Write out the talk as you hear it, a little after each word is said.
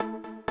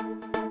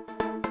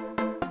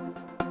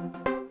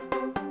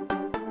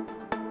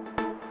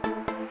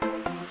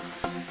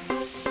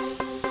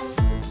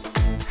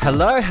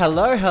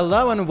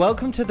Hello, and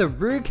welcome to the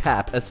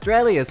RuCap,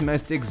 Australia's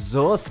most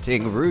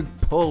exhausting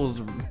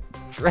RuPaul's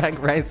Drag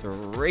Race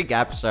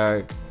recap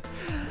show.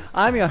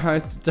 I'm your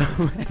host,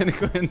 Dom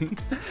Edwin,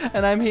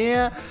 and I'm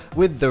here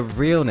with the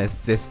Realness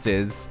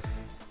Sisters.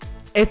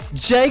 It's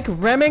Jake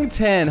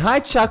Remington. Hi,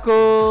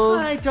 Chuckles.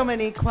 Hi,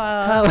 Dominique.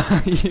 How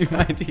are you,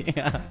 my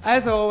dear?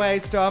 As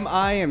always, Dom,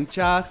 I am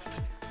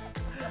just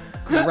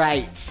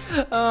great.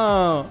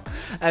 Oh,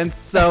 and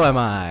so am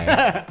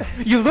I.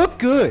 You look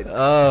good.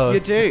 Oh, You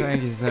do.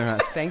 Thank you so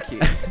much. Thank you.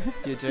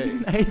 You do.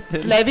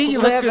 Nathan Slevy, you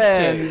look good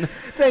Slevin. too.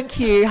 Thank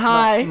you.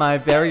 Hi. My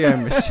very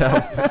own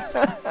Michelle.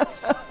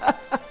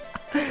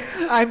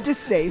 I'm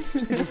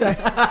deceased, so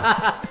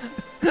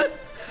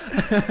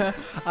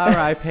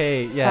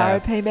R.I.P. Yeah.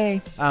 RIP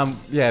me.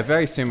 Yeah.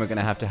 Very soon we're going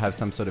to have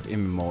some sort of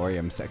in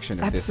memoriam section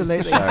of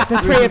Absolutely. this show. The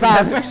three of We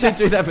us. should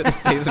do that for the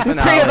season The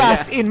finale. three of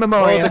us in All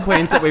memoriam. the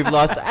queens that we've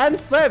lost and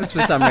Slebs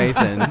for some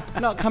reason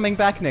not coming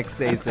back next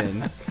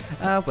season.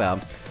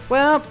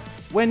 Well,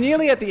 we're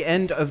nearly at the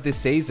end of this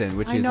season,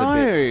 which I is a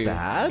know. bit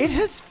sad. It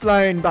has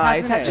flown by.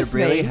 Is Hasn't that it? just It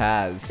really me?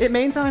 has. It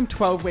means I'm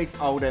 12 weeks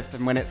older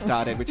than when it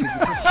started, which is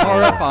a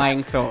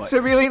horrifying thought. So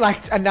really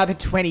like another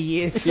 20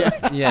 years.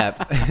 Yeah,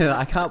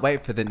 I can't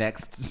wait for the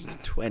next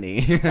 20.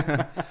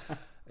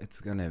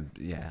 It's gonna,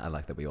 I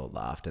like that we all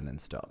laughed and then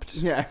stopped.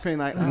 Yeah, I mean,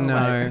 like, oh,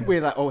 No. wait,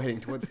 we're like all heading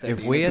towards 30.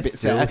 If we are it's a bit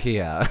still sad.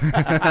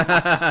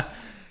 here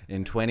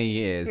in 20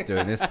 years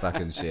doing this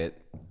fucking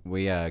shit,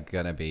 we are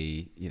gonna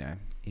be,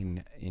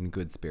 in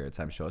good spirits,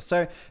 I'm sure.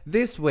 So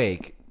this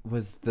week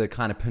was the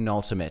kind of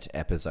penultimate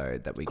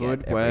episode that we Good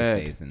get every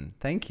word. season.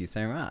 Thank you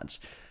so much.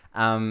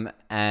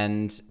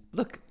 And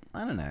look,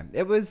 I don't know.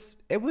 It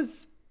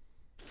was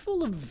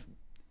full of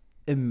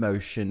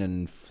emotion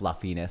and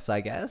fluffiness,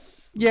 I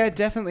guess. Yeah,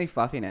 definitely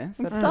fluffiness.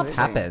 And stuff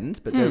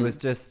happened, but there was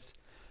just,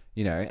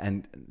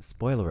 and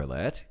spoiler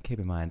alert, keep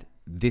in mind,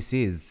 this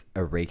is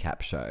a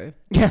recap show.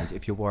 Yeah. And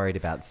if you're worried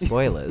about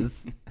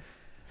spoilers,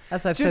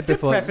 as I've Just said to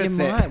before, you preface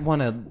it, might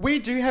want to... We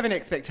do have an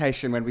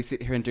expectation when we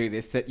sit here and do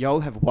this that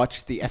y'all have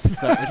watched the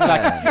episode.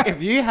 Like,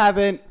 if you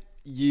haven't,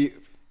 you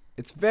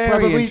It's very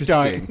probably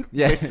interesting. don't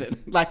Yeah.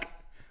 listen. Like,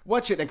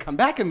 watch it, then come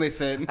back and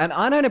listen. And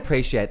I don't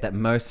appreciate that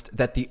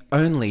the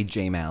only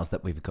Gmails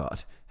that we've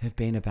got have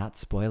been about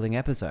spoiling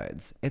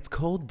episodes. It's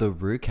called the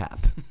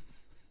RuCap.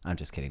 I'm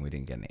just kidding. We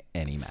didn't get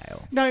any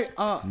mail. No,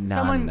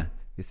 None.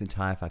 This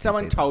entire fucking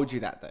someone season. told you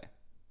that though.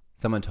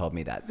 Someone told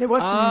me that. There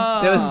was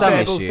some, There was some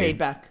verbal issue.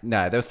 feedback.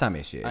 No, there was some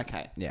issue.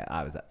 Okay. Yeah,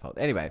 I was at fault.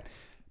 Anyway,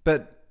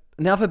 but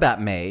enough about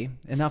me.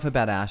 Enough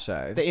about our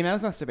show. The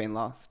emails must have been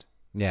lost.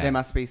 Yeah. There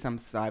must be some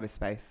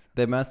cyberspace.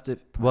 They must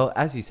have. Well,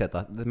 as you said,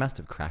 they must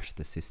have crashed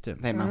the system.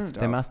 They must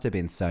There have. must have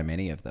been so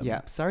many of them.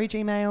 Yeah. Sorry,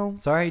 Gmail.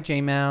 Sorry,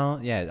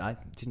 Gmail. Yeah,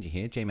 didn't you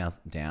hear? Gmail's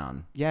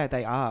down. Yeah,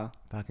 they are.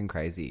 Fucking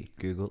crazy.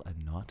 Google are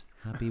not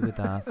happy with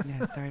us.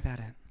 Yeah, sorry about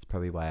it. It's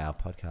probably why our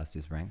podcast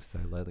is ranked so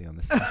lowly on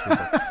the socials.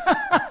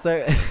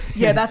 So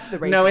Yeah, that's the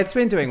reason. no, it's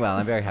been doing well.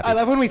 I'm very happy. I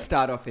love when we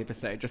start off the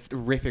episode just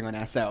riffing on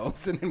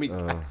ourselves and then we...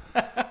 Oh,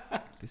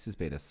 this has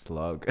been a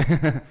slog.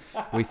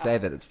 We say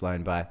that it's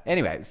flown by.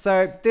 Anyway,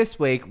 so this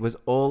week was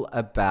all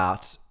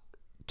about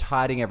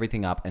tidying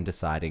everything up and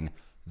deciding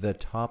the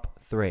top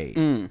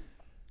 3.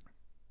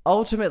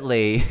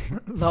 Ultimately,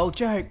 Lol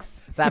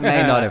jokes. that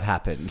may not have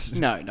happened.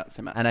 No, not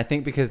so much. And I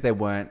think because there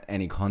weren't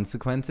any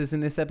consequences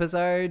in this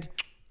episode,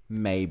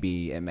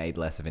 maybe it made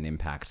less of an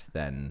impact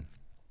than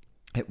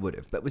it would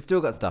have. But we still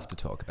got stuff to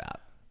talk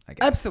about, I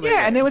guess. Absolutely.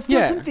 Yeah, and there were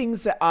still Yeah. some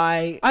things that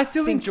I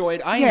still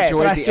enjoyed. I yeah, enjoyed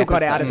but I the still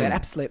got out of episode. it.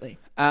 Absolutely.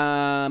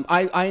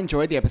 I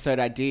enjoyed the episode.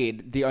 I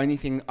did. The only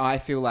thing I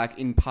feel like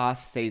in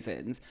past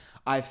seasons,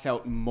 I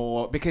felt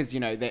more because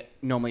that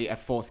normally a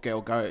fourth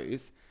girl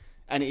goes,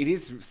 and it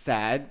is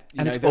sad.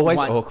 And it's that always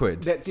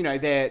awkward. That's they're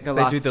the They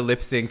last. do the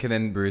lip sync and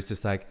then Bruce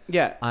just like,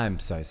 Yeah. I'm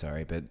so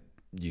sorry, but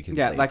you can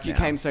Yeah, leave like you now."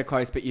 came so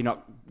close, but you're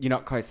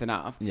not close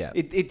enough. Yeah.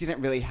 It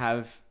didn't really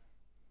have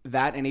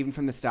that, and even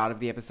from the start of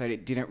the episode,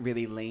 it didn't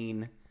really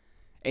lean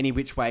any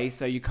which way.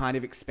 So you kind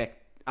of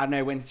expect. I don't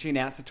know, when she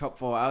announced the top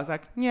 4, I was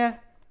like, yeah,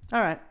 all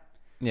right.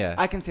 Yeah.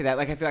 I can see that.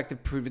 Like, I feel like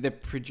the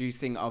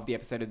producing of the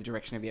episode or the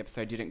direction of the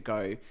episode didn't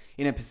go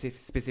in a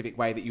specific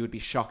way that you would be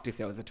shocked if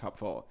there was a top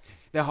 4.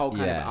 The whole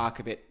kind of Yeah. arc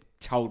of it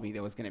told me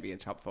there was going to be a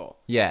top 4.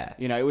 Yeah.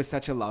 It was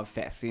such a love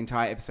fest. The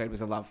entire episode was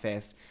a love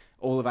fest.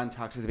 All of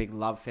Untucked was a big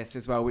love fest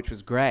as well, which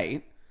was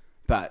great.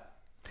 But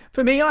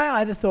For me,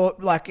 I either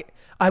thought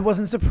I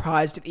wasn't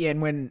surprised at the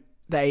end when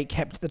they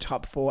kept the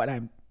top 4, and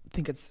I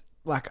think it's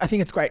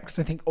great because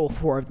I think all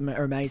 4 of them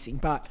are amazing.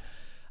 But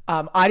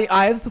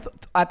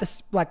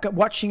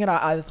watching it,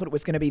 I either thought it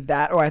was going to be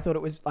that, or I thought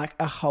it was like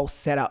a whole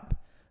setup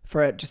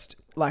for just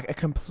like a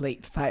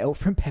complete fail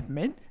from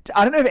Peppermint.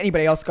 I don't know if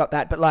anybody else got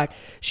that, but like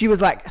she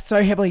was like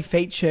so heavily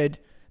featured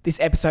this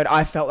episode.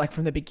 I felt like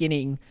from the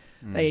beginning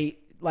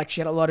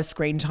she had a lot of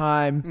screen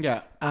time.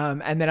 yeah.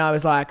 And then I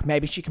was like,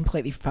 maybe she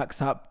completely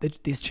fucks up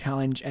this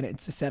challenge, and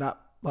it's a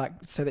setup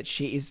so that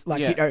she is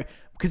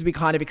because we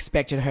kind of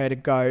expected her to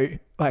go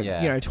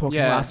talking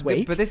Yeah. last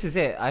week. But this is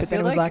it. I But feel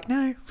then it was like,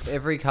 no.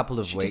 every couple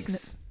of She weeks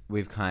just-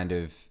 we've kind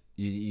of,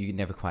 you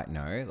never quite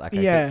know. Like I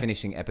Yeah. keep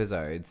finishing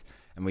episodes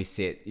and we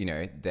sit,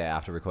 there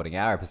after recording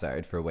our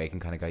episode for a week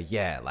and kind of go,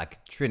 yeah,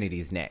 like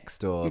Trinity's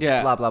next or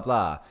Yeah. blah, blah,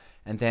 blah.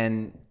 And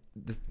then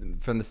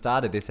from the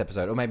start of this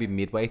episode or maybe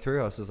midway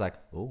through, I was just like,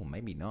 oh,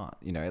 maybe not.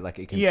 Like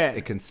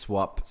it can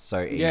swap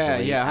so easily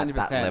at 100%.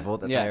 that level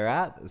that Yeah. they're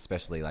at,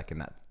 especially like in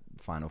that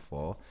final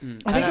four.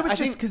 I think it was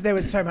just because there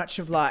was so much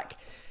of like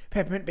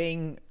Peppermint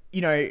being,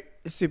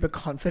 super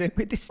confident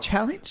with this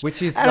challenge,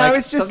 Which is and like I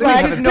was just something we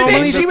like, haven't but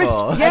then seen she was,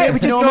 before. yeah, And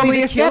which it's is normally normally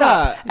the a setup,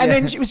 killer. and Yeah.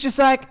 then she was just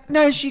like,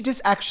 no, she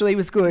just actually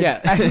was good, Yeah.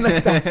 and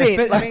like, that's it.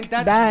 But like, I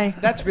mean, bye.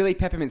 that's really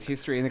Peppermint's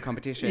history in the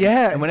competition.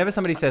 Yeah, And whenever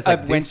somebody says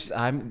I've like went- this,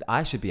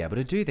 I should be able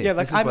to do this. Yeah, like,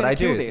 this is I'm what gonna I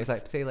do. kill It's this. just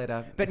like, see you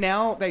later. But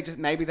now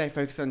maybe they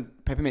focus on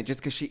Peppermint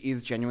just because she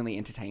is genuinely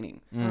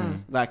entertaining.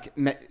 Like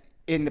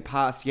in the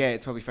past,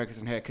 it's probably focused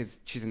on her because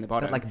she's in the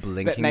bottom. That like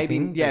blinking but maybe,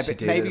 thing yeah, that she but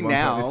did maybe at one point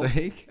now this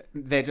week.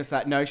 they're just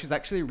like, no, she's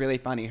actually really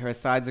funny. Her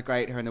asides are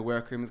great. Her in the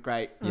workroom is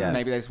great. Yeah.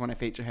 Maybe they just want to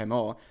feature her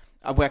more.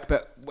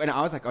 But when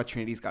I was like, oh,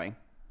 Trinity's going.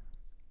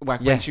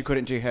 Like Yeah. when she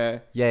couldn't do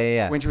her.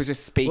 Yeah. When she was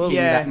just speaking Well,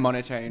 yeah. that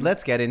monotone.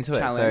 Let's get into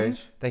challenge.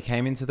 it. So they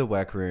came into the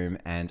workroom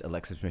and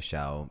Alexis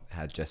Michelle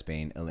had just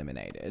been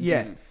eliminated.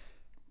 yeah,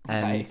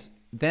 And Okay.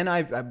 then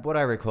what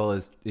I recall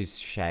is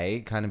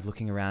Shay kind of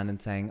looking around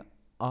and saying,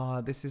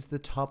 oh, this is the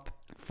top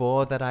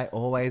 4 that I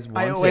always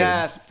wanted. I always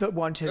Yes.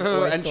 wanted, Oh,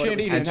 always and thought it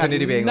was Trinity good. And have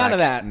Trinity being none like, of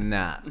that.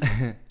 Nah.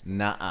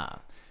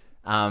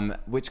 Nah.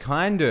 Which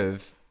kind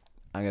of,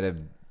 I'm going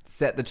to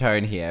set the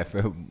tone here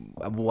for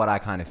what I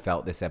kind of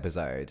felt this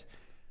episode,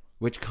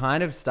 which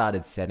kind of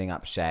started setting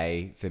up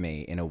Shay for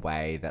me in a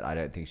way that I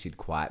don't think she'd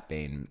quite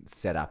been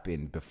set up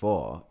in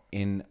before,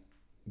 in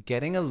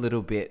getting a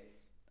little bit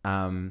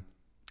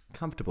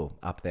comfortable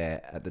up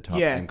there at the top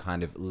Yeah. and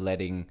kind of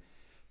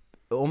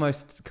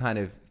almost kind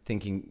of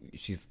thinking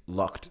she's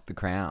locked the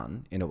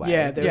crown in a way.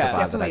 Yeah, there's was the vibe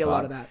definitely I a lot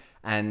got. of that.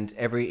 And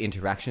every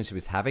interaction she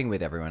was having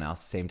with everyone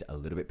else seemed a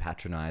little bit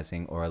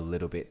patronizing or a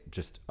little bit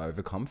just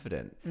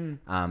overconfident.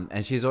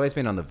 And she's always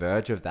been on the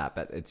verge of that,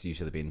 but it's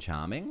usually been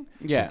charming.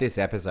 Yeah. But this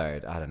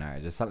episode, I don't know,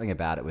 just something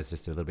about it was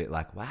just a little bit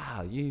like,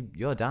 wow,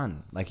 you're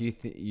done. Like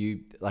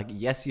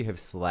yes, you have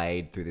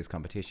slayed through this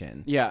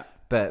competition. Yeah.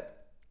 But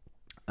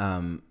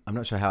I'm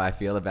not sure how I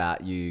feel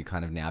about you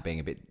kind of now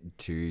being a bit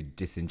too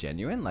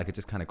disingenuine. Like it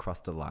just kind of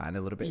crossed a line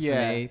a little bit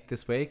Yeah. for me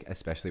this week,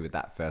 especially with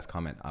that first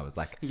comment. I was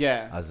like,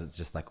 Yeah. I was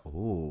just like,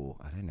 ooh,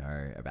 I don't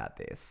know about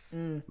this.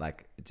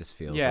 Like it just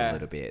feels Yeah. a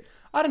little bit.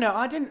 I don't know.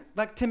 I didn't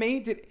like. To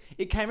me,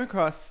 it came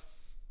across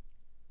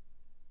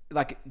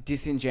like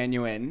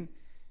disingenuine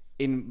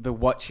in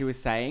what she was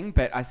saying,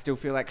 but I still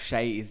feel like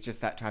Shay is just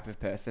that type of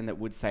person that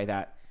would say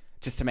that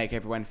just to make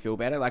everyone feel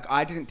better. Like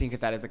I didn't think of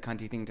that as a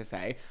cunty thing to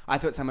say. I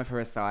thought some of her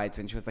asides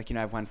when she was like,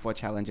 I've won 4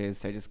 challenges,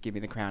 so just give me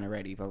the crown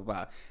already, blah, blah,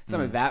 blah.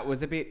 Some of that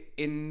was a bit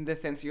in the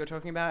sense that you're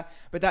talking about.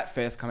 But that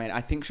first comment,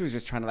 I think she was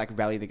just trying to like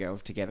rally the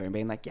girls together and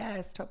being like, yeah,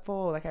 it's top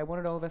 4. Like I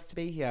wanted all of us to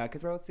be here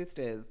because we're all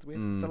sisters.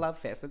 It's a love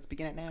fest. Let's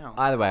begin it now.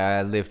 Either way,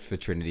 I lived for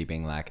Trinity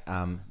being like,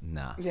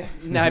 nah. Yeah.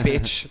 No,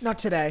 bitch. Not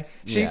today.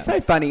 She's Yeah.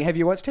 so funny. Have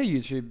you watched her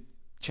YouTube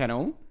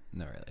channel?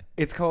 Not really.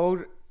 It's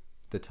called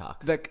The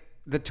tuck.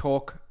 the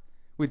Talk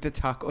with the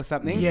Tuck or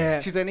something. Yeah.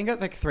 She's only got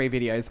like 3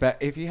 videos, but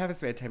if you have a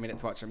spare 10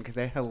 minutes, watch them because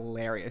they're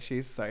hilarious.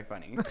 She's so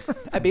funny.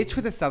 A bitch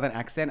with a southern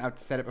accent. I've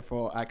said it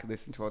before. I could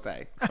listen to all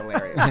day. It's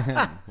hilarious.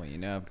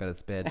 Well, I've got a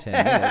spare 10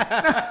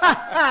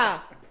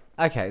 minutes.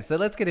 Okay, so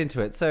let's get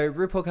into it. So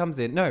RuPaul comes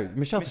in. No,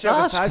 Michelle Visage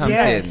comes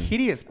had in.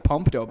 hideous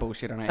pompadour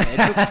bullshit on her head.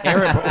 It looked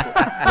terrible.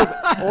 It was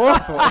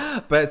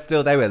awful. But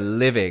still, they were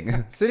living.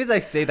 As soon as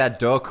they see that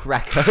door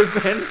crack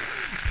open.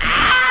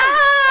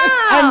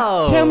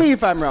 Tell me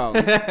if I'm wrong.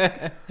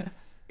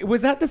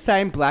 Was that the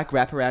same black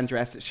wraparound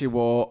dress that she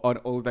wore on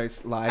all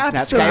those live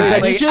Absolutely,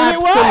 Snapchats? Are you sure it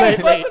was,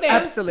 absolutely, wasn't it?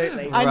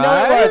 absolutely. I know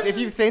Right? it was. If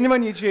you've seen them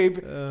on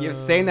YouTube, you've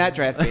seen that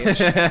dress,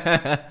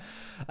 bitch.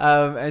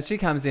 And she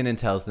comes in and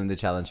tells them the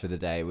challenge for the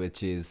day,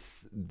 which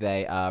is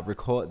they're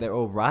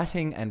all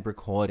writing and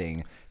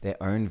recording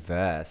their own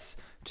verse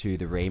to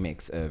the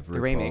remix of The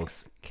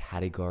RuPaul's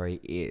Category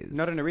Is.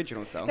 Not an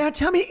original song. Now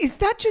tell me, is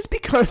that just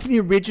because the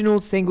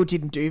original single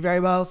didn't do very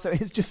well? So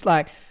it's just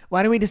like,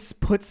 why don't we just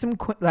put some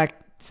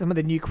of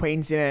the new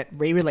queens in it,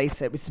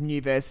 re-release it with some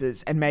new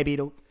verses, and maybe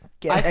it'll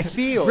get. I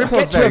feel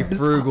RuPaul's get to very a-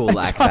 frugal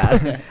like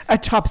that. a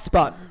top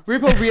spot.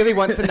 RuPaul really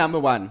wants a number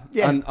 1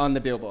 Yeah. on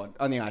the Billboard,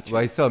 on the iTunes.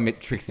 Well, he saw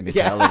Trixie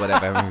Mattel or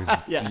whatever, and he was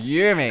Yeah.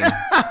 fuming,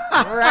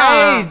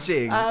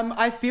 raging.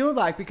 I feel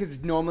like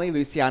because normally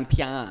Luciane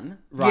Pian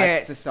writes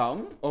Yes. the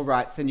song or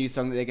writes the new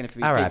song that they're going to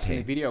be R.I.P. featuring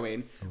the video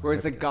in,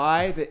 whereas the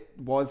guy that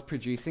was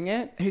producing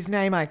it, Whose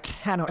name I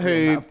cannot who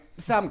remember.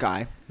 some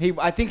guy,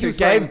 I think he Who was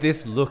gave wearing-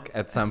 this look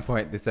at some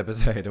point this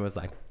episode and was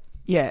like,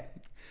 Yeah.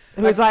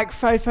 It was like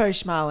Fofo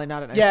Schmalin, I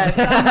don't know.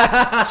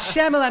 Yeah,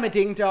 shamalama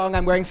ding dong.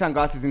 I'm wearing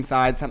sunglasses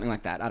inside, something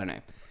like that. I don't know.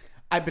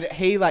 But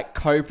he like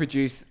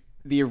co-produced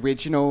the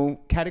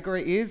original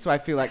Category Is, so I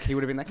feel like he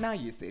would have been like, "No,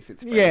 use this.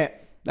 It's free." Yeah.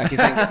 Like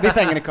this ain't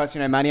going to cost you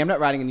no money. I'm not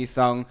writing a new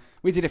song.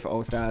 We did it for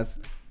All Stars.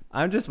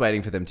 I'm just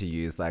waiting for them to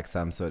use like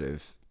some sort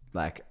of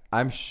like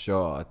I'm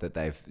sure that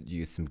they've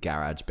used some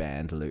garage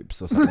band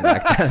loops or something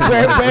like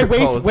that.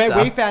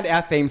 where we found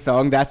our theme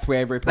song, that's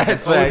where RuPaul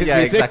That's all of where, his yeah,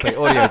 music. exactly.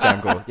 Audio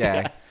Jungle,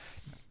 yeah.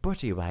 Brought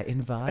to you by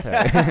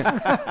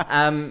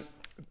Envato.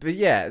 But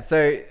yeah,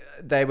 so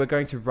they were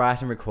going to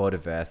write and record a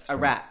verse. A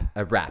rap.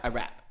 A rap.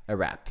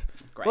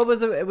 Great. Well,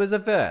 it was a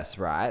verse,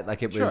 right?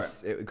 Like it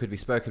was. It could be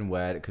spoken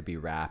word. It could be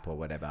rap or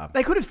whatever.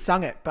 They could have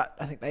sung it, but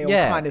I think they all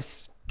Yeah. kind of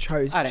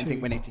chose I don't to.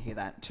 think we need to hear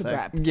that. to so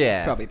rap. Yeah,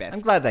 It's probably best.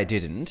 I'm glad they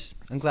didn't.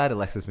 I'm glad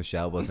Alexis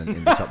Michelle wasn't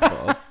in the top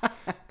 4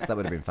 because that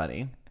would have been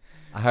funny.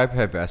 I hope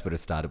her verse would have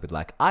started with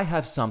like, "I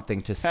have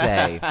something to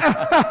say,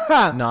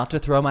 not to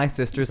throw my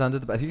sisters under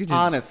the bus." You could just-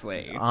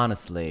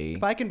 honestly,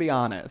 If I can be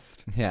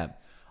honest. yeah,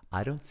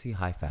 I don't see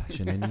high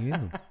fashion in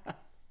you.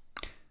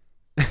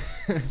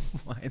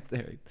 Why is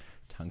there a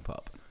tongue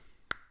pop?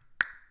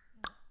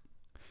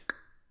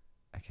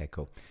 Okay,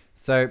 cool.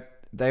 So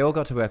they all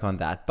got to work on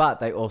that, but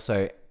they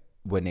also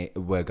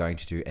were going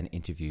to do an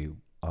interview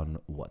on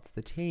What's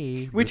the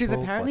Tea, Which is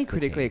RuPaul, apparently What's the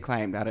critically Tea?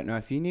 acclaimed. I don't know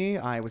if you knew.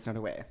 I was not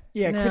aware.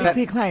 Yeah, No.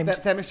 critically acclaimed.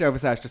 That's how Michelle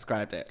Visage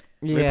described it.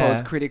 Yeah.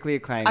 RuPaul's critically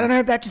acclaimed. I don't know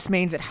if that just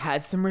means it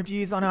has some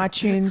reviews on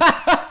iTunes.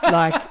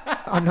 Like,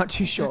 I'm not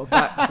too sure,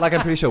 but Like,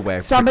 I'm pretty sure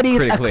we're Somebody's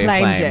critically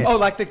acclaimed acclaimed. it. Oh,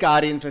 like the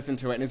Guardian's listened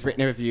to it and has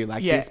written a review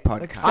like Yeah, this podcast.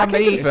 like I can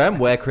somebody- confirm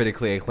we're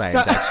critically acclaimed,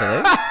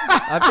 actually.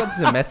 I've got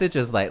some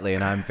messages lately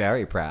and I'm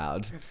very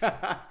proud.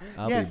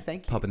 I'll Yes, be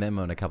thank you. popping them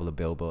on a couple of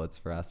billboards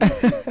for us.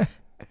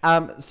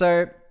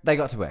 So they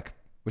got to work,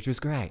 which was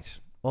great.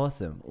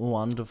 Awesome.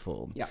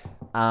 Wonderful. Yeah.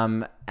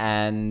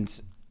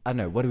 And I don't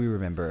know, what do we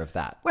remember of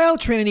that? well,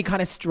 Trinity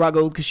kind of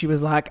struggled because she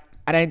was like,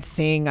 I don't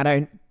sing, I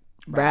don't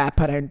rap,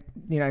 I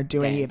don't,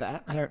 do any of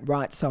that. I don't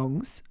write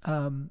songs.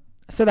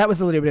 So that was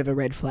a little bit of a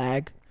red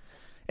flag.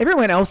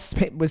 Everyone else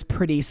was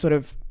pretty sort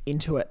of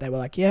into it. They were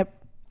like,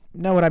 yep,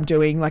 know what I'm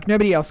doing. Like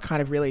nobody else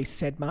kind of really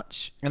said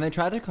much. And they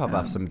tried to cover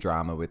up some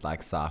drama with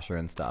like Sasha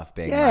and stuff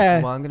being Yeah.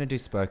 like, well, I'm going to do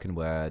spoken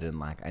word and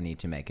like I need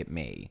to make it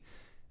me.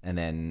 And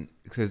then,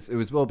 because it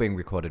was all being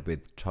recorded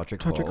with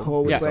Todrick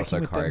Hall, was who's working also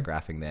with them.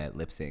 choreographing their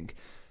lip sync.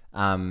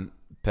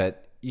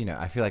 But,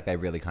 I feel like they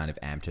really kind of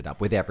amped it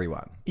up with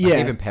everyone. Like, Yeah.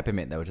 even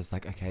Peppermint, they were just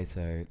like, okay,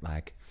 so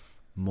like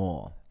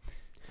more.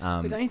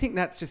 But don't you think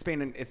that's just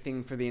been a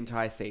thing for the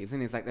entire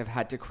season? Is like they've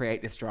had to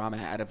create this drama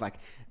out of like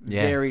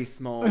Yeah. very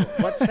small.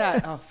 What's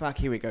that? Oh fuck!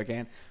 Here we go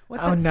again.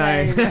 What's Oh, that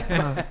no.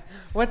 saying?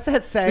 What's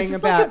that saying This is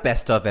about like a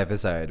best of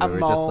episode a where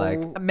we're just like,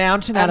 mole? A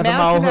mountain out of a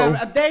mountain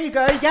molehill. there you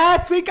go.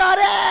 Yes, we got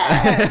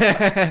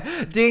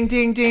it. ding,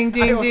 ding, ding, I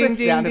ding, also ding,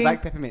 ding, sounded ding.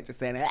 like Peppermint just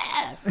saying.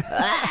 Ow.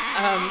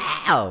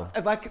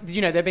 Like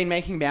they've been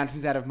making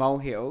mountains out of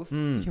molehills.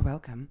 You're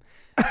welcome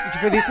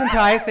for this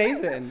entire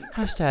season.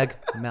 Hashtag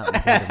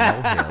mountains out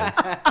of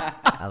molehills.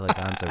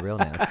 Eleganza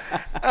realness.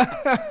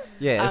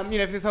 Yes.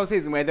 For this whole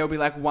season where there'll be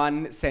like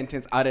one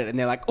sentence uttered and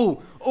they're like,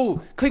 oh,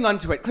 cling on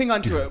to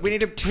it. We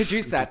need to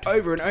produce that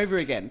over and over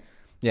again.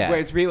 Yeah.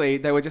 Whereas really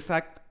they were just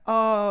like,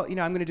 oh, I'm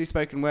going to do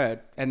spoken word.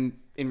 And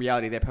in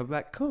reality, they're probably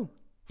like, cool.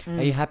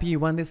 Are you happy you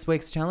won this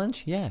week's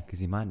challenge? Yeah,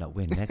 because you might not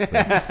win next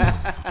week.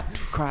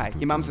 Cry.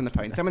 Your mum's on the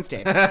phone. Someone's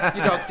dead.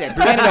 Your dog's dead.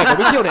 We ran it over.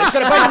 We killed it. It's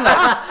got a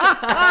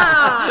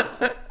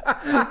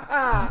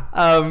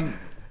broken leg.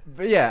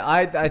 But yeah,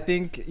 I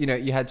think,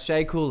 you had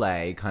Shea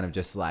Coulee kind of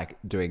just like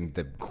doing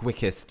the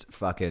quickest,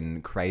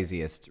 fucking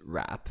craziest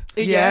rap.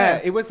 Yeah.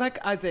 It was like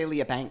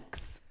Azalea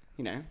Banks,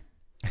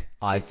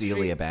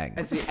 Izelia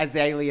Banks.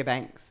 Azalea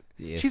Banks.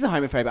 Yes. She's a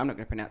homophobe. I'm not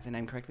going to pronounce her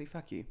name correctly.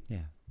 Fuck you.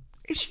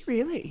 Is she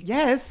really?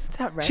 Yes. It's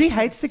outrageous. She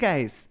hates the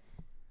gays.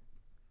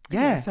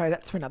 Yeah. Sorry,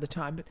 that's for another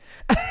time.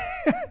 But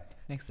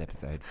Next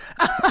episode.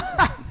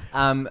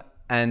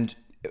 And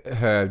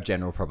her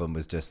general problem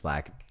was just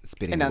like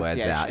spitting the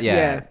words out. Enunciation.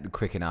 Yeah,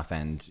 quick enough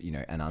and,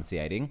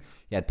 enunciating.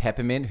 You had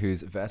Peppermint,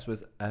 whose verse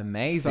was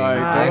amazing. So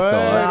I good,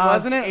 thought.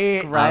 wasn't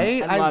it?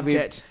 Great. I loved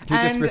it. He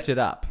just And ripped it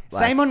up.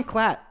 Same on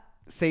Clat.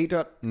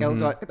 C.L.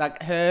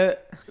 Like her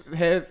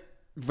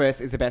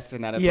verse is the best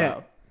in that as Yeah.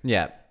 well.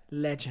 Yeah.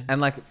 legend. And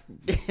like,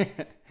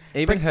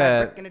 even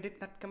her Brick and it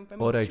did not come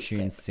from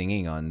auto-tune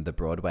singing on the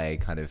Broadway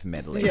kind of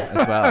medley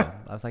as well.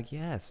 I was like,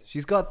 yes,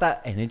 she's got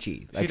that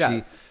energy. Like She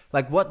does.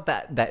 like what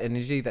that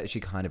energy that she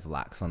kind of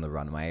lacks on the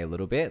runway a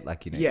little bit.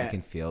 Like, you Yeah.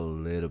 can feel a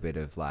little bit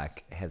of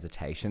like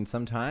hesitation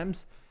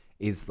sometimes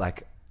is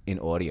like in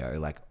audio,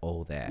 like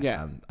all there.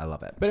 Yeah. I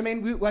love it. But I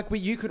mean,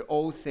 you could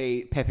all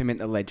see Peppermint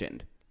the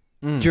Legend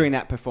during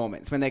that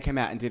performance when they came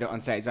out and did it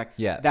on stage. Like,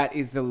 Yeah. that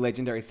is the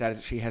legendary status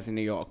that she has in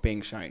New York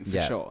being shown for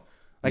Yeah. sure.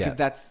 Like, Yeah. if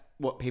that's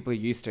what people are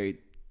used to,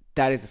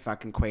 that is a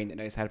fucking queen that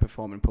knows how to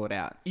perform and pull it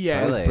out.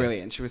 Yeah. It was Totally.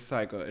 brilliant. She was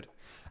so good.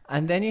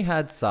 And then you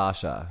had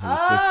Sasha, who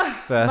was the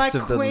first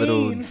my of the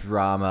little queen.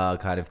 drama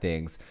kind of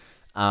things,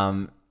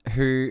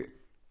 who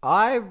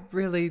I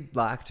really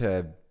liked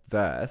her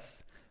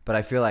verse, but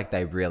I feel like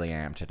they really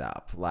amped it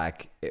up.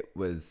 Like, it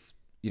was,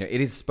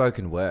 it is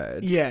spoken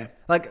word. Yeah.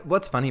 Like,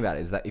 what's funny about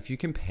it is that if you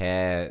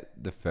compare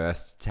the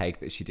first take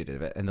that she did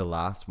of it and the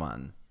last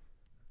one,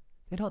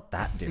 they're not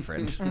that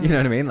different. You know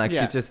what I mean? Like,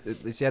 Yeah.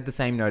 she had the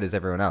same note as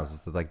everyone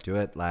else. So, like, do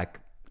it like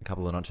a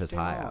couple of notches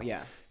higher. more,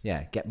 yeah.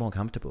 Yeah, get more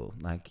comfortable.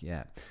 Like,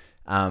 yeah.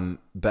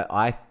 But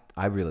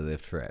I really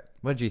lived for it.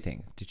 What did you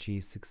think? Did she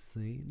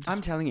succeed?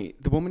 I'm telling you,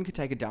 the woman could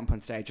take a dump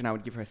on stage and I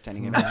would give her a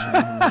standing ovation.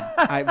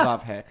 I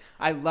love her.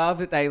 I love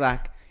that they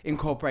like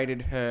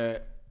incorporated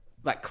her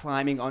like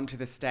climbing onto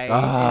the stage in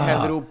her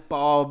little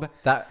bob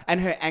and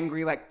her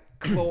angry like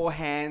claw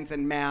hands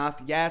and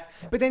mouth. Yes.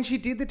 But then she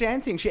did the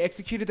dancing. She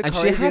executed the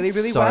choreo really,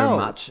 really so well.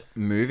 much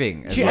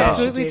moving as She well.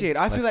 absolutely did.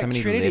 I feel so like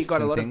many Trinity lifts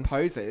got a and lot things. of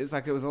poses.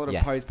 Like there was a lot of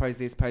pose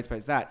this, pose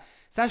that.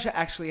 Sasha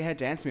actually had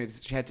dance moves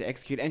that she had to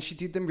execute and she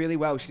did them really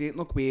well. She didn't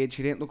look weird.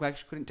 She didn't look like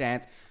she couldn't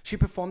dance. She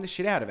performed the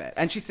shit out of it.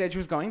 And she said she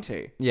was going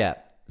to. Yeah.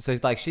 So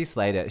like she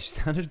slayed it. She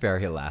sounded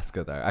very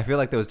Alaska though. I feel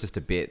like there was just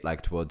a bit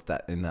like towards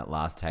that in that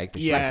last take that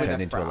she just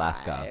turned into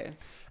Alaska.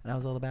 And I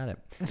was all about it.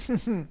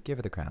 Give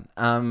her the crown.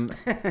 And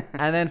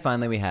then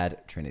finally we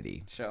had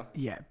Trinity. Sure.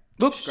 Yeah.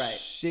 Looks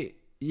great.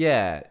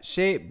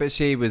 But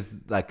she was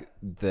like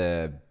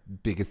the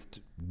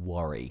biggest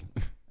worry.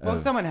 Well,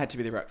 someone had to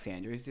be the Roxy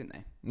Andrews, didn't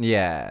they?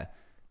 Yeah,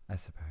 I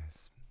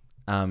suppose.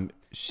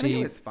 it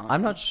was fine.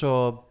 I'm not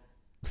sure.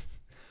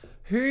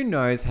 Who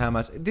knows how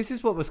much? This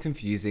is what was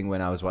confusing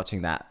when I was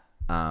watching that,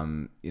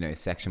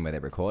 section where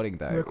they're recording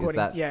though. Is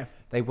that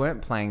they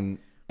weren't playing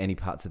any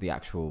parts of the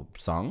actual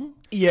song.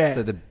 Yeah.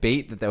 So the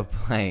beat that they were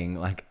playing,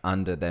 like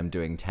under them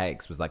doing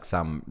takes, was like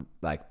some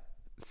like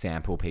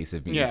sample piece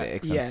of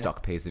music, some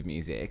stock piece of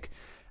music.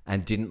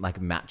 And didn't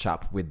like match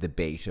up with the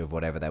beat of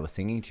whatever they were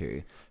singing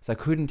to. So I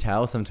couldn't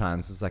tell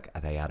sometimes. It was like,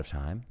 are they out of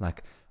time?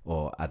 Like,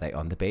 or are they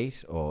on the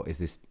beat? Or is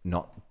this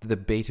not the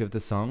beat of the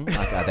song?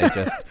 Like, are they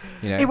just,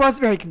 It was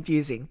very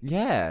confusing.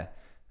 Yeah.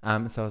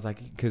 So I was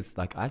like, because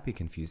like I'd be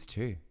confused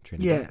too,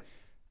 Trinity. Yeah.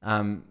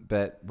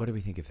 But what do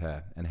we think of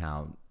her and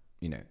how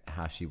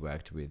she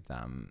worked with,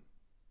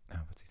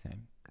 what's his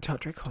name?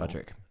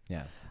 Todrick.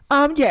 Yeah.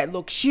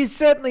 Look, she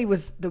certainly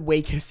was the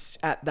weakest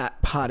at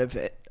that part of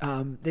it.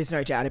 There's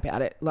no doubt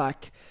about it.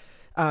 Like,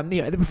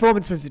 the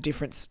performance was a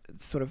different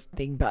sort of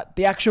thing, but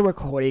the actual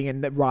recording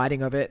and the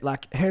writing of it,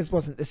 like hers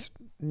wasn't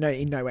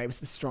in no way was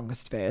the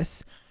strongest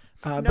verse.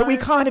 But we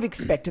kind of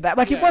expected that.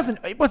 Like it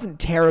wasn't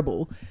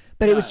terrible,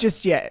 but it was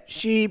just,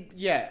 she...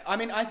 Yeah, I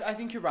mean, I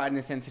think you're right in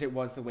the sense that it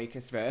was the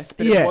weakest verse,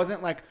 but it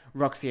wasn't like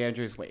Roxy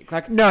Andrews weak.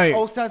 Like, no.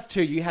 All Stars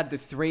 2, you had the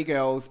three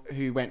girls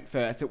who went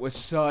first. It was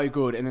so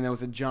good, and then there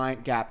was a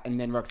giant gap, and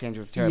then Roxy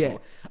Andrews was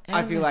terrible. Yeah.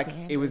 I feel like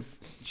it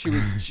was...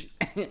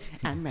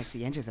 I'm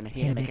Roxy Andrews, and I'm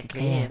here to make it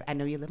clear. I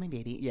know you love me,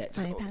 baby. Yeah,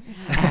 just...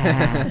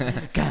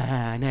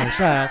 gonna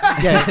show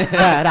you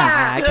what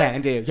I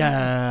can do.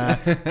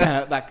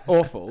 Yeah. Like,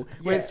 awful.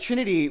 Whereas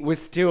Trinity was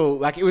still...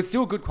 Like, it was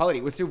still good quality.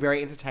 It was still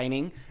very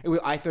entertaining.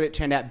 I thought it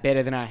turned out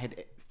better than I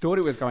had thought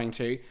it was going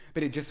to,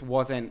 but it just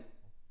wasn't.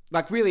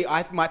 Like really,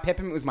 my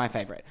Peppermint was my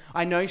favorite.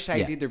 I know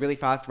Shay did the really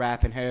fast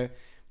rap and her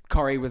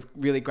choreo was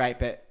really great,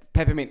 but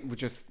Peppermint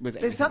was.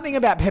 There's something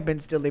about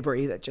Peppermint's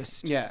delivery that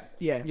just yeah.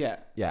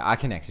 I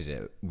connected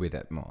it with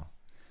it more.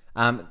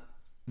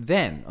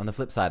 Then on the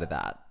flip side of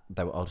that,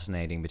 they were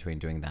alternating between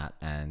doing that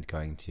and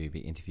going to be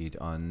interviewed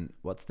on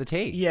What's the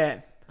Tea? Yeah.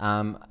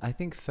 I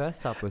think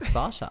first up was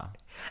Sasha.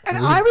 And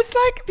I was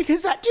like,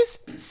 because that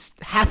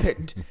just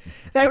happened.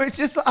 I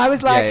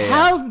was like,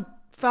 how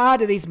far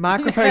do these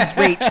microphones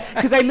reach?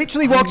 Because they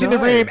literally walked in the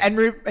room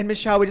and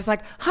Michelle were just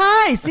like,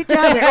 hi, sit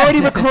down, we're already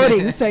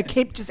recording. So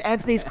just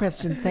answer these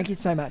questions. Thank you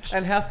so much.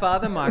 And how far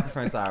the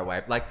microphones are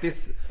away. Like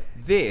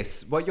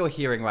this, what you're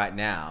hearing right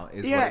now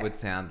is what it would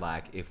sound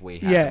like if we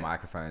had the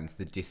microphones,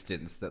 the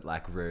distance that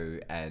like Rue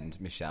and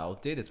Michelle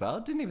did as well.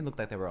 It didn't even look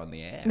like they were on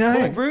the air. No,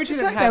 well, Rue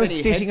didn't like have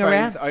any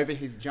headphones over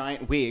his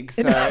giant wig,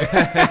 so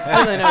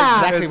I don't know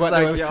exactly what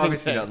they were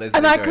listening to.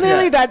 And like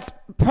clearly that's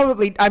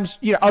probably,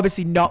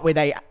 obviously not where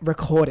they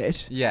record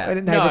it. Yeah. Why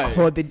didn't they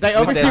record They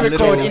obviously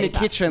record in a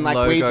kitchen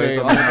like we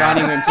do on the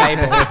dining room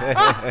table.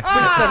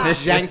 With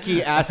some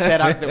janky ass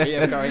setup that we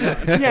have going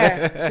on.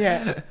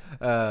 Yeah.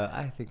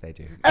 I think they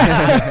do.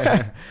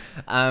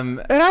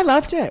 And I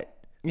loved it.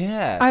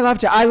 Yeah. I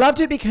loved it. I loved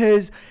it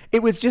because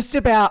it was just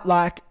about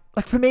like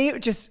for me, it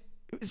was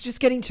just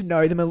getting to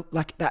know them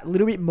like that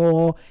little bit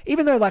more,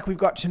 even though like we've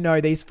got to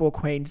know these four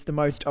queens the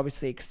most,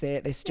 obviously, because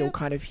they're still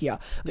kind of here.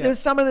 But there was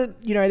some of the,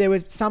 there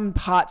were some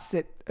parts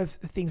of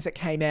things that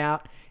came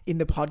out in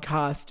the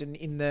podcast and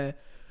in the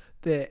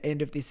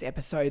end of this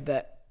episode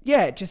that,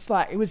 just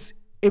like it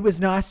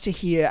was nice to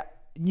hear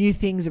new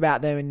things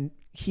about them and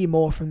hear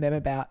more from them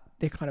about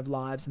their kind of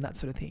lives and that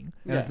sort of thing.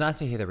 It was nice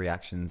to hear the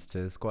reactions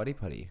to Squatty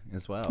Potty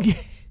as well.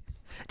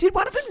 Did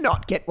one of them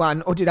not get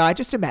one, or did I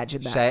just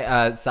imagine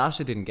that?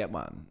 Sasha didn't get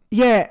one.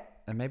 Yeah.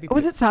 And maybe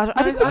was it Sasha?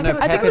 I think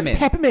it was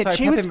Peppermint. Sorry,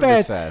 she was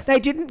first. They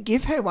didn't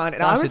give her one, and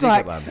Sasha I was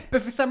like,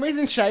 but for some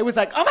reason Shay was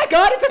like, "Oh my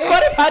god, it's a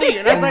Squatty Potty!"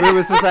 And I was like, Rue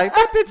was just like,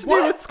 "That bitch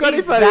knew what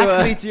Squatty Potty was."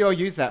 Exactly, do you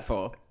use that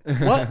for?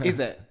 What is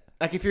it?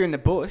 Like if you're in the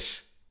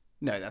bush?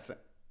 No, that's not.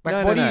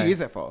 Like, what do you use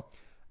it for?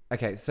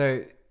 Okay,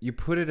 so you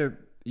put it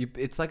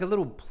it's like a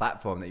little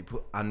platform that you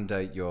put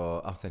under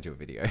your... I'll send you a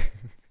video.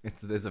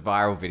 There's a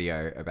viral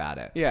video about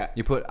it. Yeah.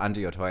 You put under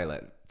your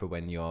toilet for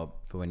when you're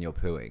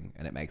pooing,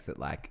 and it makes it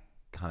like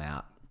come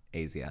out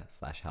easier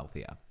 /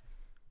 healthier.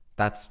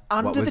 That's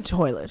under the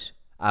toilet.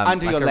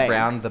 Under like your legs.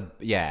 around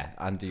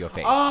under your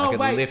feet. Oh, Like it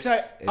wait. lifts- So,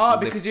 it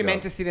because lifts you're your-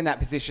 meant to sit in that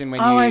position when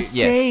Oh, you. I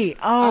see.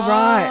 Oh,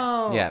 right.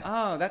 Oh, Yeah.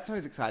 Oh, that's not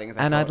as exciting as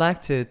I And thought. I'd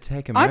like to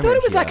take a I moment thought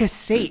it was here. like a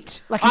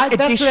seat, like I- an that's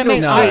what I additional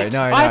mean. No, seat.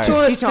 no, I no.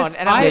 thought Sit on,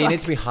 and I Yeah, was you like, need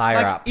to be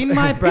higher up. in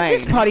my brain.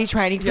 Is this potty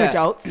training for Yeah.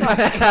 adults?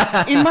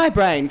 In my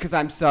brain, because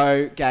I'm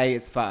so gay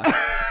as fuck,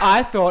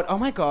 I thought, oh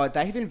my god,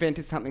 they've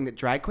invented something that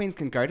drag queens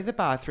can go to the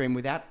bathroom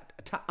without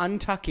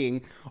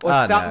untucking or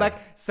Oh, some, no. like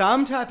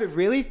some type of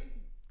really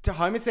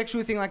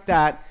homosexual thing like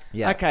that.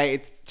 Yeah. Okay,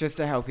 it's just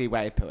a healthy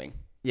way of pooing.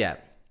 Yeah.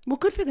 Well,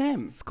 good for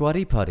them.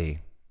 Squatty potty.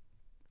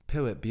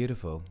 Poo it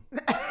beautiful.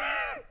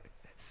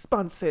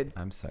 Sponsored.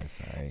 I'm so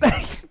sorry.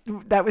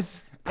 That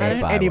was Go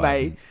buy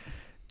anyway.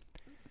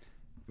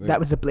 one. That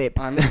was a blip.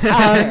 I'm,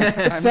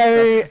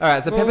 So All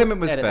right, so We'll Peppermint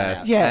was edit that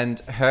first, out. Yeah. and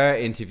her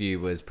interview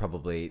was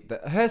probably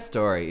her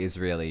story is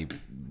really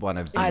one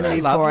of the I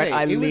most live for it. lovely.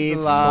 I It was live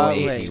for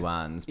lovely. it. easy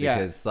ones Yeah.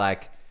 because,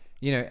 like,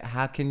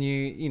 how can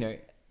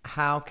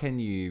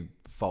you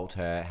fault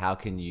her? How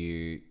can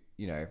you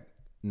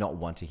not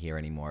want to hear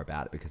any more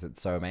about it because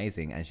it's so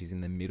amazing, and she's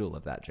in the middle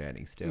of that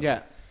journey still.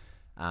 yeah.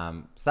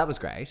 So that was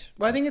great.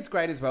 Well, I think it's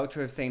great as well to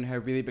have seen her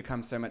really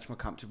become so much more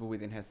comfortable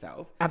within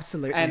herself.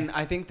 Absolutely. And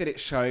I think that it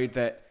showed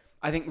that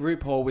I think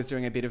RuPaul was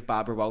doing a bit of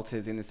Barbara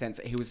Walters in the sense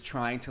that he was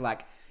trying to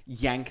like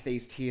yank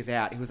these tears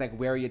out. He was like,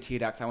 where are your tear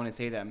ducts? I want to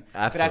see them. But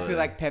I Absolutely. feel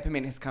like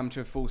Peppermint has come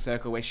to a full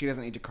circle where she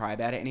doesn't need to cry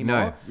about it anymore.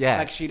 No, yeah.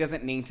 Like she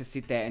doesn't need to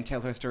sit there and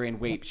tell her story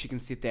and weep. She can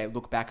sit there,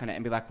 look back on it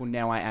and be like, well,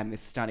 now I am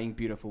this stunning,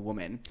 beautiful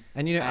woman.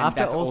 And after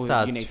that's All all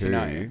Stars you need to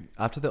know. 2,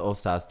 after the All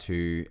Stars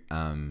 2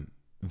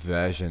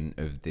 version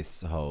of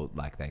this whole,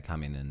 like, they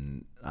come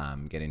in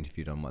and get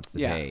interviewed on What's the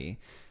Yeah. Tea,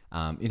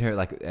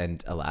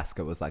 and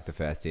Alaska was like the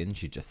first in.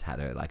 She just had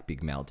her like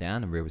big meltdown,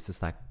 and Rue was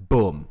just like,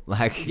 boom,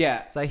 like,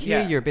 Yeah, So I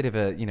hear yeah. you're a bit of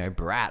a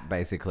brat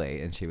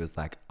basically, and she was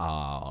like,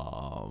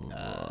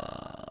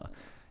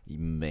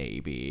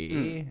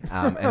 maybe,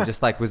 and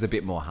just like was a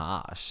bit more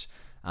harsh.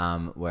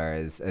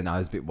 Whereas, and I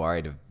was a bit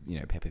worried of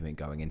Peppermint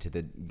going into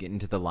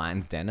the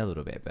lion's den a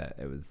little bit, but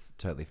it was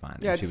totally fine.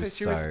 Yeah, And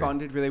she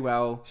responded really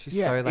well.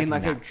 She's so like in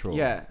like natural.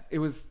 it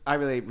was. I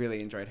really,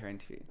 really enjoyed her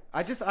interview.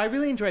 I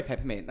really enjoy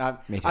Peppermint.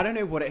 Me too. I don't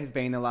know what it has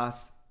been the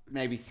last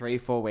maybe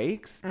 3-4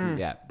 weeks.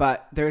 Yeah.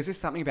 But there is just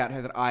something about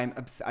her that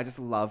I just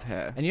love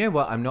her. And you know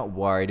what? I'm not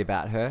worried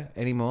about her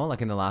anymore.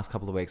 Like in the last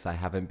couple of weeks, I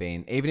haven't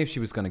been, even if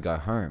she was going to go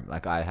home,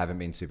 like I haven't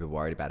been super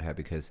worried about her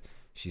because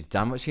she's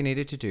done what she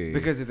needed to do.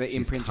 Because of the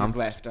imprint she's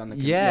left on the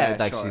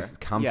like sure. she's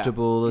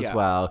comfortable Yeah. as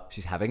well.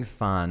 She's having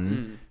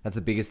fun. That's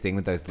the biggest thing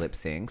with those lip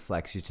syncs.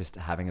 Like she's just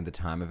having the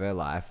time of her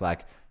life.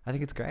 Like I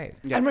think it's great.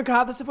 Yeah. And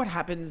regardless of what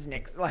happens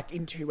next, like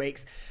in 2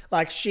 weeks,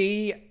 like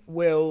she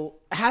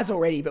has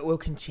already, but will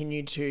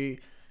continue to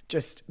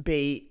just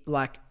be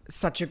like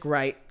such a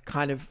great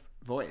kind of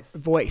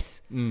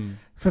voice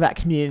for that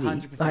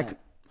community. 100%. Like,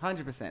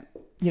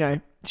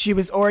 100%. she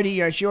was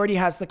already, she already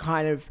has the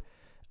kind of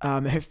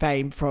her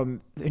fame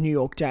from the New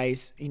York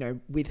days,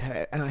 with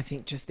her. And I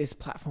think just this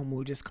platform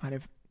will just kind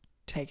of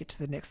take it to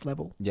the next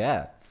level.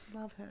 Yeah.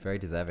 Love her. Very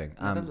deserving.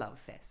 Another love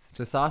fest.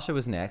 So Sasha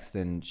was next,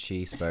 and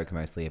she spoke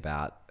mostly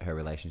about her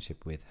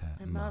relationship with her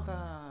Her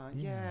mother,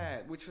 yeah,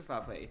 which was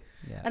lovely.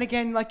 Yeah. And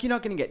again, like, you're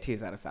not going to get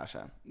tears out of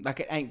Sasha.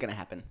 Like, it ain't going to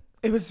happen.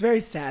 It was very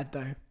sad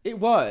though. It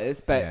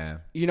was, but Yeah.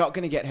 you're not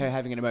going to get her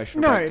having an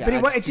emotional No,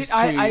 breakdown. but it It's did. just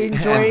I too-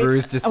 enjoyed. And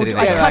Bruce just sitting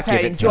I there can't like, say I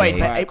 "Give it to enjoyed, me."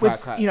 but Cry, it cry,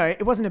 was, cry.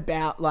 it wasn't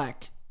about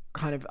like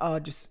kind of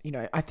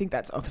I think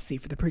that's obviously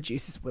for the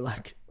producers were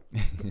like,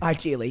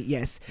 ideally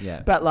yes,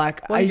 Yeah. but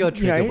like What are your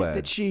trigger that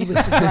words? she was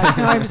just like,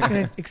 no, I'm just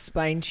going to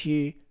explain to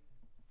you,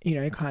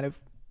 kind of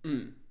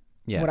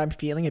Yeah. what I'm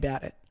feeling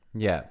about it.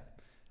 Yeah.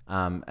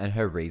 And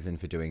her reason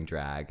for doing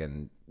drag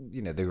and,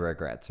 the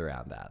regrets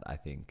around that, I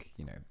think,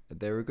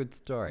 they're a good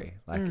story.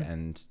 Like,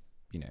 and,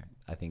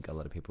 I think a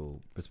lot of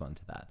people respond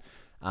to that.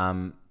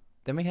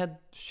 Then we had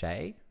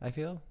Shay, I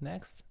feel,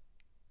 next.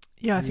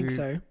 Yeah, I think You-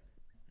 so.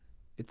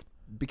 It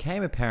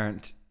became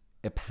apparent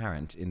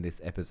in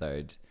this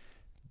episode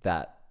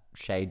that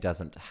Shay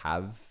doesn't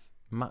have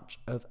much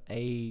of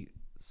a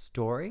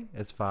story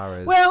as far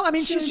as... Well, I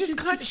mean, She- she's just she-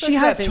 kind. she She spoke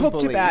has about being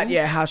talked about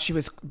bullied. how she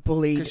was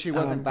bullied Because she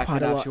wasn't black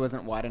quite a enough, lot she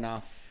wasn't white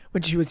enough.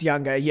 when she was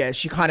younger. Yeah,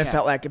 she kind of Yeah.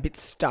 felt like a bit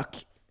stuck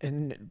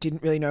and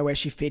didn't really know where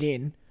she fit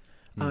in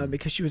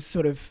because she was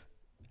sort of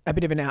a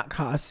bit of an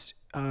outcast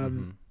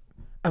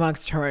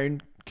amongst her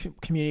own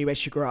community where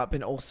she grew up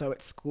and also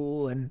at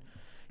school. And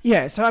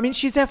yeah, so I mean,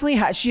 she's definitely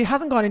she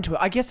hasn't gone into it.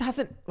 I guess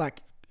hasn't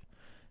like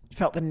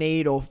felt the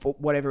need or for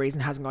whatever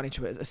reason hasn't gone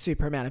into a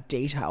super amount of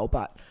detail,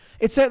 but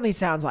it certainly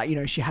sounds like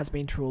she has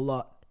been through a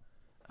lot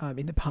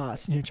in the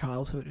past in her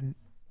childhood and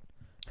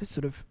has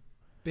sort of.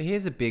 But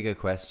here's a bigger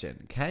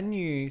question. Can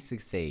you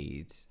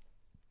succeed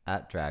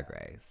at Drag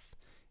Race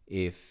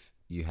if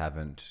you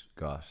haven't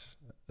got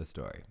a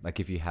story? Like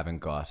if you haven't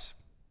got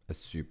a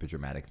super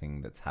dramatic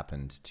thing that's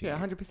happened to Yeah,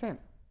 you? 100%.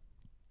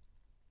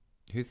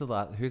 Who's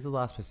the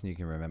last person you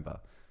can remember?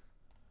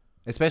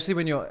 Especially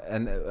when you're,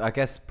 and I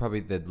guess probably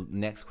the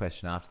next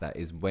question after that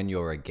is when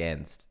you're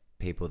against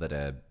people that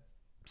are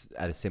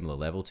at a similar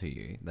level to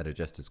you, that are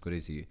just as good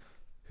as you.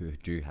 who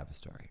do have a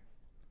story.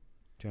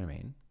 Do you know what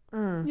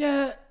I mean?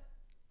 Yeah.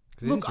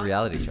 Because it is a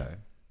reality show.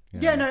 you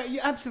know? Yeah, no,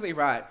 you're absolutely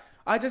right.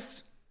 I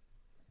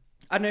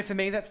don't know, for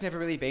me, that's never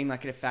really been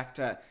like a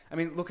factor. I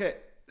mean, look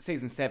at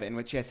season 7,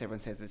 which, yes, everyone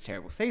says is a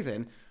terrible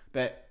season,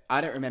 but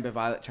I don't remember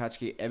Violet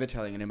Chachki ever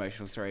telling an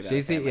emotional story about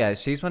her family.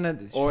 She's one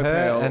of Or her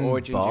Pearl and or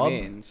Ginger Bob.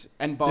 Minj.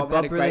 And Bob Bob had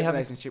a really great have a-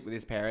 relationship with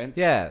his parents.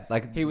 Yeah,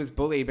 like He was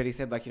bullied, but he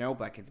said, like, all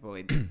black kids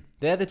bullied.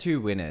 they're the two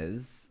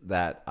winners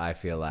that I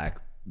feel like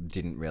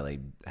didn't really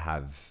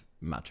have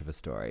much of a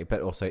story,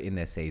 but also in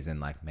their season,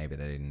 like maybe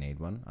they didn't need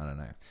one. I don't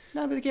know.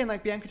 No, but again,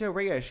 like Bianca Del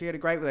Rio, she had a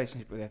great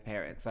relationship with her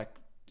parents. Like,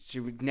 she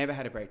would never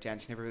had a breakdown.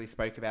 She never really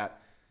spoke about,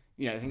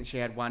 I think she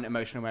had one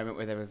emotional moment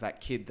where there was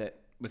that kid that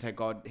was her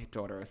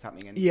goddaughter or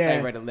something, and Yeah.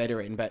 they wrote a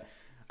letter in. But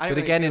I don't But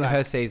really again, feel in like,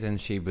 her season,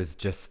 she was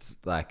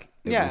just like,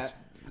 I just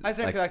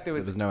don't feel like there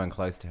was no one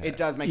close to her. It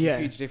does make Yeah. a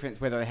huge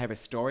difference whether they have a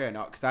story or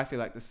not, because I feel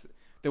like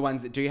the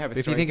ones that do have a But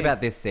if story. you think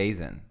about this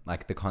season,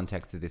 like the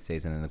context of this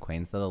season and the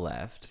queens that are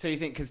left, so you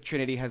think because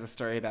Trinity has a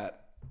story about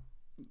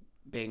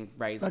being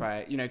raised Like,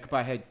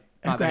 by her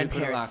mother who couldn't look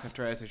grandparents.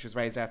 after her, so she was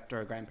raised after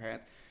her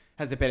grandparents,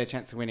 has a better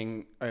chance of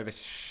winning over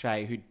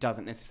Shay, who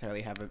doesn't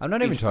necessarily have a. I'm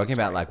not even interesting talking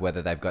about story. like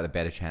whether they've got a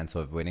better chance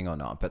of winning or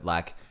not, but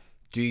like,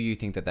 do you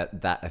think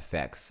that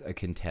affects a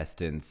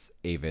contestant's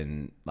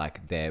even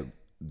like their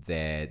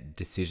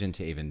decision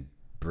to even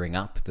bring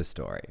up the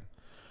story?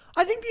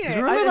 I think 'Cause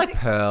remember,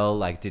 Pearl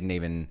like didn't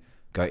even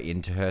go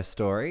into her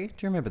story.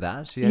 Do you remember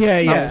that? She had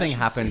Yeah, something yeah.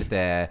 happened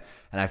there,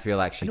 and I feel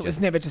like she it just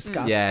was never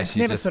discussed. Yeah, it's she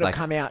never just, sort of like,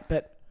 come out,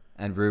 but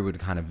And Rue would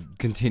kind of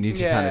continue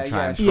to Yeah, kind of try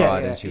yeah, and sure.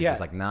 prod, Yeah, and she was yeah.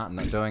 just like, "Nah, I'm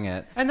not doing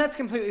it." And that's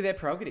completely their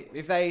prerogative.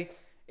 If they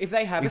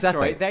have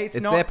Exactly. a story, it's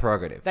not their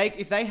prerogative.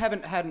 If they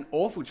haven't had an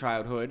awful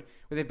childhood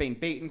where they've been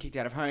beaten, kicked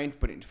out of home,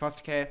 put into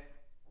foster care,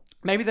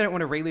 maybe they don't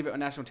want to relive it on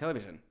national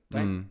television.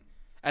 Mm.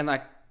 And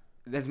like,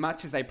 as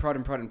much as they prod,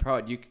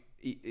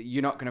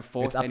 you're not going to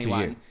force It's up to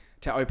anyone you.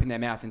 to open their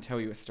mouth and tell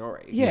you a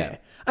story. yeah.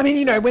 I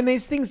mean, when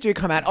these things do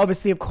come out,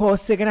 obviously, of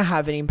course, they're going to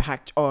have an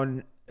impact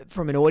on,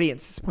 from an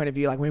audience's point of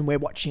view, like when we're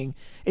watching,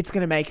 it's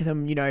going to make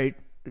them,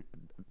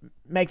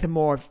 make them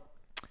more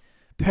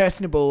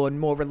personable and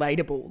more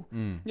relatable.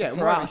 Yeah, for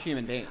more of a us.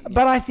 human being.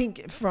 But I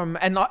think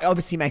and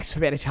obviously makes for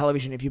better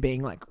television if you're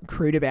being like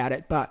crude about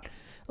it. But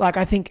like,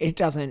 I think it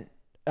doesn't,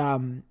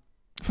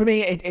 for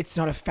me, it's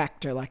not a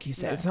factor, like you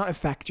said. No. It's not a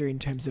factor in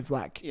terms of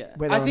like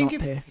whether I or think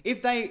not they're...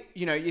 if they,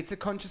 it's a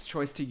conscious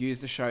choice to use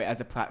the show as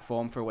a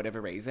platform for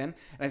whatever reason.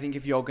 And I think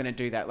if you're going to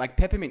do that, like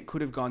Peppermint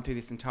could have gone through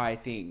this entire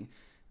thing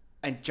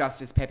and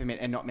just as Peppermint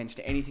and not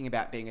mentioned anything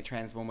about being a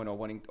trans woman or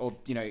wanting, or,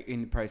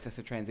 in the process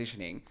of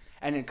transitioning,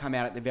 and then come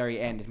out at the very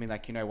end and be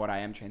like, what, I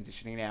am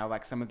transitioning now.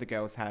 Like some of the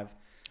girls have,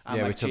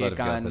 like which a lot of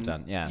girls have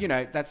done,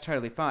 yeah. That's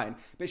totally fine.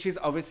 But she's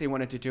obviously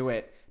wanted to do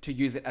it, to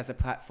use it as a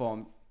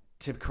platform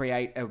to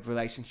create a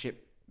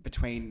relationship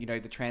between, the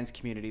trans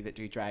community that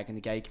do drag and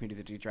the gay community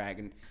that do drag.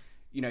 And,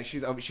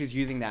 she's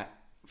using that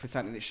for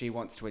something that she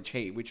wants to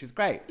achieve, which is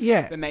great.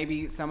 Yeah. But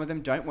maybe some of them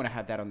don't want to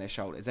have that on their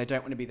shoulders. They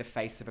don't want to be the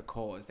face of a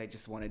cause. They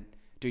just want to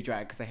do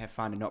drag because they have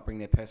fun and not bring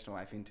their personal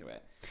life into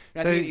it.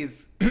 And So I think it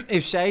is...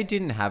 if Shay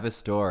didn't have a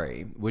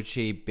story, would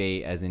she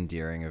be as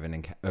endearing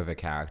of a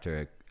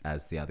character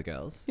as the other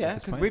girls? Yeah, at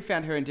this because point? we've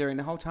found her endearing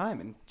the whole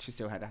time and she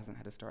still hasn't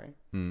had a story.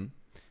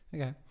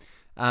 Okay.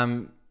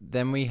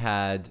 Then we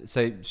had...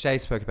 So Shay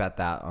spoke about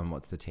that on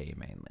What's the Tea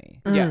mainly.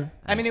 Yeah.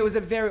 I mean, it was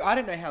a very... I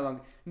don't know how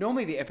long...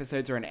 Normally the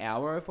episodes are an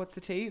hour of What's the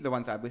Tea, the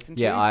ones I've listened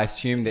to. Yeah, I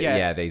assume that,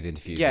 Yeah. these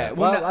interviews... Yeah, Were,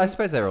 well, well, no- I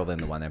suppose they're all in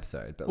the one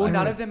episode. But Well, like,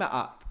 none of them are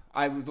up.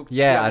 I looked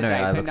Yeah, the I other know, day,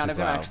 I so looked none as of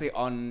them are well. actually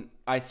on...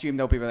 I assume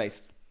they'll be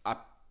released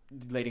up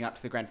leading up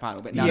to the grand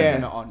final, but none Yeah.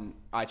 of them are on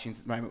iTunes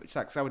at the moment, which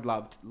sucks. I would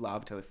love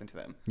to listen to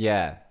them.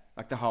 Yeah.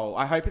 Like the whole...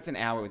 I hope it's an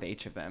hour with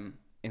each of them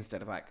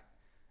instead of like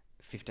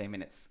 15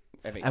 minutes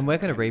of each. And we're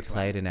going to maybe 20.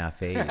 replay it in our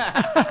feed.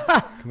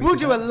 We'll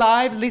do a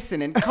live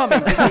listen and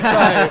comment as we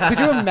go. Could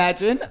you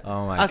imagine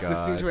Oh my us God.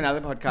 listening to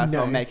another podcast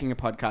No. or making a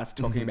podcast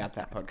talking about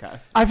that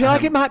podcast? I feel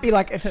like it might be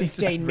like a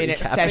 15-minute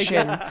recapping.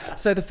 session.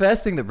 So the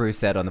first thing that Bruce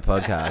said on the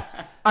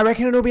podcast... I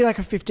reckon it'll be like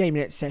a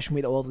 15-minute session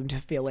with all of them to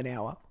fill an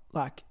hour.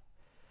 Like,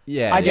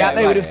 Yeah, I doubt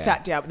they right, would have yeah.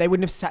 sat down. They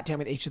wouldn't have sat down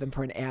with each of them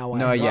for an hour.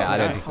 No, yeah, I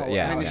don't That think so. whole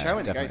Yeah, I mean, the yeah, show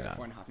only goes definitely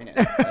for not. 4.5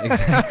 minutes.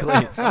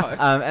 Exactly.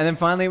 And then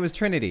finally it was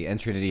Trinity, and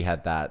Trinity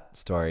had that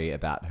story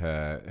about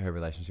her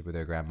relationship with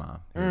her grandma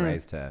who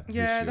raised her. who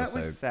Yeah, she that also-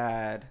 was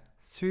sad.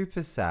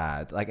 super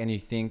sad. Like, and you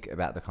think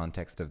about the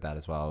context of that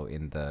as well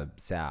in the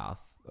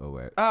South, or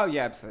where, Oh,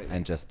 yeah, absolutely.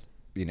 and just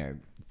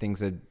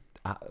things are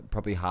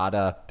probably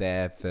harder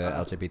there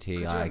for Could you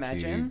LGBTIQ.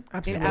 imagine?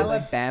 Absolutely. In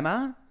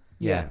Alabama?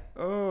 Yeah.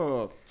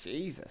 Oh,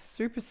 Jesus.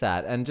 Super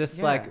sad, and just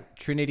Yeah. like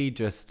Trinity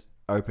just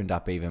opened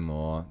up even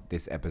more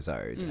this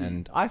episode,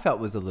 and I felt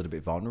was a little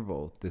bit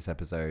vulnerable this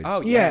episode.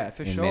 Oh, Yeah. yeah,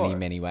 for in sure. many,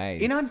 many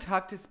ways. In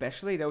Untucked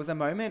especially, there was a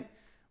moment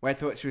where I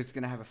thought she was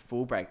going to have a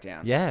full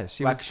breakdown. Yeah,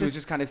 she like was she was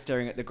just kind of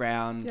staring at the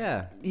ground.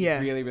 Yeah. Yeah.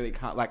 Really, really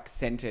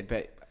centered,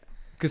 but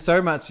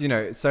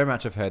Because so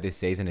much of her this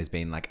season has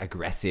been like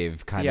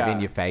aggressive, kind of Yeah. in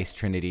your face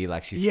Trinity.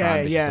 Like she's Yeah,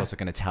 fun, but yeah. she's also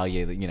going to tell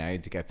you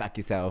that, to go fuck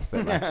yourself.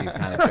 But like she's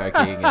kind of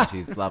joking and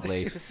she's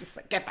lovely. She was just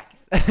like, get back.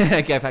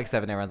 Go fuck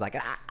yourself, and everyone's like,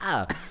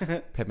 ah.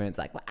 Peppermint's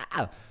like,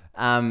 wow.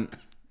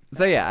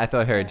 So yeah, I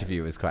thought her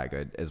interview was quite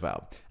good as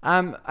well.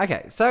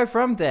 Okay, so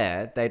from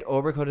there, they'd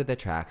all recorded their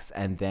tracks,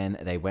 and then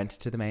they went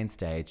to the main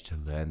stage to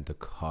learn the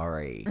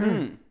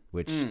choreo,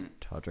 which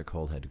Todrick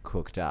Hall had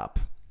cooked up.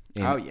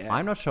 Oh, yeah.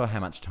 I'm not sure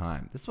how much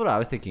time. This is what I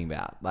was thinking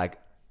about. Like,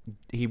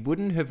 he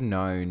wouldn't have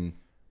known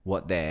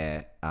what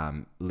their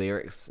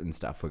lyrics and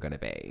stuff were going to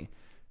be.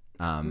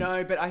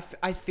 No, but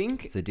I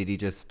think So did he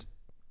just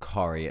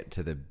choreo it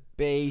to the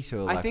beat,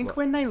 or like I think what?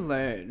 when they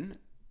learn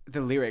the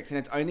lyrics, and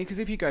it's only because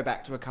if you go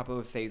back to a couple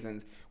of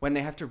seasons when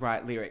they have to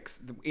write lyrics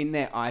in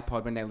their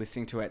iPod when they're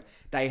listening to it,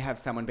 they have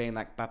someone being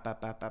like ba ba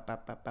ba ba ba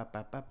ba ba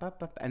ba ba ba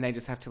ba, and they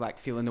just have to like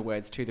fill in the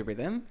words to the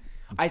rhythm.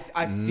 I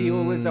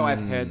feel as though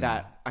I've heard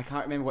that. I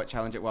can't remember what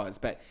challenge it was,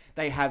 but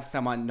they have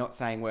someone not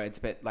saying words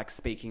but like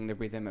speaking the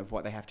rhythm of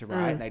what they have to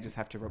write. They just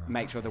have to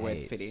make sure the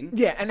words fit in.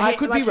 Yeah, and I he-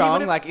 could like, be he wrong.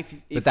 would've- Like if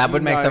But that you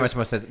would make so know- much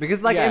more sense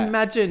because, like, Yeah.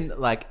 imagine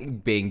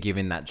like being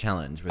given that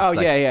challenge. Where Oh, it's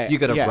like, yeah, yeah, You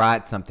got to yeah.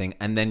 write something,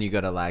 and then you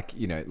got to like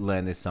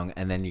learn this song,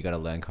 and then you got to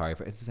learn choreo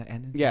for it.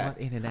 And it's Yeah, what,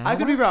 in an hour? I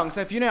could be wrong.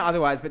 So if you know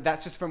otherwise, but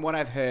that's just from what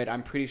I've heard.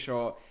 I'm pretty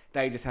sure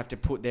they just have to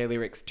put their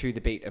lyrics to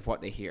the beat of what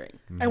they're hearing.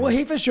 And well,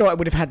 he for sure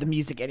would have had the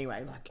music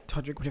anyway. Like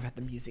Todrick would have had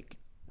the music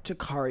to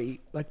choreo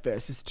like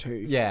verses to.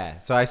 Yeah,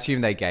 so I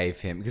assume they gave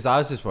him because I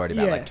was just worried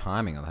about Yeah. like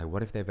timing. I'm like,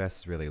 what if their verse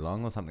is really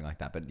long or something like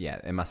that? But yeah,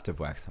 it must have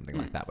worked something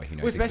like that where he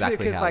knows Well, especially exactly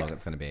because how like long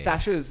it's going to be.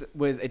 Sasha's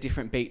was a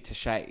different beat to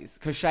Shay's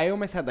because Shay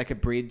almost had like a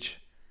bridge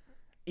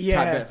type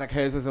Yeah. verse. Like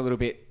hers was a little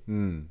bit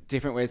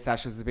different, whereas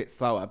Sasha's was a bit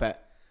slower.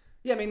 But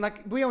yeah, I mean,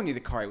 like we all knew the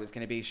choreo was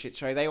going to be a shit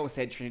show. They all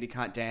said Trinity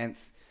can't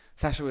dance.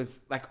 Sasha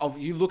was like,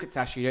 you look at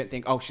Sasha, you don't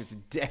think, oh, she's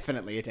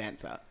definitely a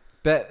dancer.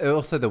 But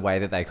also the way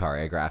that they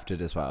choreographed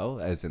it as well,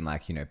 as in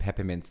like,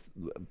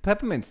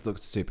 Peppermint's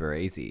looked super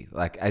easy,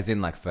 like as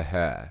in like for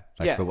her,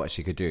 like Yeah. for what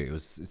she could do. It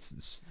was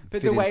it's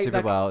But fit the in way, super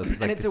like, well. It's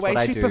just, and like, it's this the is way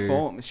what I she do.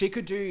 performs. She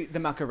could do the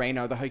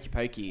Macarena or the Hokey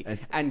Pokey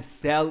and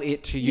sell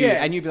it to you,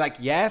 Yeah. and you'd be like,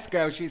 "Yes,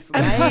 girl, she's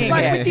And slaying plus,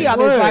 like it." with the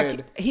others,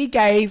 Word. like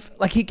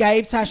he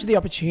gave Sasha the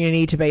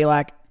opportunity to be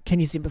like, "Can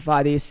you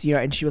simplify this?"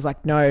 And she was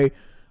like, "No,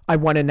 I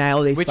want to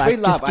nail this. Which like, we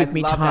love. just give I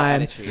me love that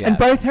time." attitude. Yeah. And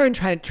both her and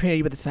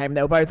Trinity were the same.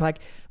 They were both like,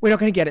 "We're not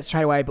going to get it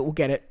straight away, but we'll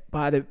get it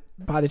by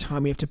the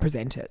time we have to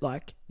present it."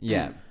 Like,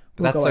 Yeah, but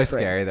We'll that's go so over it.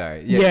 scary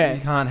though. Yeah.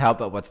 You can't help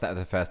but watch that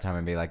the first time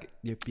and be like,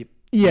 yep,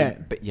 Yeah.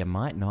 but you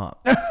might not.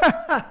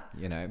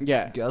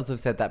 Yeah. Girls have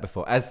said that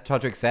before, as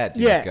Todrick said.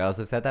 Yeah. Girls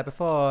have said that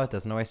before. It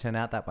doesn't always turn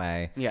out that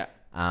way. Yeah.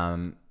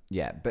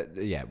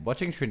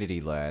 Watching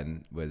Trinity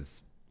learn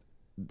was,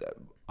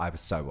 I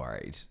was so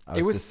worried.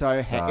 It was just so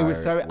it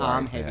was so worried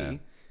arm for her. heavy.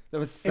 There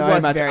was so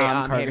was much very arm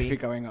arm choreography heavy.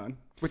 going on,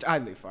 which I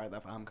live for. I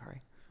love arm choreo.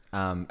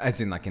 As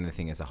in like in the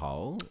thing as a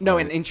whole. No, Or-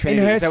 in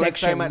Trinity, her there was so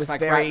section much was like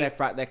very-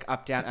 right left,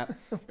 up, down, up.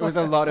 It was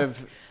a lot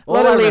of. all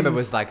lot I of remember limbs.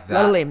 was like that.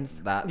 Lot of limbs.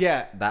 That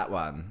Yeah. that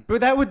one.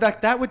 But that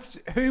would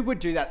who would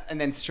do that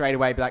and then straight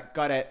away be like,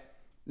 got it.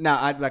 No,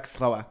 I'd be like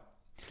slower,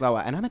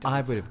 and I'm a dancer.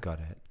 I would have got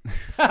it.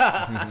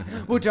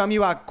 Well, Dom,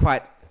 you are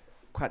quite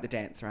the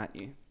dancer, aren't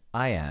you?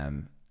 I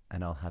am,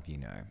 and I'll have you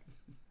know.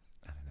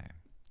 I don't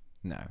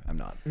know. No, I'm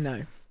not.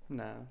 no,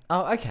 No.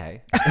 Oh,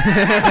 okay.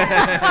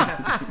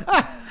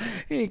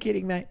 you're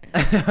kidding, mate.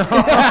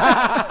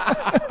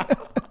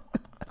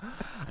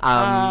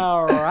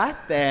 All right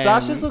then.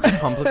 Sasha's looked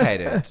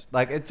complicated.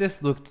 Like it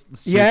just looked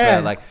super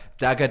Yeah. like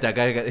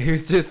dagga.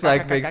 Who's just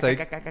like being so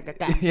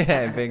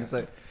yeah, being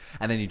so.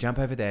 And then you jump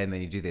over there, and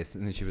then you do this,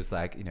 and then she was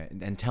like,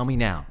 and tell me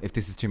now if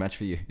this is too much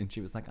for you. And she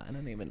was like, I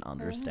don't even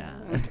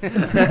understand,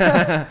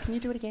 Can you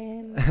do it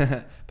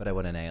again? but I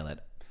want to nail it.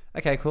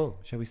 Okay, cool.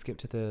 Shall we skip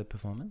to the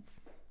performance?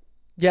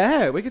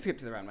 Yeah, we could skip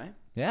to the runway.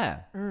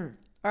 Yeah. All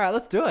right,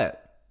 let's do it.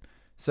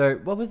 So,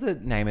 what was the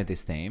name of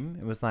this theme?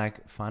 It was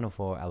like Final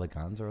Four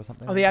Eleganza or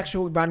something. Oh, the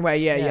actual runway,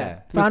 yeah. Yeah.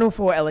 Final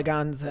Four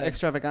Eleganza.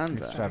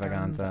 Extravaganza.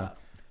 Extravaganza.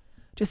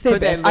 Just their For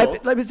their best.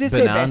 look. It was just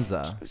their best.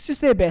 Bonanza. It was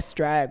just their best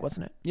drag,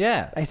 wasn't it?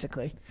 Yeah.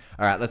 Basically.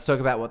 All right, let's talk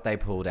about what they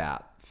pulled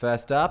out.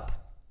 First up,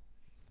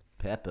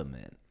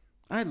 Peppermint.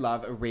 I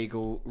love a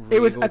regal It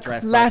was a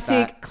dress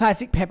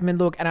classic Peppermint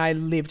look, and I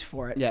lived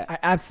for it. Yeah. I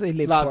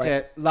absolutely lived Loved for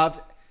it.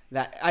 Loved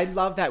that. I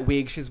love that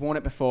wig. She's worn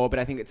it before, but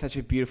I think it's such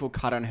a beautiful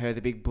cut on her.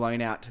 The big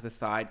blown out to the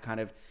side, kind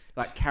of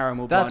like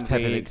caramel That's blonde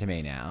Peppermint wig. to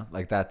me now.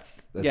 Like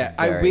that's Yeah,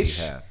 very I wish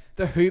her.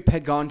 the hoop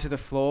had gone to the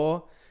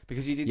floor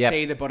because you did Yep.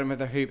 see the bottom of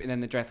the hoop and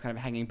then the dress kind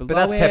of hanging below But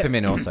that's it.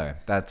 Peppermint also.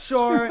 That's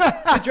Sure,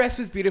 the dress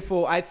was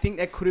beautiful. I think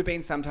there could have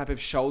been some type of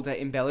shoulder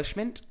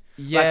embellishment.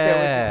 Like there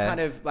was Yeah. this kind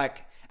of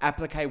like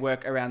applique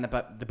work around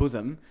the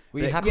bosom.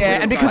 Well, you But- have Yeah,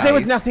 little and because there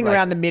was waist, nothing like-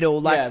 around the middle,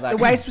 like, Yeah, like-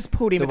 the waist was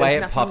pulled in, the but way there's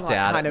it nothing popped like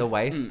out kind at the of,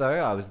 waist, though,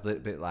 I was a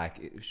little bit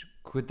like,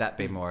 could that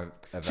be more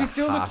of She a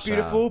still looked harsher-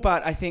 beautiful,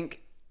 but I think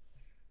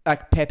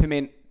like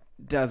Peppermint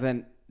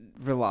doesn't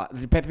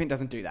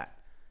do that.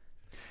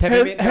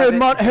 Peppermint Her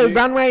doesn't do-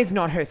 runway is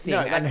not her thing,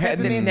 No, like and it's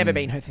Peppermint never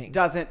been her thing.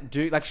 doesn't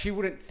do like she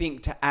wouldn't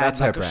think to add That's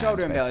her like a brand, shoulder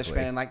basically.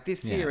 embellishment and like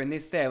this here Yeah. and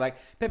this there. Like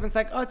Peppermint's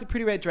like, oh, it's a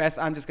pretty red dress.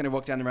 I'm just gonna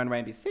walk down the runway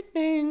and be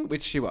sickening,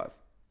 which she was.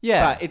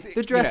 Yeah, But it's-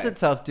 the dress you know.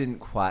 itself didn't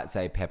quite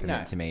say peppermint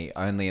No. to me.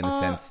 Only in the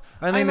sense,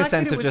 I only in the liked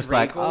sense that it of was just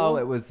like, regal. oh,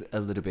 it was a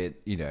little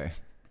bit,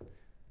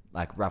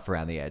 like rough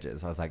around the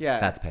edges. I was like, Yeah.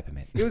 that's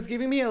peppermint. It was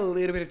giving me a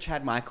little bit of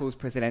Chad Michaels'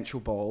 presidential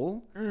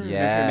ball. Yeah, If you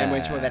remember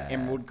when she wore that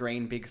emerald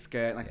green big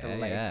skirt, like the Yeah,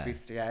 lace yeah.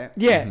 bustier.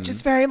 Yeah,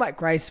 just very like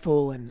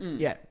graceful and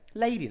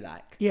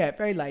Ladylike.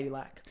 very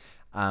ladylike.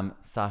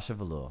 Sasha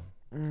Velour.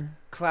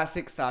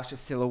 Classic Sasha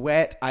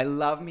silhouette. I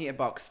love me a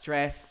box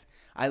dress.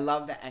 I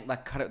love the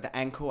like cut at the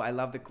ankle. I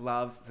love the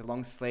gloves, the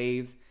long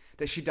sleeves.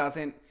 That she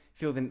doesn't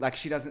feel like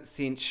she doesn't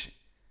cinch.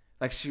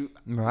 Like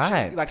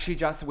Right. she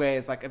just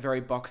wears like a very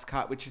box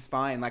cut, which is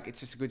fine. Like it's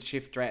just a good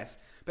shift dress.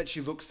 But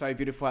she looks so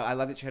beautiful. I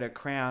love that she had her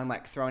crown,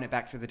 like throwing it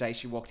back to the day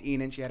she walked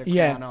in and she had a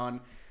crown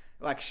on.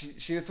 Like she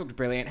just looked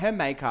brilliant. Her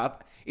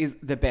makeup is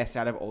the best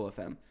out of all of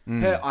them.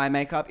 Her eye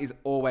makeup is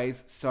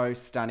always so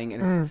stunning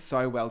and it's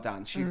so well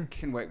done. She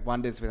can work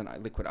wonders with a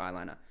liquid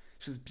eyeliner.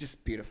 She's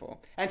just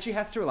beautiful. And she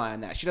has to rely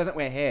on that. She doesn't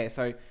wear hair,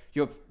 so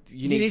you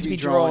need to be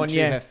drawn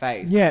to her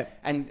face. Yeah.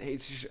 And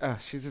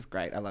she's just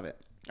great. I love it.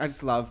 I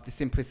just love the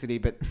simplicity,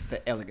 but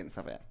the elegance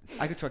of it.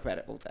 I could talk about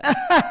it all day.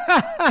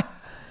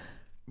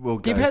 We'll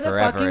Give go her the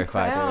forever fucking if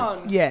I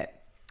crown. Yeah.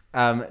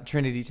 do.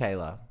 Trinity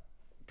Taylor.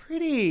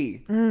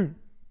 Pretty.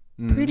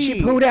 Pretty.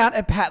 She pulled out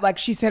a like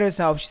she said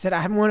herself. She said, "I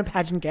haven't worn a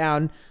pageant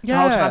gown the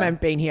whole Yeah. time I've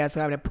been here, so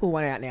I'm going to pull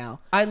one out now."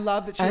 I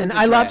love that she And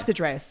has I loved the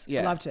dress.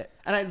 Yeah. Loved it.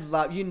 And I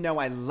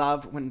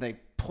love when they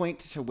point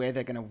to where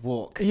they're going to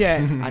walk.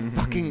 Yeah. I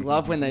fucking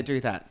love when they do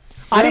that.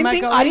 I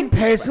Her didn't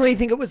personally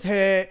think it was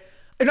her.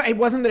 No, it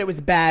wasn't that it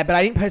was bad, but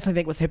I didn't personally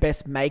think it was her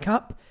best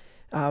makeup.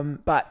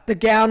 But the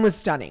gown was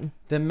stunning.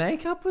 The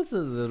makeup was a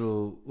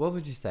little, what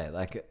would you say?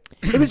 Like,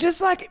 It was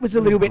just like it was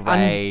a little bit,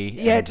 Grey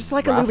and just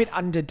like a little rough. bit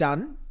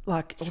underdone,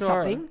 like or Sure.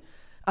 something.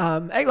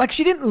 Like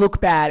she didn't look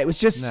bad. It was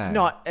just No.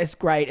 not as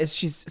great as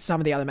some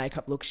of the other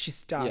makeup looks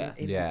she's done Yeah.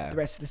 in Yeah. the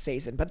rest of the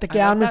season. But the I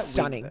gown love was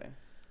that wig, stunning.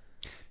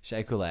 though.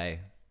 Shea Coulee.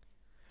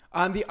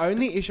 The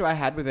only issue I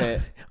had with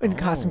it, When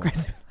Carson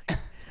Grace, was like,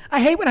 I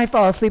hate when I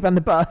fall asleep on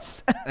the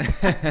bus.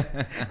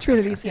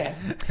 Trinity's hair.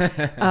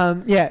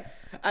 Yeah.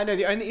 I know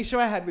the only issue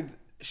I had with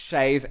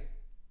Shay's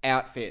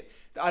outfit,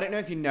 I don't know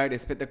if you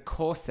noticed, but the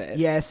corset,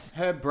 Yes.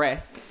 her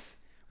breasts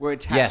were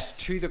attached Yes.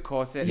 to the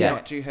corset, Yeah.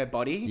 not to her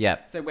body.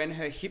 Yep. So when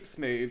her hips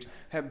moved,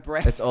 her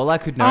breasts. That's all I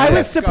could notice. I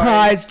was Going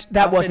surprised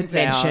that up wasn't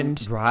and down.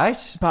 mentioned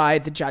Right? by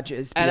the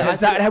judges And I because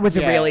thought- that was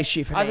a yeah. real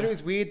issue for I thought it me.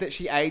 was weird that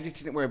she A, just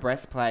didn't wear a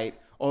breastplate,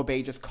 or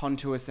B, just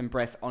contour some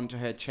breasts onto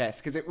her chest.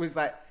 Because it was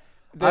like...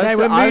 I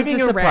was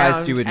just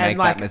surprised you would and, make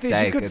like, that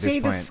mistake You could at see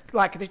this point.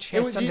 like the It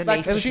chest was underneath. like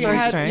It was she so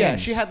had, strange. yeah,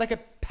 she had like a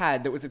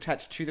pad that was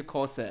attached to the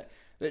corset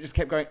that just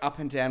kept going up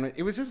and down.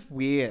 It was just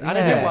weird. I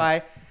don't know Yeah.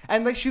 why.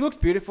 And like she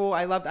looked beautiful.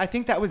 I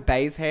think that was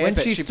Bay's hair, When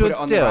but she she stood put it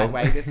on still. the right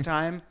way this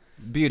time.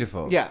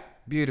 Beautiful. Yeah.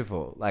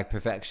 Beautiful. Like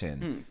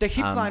perfection. The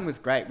hip line was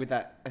great with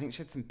that. I think she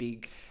had some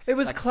big. It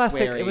was like,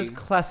 classic. It squarey- was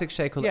classic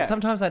Shea Coulee. Yeah.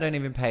 Sometimes I don't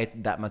even pay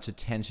that much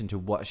attention to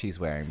what she's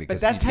wearing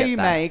because But that's how get you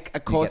that- make a you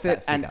get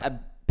corset that and figure.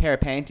 a pair of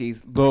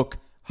panties look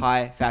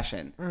high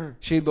fashion. Mm.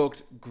 She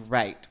looked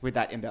great with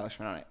that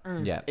embellishment on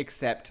it. Yeah.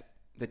 Except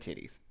the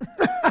titties.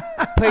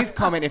 Please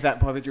comment if that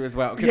bothered you as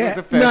well. Because Yeah. it was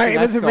the first No, thing it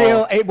I was a saw.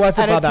 real- it was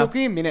a And bother. it took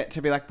me a minute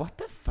to be like, what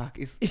the fuck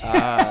is... Oh,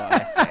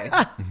 I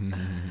see.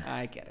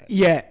 I get it.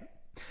 Yeah.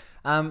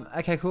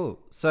 Okay, cool.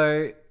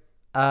 So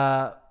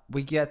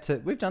we've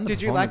done the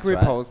Did you like performance, right?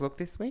 RuPaul's look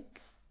this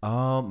week?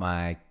 Oh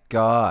my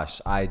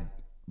gosh. I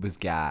was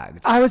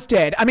gagged. I was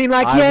dead. I mean,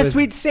 like, I yes, was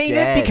we'd seen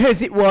dead. it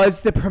because it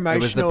was the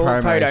promotional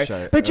promo photo.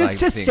 show, But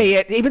just like, to thing. see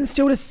it, even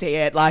still to see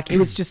it, like, it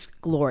was just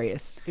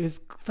glorious. It was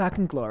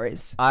fucking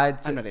glorious. I'm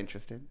not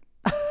interested.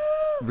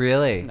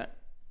 Really? No.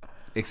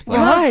 Explain.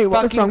 Why?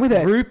 What was Fucking wrong with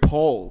it?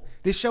 RuPaul.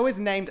 This show is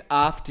named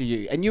after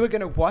you, and you are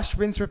going to wash,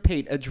 rinse,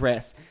 repeat a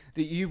dress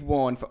that you've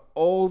worn for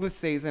all the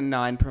season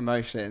 9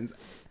 promotions.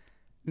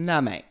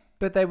 Nah, mate.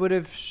 But they would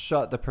have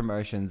shot the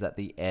promotions at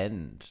the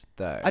end,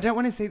 though. I don't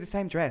want to see the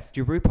same dress.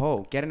 You're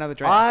RuPaul. Get another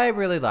dress. I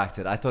really liked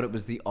it. I thought it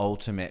was the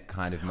ultimate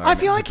kind of moment. I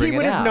feel to like he bring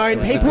would it have out. It known.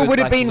 was a People good, would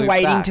have like, been loop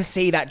waiting back. to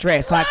see that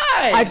dress. Like,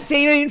 Right. I've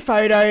seen it in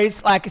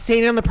photos, like,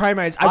 seen it on the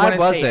promos. I I want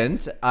to see it.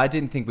 wasn't. I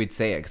didn't think we'd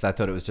see it because I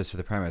thought it was just for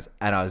the promos,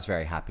 and I was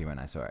very happy when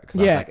I saw it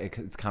because Yeah. I was like,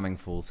 it's coming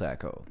full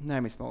circle.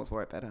 Naomi Smalls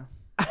wore it better.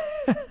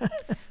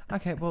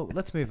 Okay, well,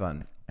 let's move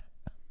on,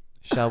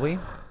 shall we?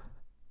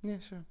 Yeah,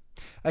 sure.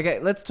 Okay,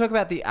 let's talk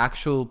about the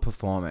actual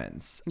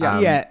performance. Yeah.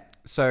 Yeah.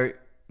 So,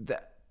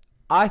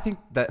 I think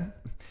that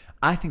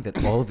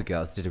all the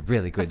girls did a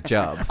really good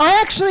job. I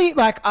actually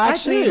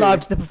do.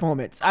 loved the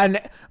performance,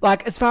 and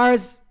like as far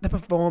as the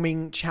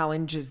performing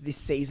challenges this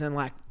season,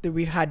 like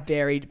we've had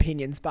varied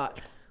opinions, but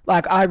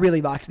like I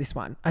really liked this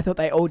one. I thought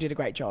they all did a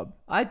great job.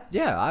 I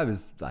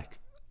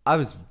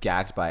was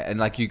gagged by it, and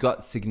like you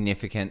got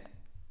significant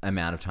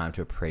amount of time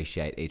to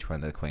appreciate each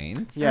one of the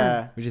queens.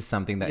 Yeah. Which is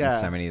something that in Yeah.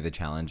 so many of the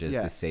challenges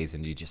Yeah. this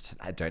season, you just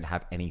don't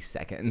have any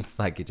seconds.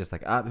 Like, you're just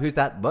like, who's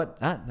that? What?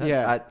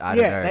 Yeah. I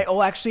don't Yeah, know. they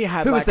all actually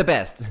have. Who like, was the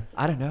best?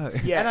 I don't know.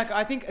 Yeah. And like,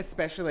 I think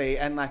especially,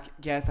 and like,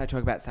 yes, I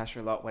talk about Sasha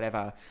a lot,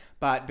 whatever,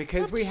 but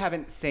because we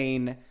haven't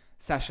seen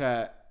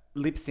Sasha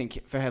lip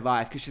sync for her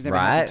life because she's never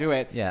had Right. to do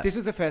it, Yeah. this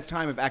was the first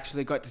time I've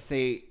actually got to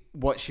see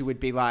what she would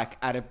be like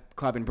at a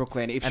club in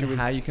Brooklyn if she And was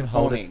how you can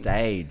hold a performing.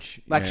 stage.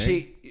 you Like know?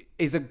 she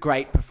is a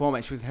great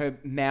performer. Her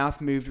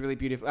mouth moved really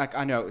beautifully. Like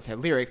I know it was her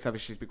lyrics,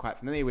 obviously she's been quite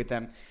familiar with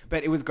them,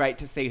 but it was great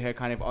to see her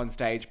kind of on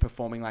stage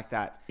performing like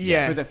that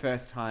Yeah. for the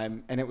first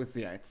time. And it was,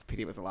 it's a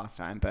pity it was the last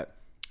time, but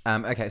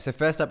Okay, so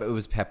first up, it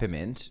was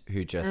Peppermint,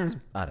 who just,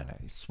 I don't know,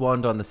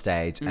 swanned on the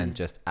stage and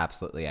just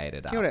absolutely ate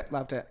it killed up. it,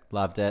 loved it.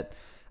 Loved it.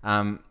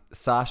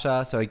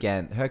 Sasha, so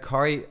again, her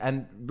choreo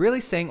and really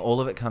seeing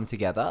all of it come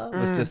together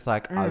was just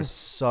like, I was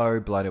so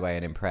blown away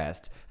and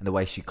impressed. And the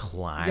way she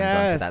climbed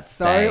onto that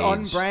so stage.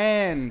 on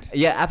brand.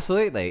 Yeah,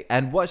 absolutely.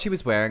 And what she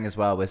was wearing as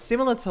well was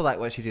similar to like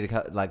what she did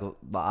like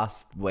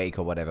last week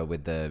or whatever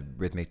with the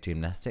rhythmic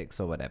gymnastics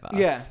or whatever.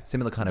 Yeah.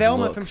 Similar kind of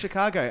Velma look. from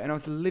Chicago, and I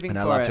was living And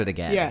for I loved it. it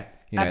again. Yeah,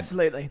 You know,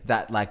 absolutely.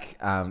 That like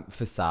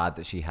facade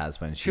that she has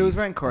when She was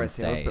wearing on chorus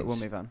heels, but stage. we'll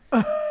move on.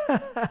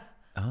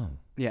 Oh,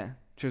 Yeah,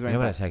 she was you wearing know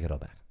what? I black, take it all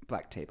back.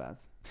 black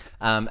T-bars.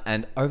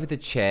 And over the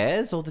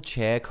chairs, all the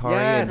chair choreo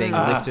Yes. and being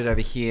lifted over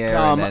here,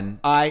 Come, and then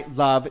I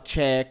love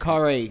chair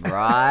Corey.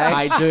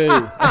 right. I do.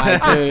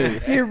 I do.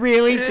 You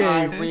really do.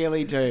 I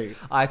really do.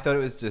 I thought it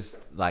was just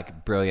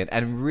like brilliant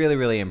and really,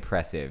 really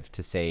impressive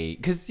to see.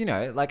 Because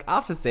like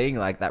after seeing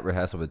like that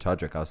rehearsal with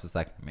Todrick, I was just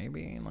like,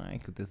 maybe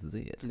like this is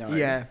it. No.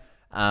 Yeah.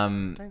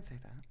 Um, Don't say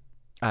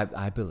that.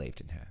 I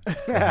believed in her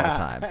the whole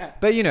time,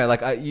 but like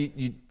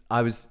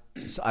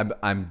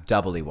I'm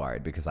doubly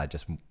worried because I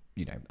just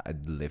I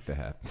live for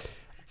her.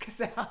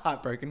 Because how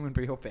heartbroken would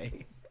we all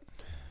be?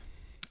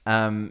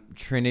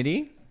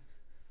 Trinity.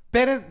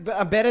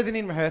 Better than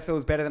in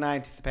rehearsals, better than I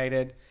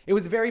anticipated. It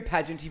was very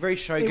pageanty, very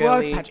showgirly. It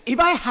was Patrick. If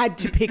I had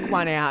to pick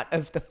one out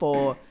of the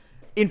four,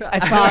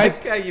 as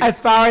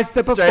far as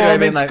the Straight away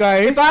being performance like,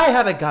 goes, if I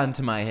have a gun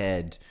to my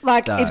head,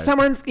 like no. if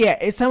someone's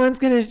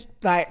gonna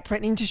like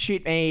threatening to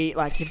shoot me,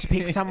 like you have to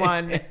pick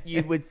someone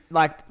you would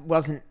like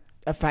wasn't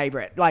a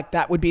favorite, like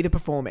that would be the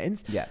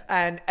performance. Yeah.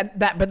 and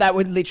that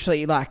would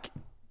literally like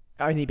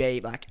only be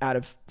like out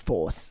of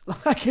force,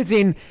 like as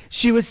in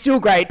she was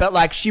still great, but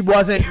like she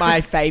wasn't my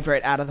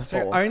favorite out of the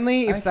So four.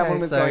 only if Okay, someone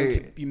was so-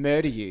 going to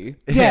murder you,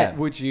 Yeah.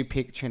 would you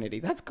pick Trinity?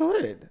 That's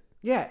good.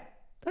 Yeah,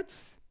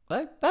 That's.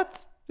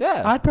 that's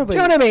yeah. I'd do probably.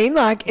 you know what I mean?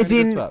 Like as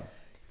Good in, spot.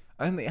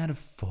 Only out of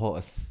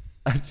force.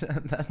 That's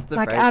the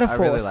Like, phrase. out of I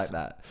really force. like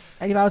that.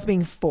 and if I was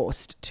being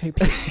forced to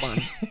pick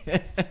one,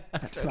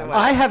 that's what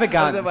I have a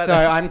gun, Otherwise- so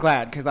I'm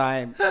glad because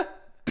I'm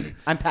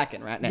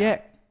packing right now.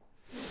 Yeah.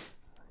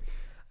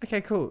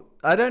 Okay, cool.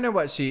 I don't know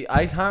what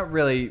I can't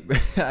really,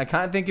 I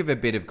can't think of a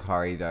bit of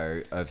Corey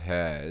though of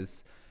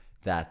hers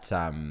that,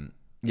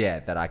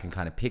 that I can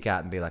kind of pick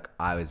out and be like,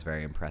 I was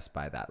very impressed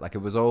by that. Like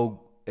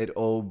it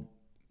all,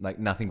 like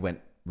nothing went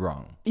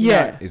wrong.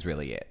 Yeah. Is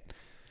really it.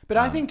 But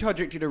I think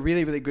Todrick did a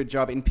really, really good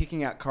job in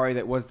picking out Corey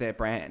that was their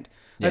brand.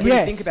 Like Yeah. when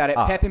Yes. you think about it,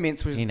 Oh,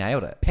 Peppermint's was he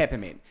nailed it.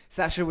 Peppermint.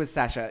 Sasha was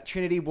Sasha.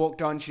 Trinity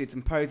walked on. She did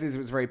some poses. It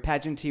was very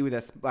pageanty with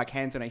her like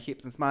hands on her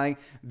hips and smiling.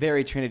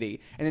 Very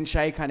Trinity. And then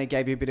Shay kind of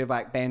gave you a bit of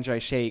like banjo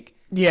chic.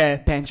 Yeah.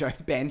 Banjo. I'm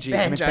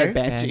gonna say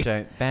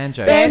banjo.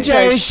 Banjo.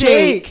 Banjo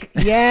chic.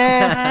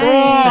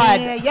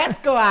 Yes, Yes,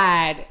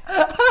 squad.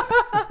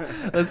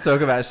 Let's talk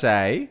about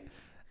Shay,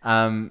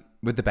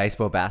 with the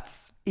baseball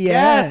bats.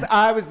 Yes,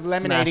 I was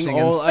lemonading Smashing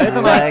all and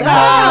over slaying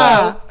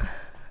myself.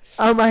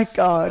 Oh my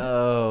god.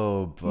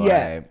 Oh boy.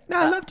 Yeah. No,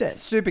 I loved it.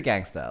 Super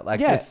gangster.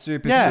 Like Yeah. just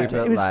super, Yeah.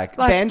 super It was like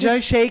Banjo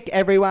just- chic,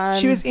 everyone.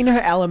 She was in her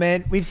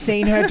element. We've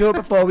seen her do it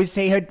before. We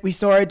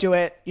saw her do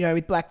it,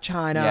 with Black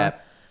China.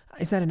 Yep.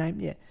 Is that a name?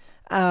 Yeah.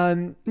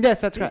 Yes,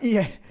 that's right.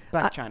 Yeah.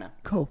 Black China.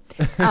 Cool.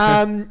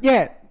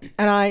 Yeah.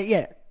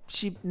 And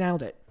she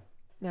nailed it.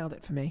 Nailed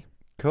it for me.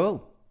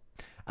 cool.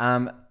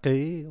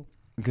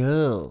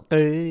 Girl.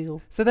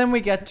 So then we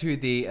get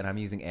to and I'm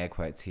using air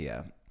quotes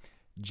here,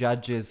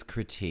 judges'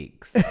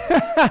 critiques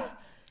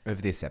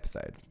of this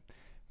episode,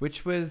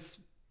 which was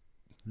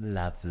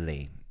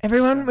lovely.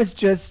 Everyone was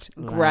just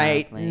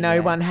great. Lovely, No yeah.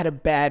 one had a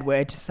bad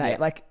word to say. Yeah.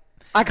 Like,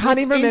 I can't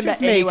even remember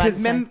Interests me anyone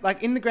because saying-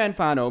 like in the grand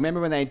final,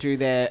 remember when they do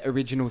their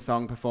original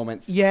song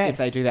performance? Yes. If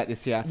they do that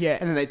this year. Yeah.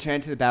 And then they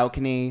turn to the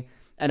balcony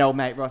and old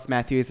mate Ross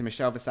Matthews and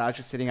Michelle Visage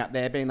are sitting up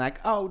there being like,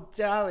 oh,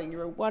 darling,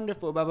 you're a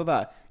wonderful blah, blah,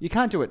 blah. You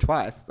can't do it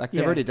twice. Like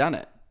they've Yeah. already done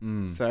it.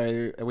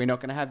 So are we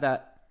not going to have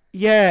that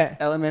Yeah.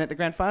 element at the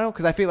grand final?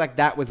 Because I feel like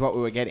that was what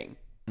we were getting.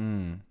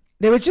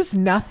 There was just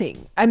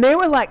nothing. And there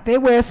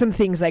were some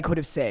things they could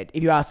have said,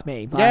 if you ask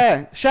me. Like,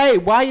 Yeah. Shay,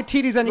 why are your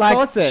titties on your Like,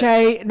 corset?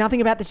 Shay,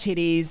 nothing about the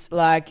titties.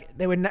 Like,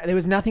 there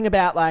was nothing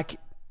about, like,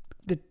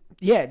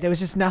 there was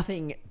just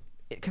nothing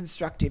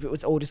constructive. It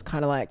was all just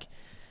kind of like,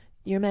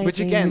 you're amazing. Which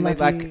again, we love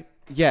like, you.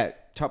 yeah,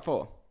 top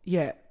 4.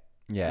 Yeah.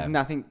 Yeah.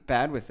 Nothing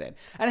bad was said.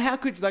 And how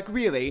could, like,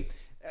 really,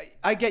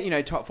 I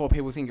get, top 4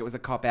 people think it was a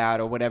cop out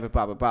or whatever,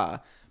 blah, blah, blah.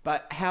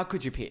 But how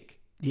could you pick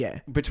Yeah.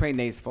 between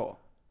these 4?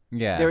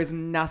 Yeah. There is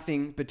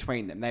nothing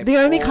between them. The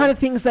only kind of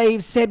things they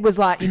said was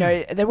like,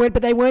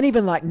 they weren't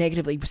even like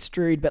negatively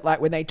strewed, but like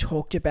when they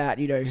talked about,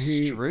 who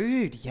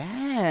Strewed,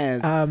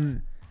 yes.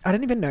 I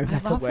don't even know if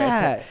that's a love word.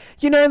 that.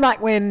 But,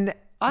 like when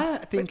I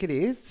think it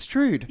is.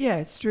 Strewed.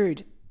 yeah,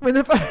 strewed. When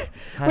the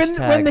when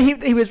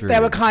Hashtag he was they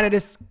were strewed. kind of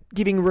just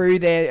giving Rue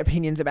their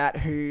opinions about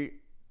who,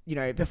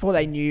 before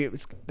they knew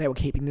they were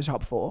keeping the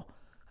top 4.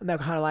 And they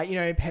were kind of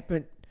like,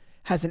 Peppermint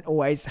hasn't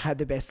always had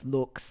the best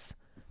looks.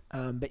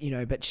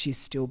 But she's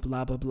still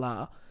blah blah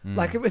blah.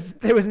 Like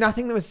there was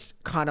nothing that was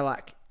kind of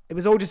like, it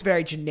was all just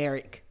very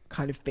generic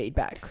kind of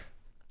feedback.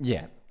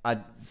 Yeah. I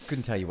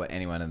couldn't tell you what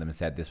any one of them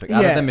said this week. Yeah.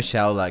 Other than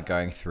Michelle, like,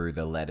 going through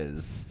the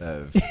letters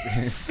of...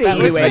 C That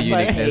was U my N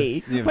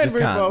uniqueness. T. You When just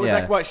RuPaul can't, was yeah.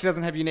 like, what? She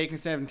doesn't have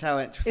uniqueness and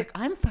talent. She was like,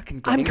 I'm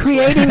fucking I'm getting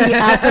creating the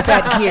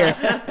alphabet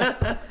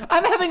here.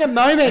 I'm having a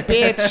moment,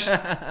 bitch.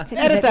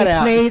 Edit that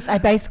out. Please. I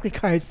basically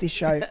closed this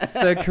show.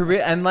 So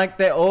career, and like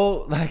they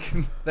all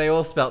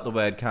spelt the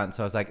word cunt.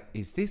 So I was like,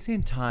 is this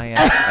entire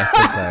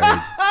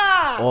episode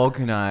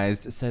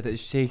organized so that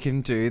she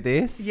can do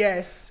this?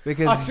 Yes.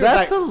 Because Oh, she was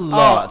that's like, a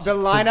lot. the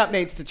lineup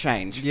needs to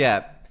change.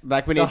 Yeah.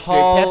 Like we The need to do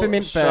whole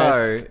Peppermint show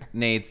first.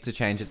 needs to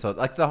change its order.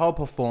 Like the whole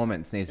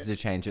performance needs to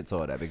change its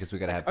order because we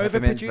got to have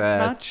Peppermint Overproduced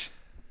first. much?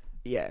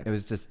 Yeah. It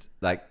was just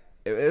like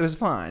it was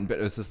fine, but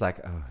it was just like,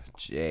 oh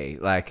gee,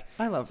 like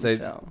I love so.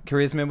 Michelle.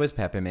 Charisma was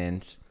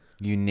Peppermint,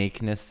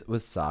 uniqueness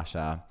was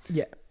Sasha,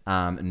 Yeah.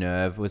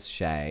 nerve was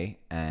Shay,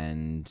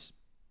 and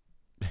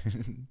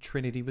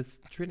Trinity was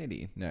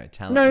Trinity. No,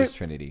 talent No. was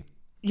Trinity.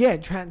 Yeah.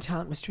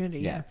 Talent was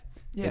Trinity. Yeah.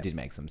 They did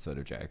make some sort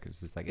of joke. It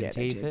was just like a Yeah,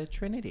 they T did. for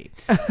Trinity,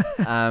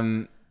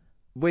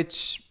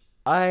 which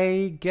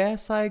I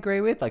guess I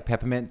agree with. Like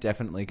Peppermint,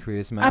 definitely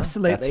charisma.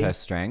 Absolutely. That's her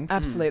strength.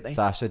 Absolutely.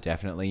 Sasha,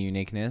 definitely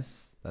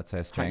uniqueness. That's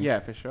her strength. Yeah,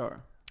 for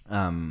sure.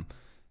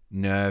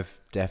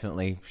 Nerve,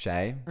 definitely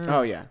Shay.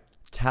 Oh, yeah.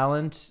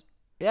 Talent,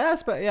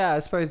 yes, but I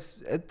suppose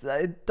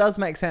it does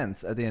make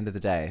sense at the end of the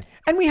day.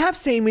 And we have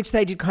seen, which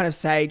they did kind of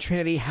say,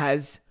 Trinity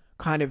has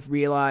kind of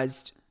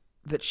realized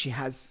that she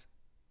has,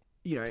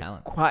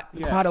 Talent. quite a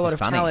lot She's of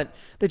funny. talent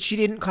that she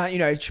didn't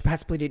she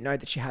possibly didn't know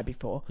that she had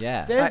before.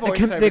 Yeah. Their Like, the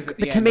voiceovers at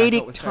the end I thought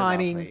comedic was so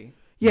timing. lovely.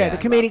 Yeah, Yeah, the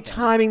I comedic loved it.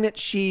 timing that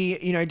she,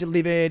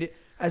 delivered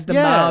as the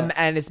Yeah. mum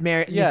and as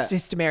Yeah.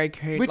 Sister Mary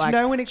Coon. Which like,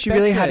 no one She expected.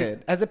 really had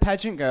it. As a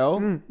pageant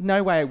girl,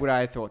 no way would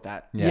I have thought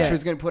that. Yeah. She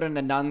was going to put on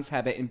a nun's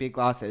habit in big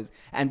glasses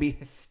and be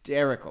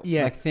hysterical.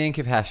 Yeah. Like think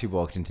of how she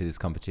walked into this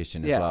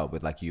competition as Yeah. well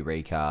with like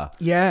Eureka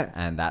Yeah.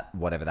 and that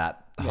whatever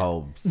that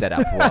whole setup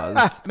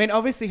was. I mean,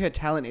 obviously her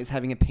talent is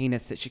having a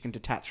penis that she can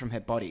detach from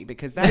her body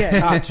because that Yeah,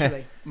 touch,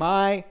 literally.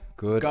 my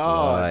Good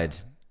God. Lord.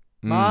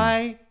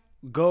 My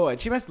God.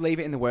 She must leave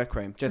it in the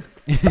workroom. Just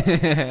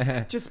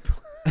Just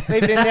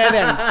leave it in there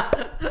then.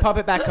 Pop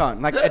it back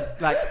on. Like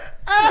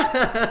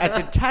a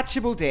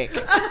detachable dick.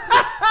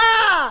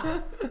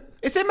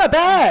 It's in my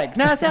bag.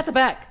 No, it's out the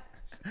back.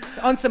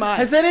 On some ice.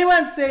 Has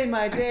anyone seen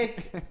my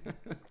dick?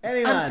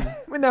 Anyone?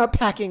 when they were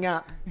packing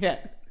up. Yeah.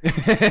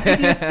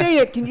 If you see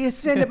it, can you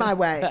send it my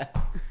way?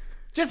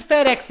 Just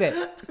FedEx it.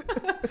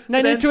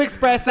 No need to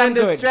express. I'm Send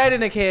it good. straight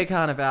in a Kia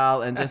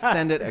Carnival and just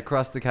send it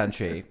across the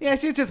country. Yeah,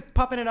 she's just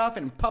popping it off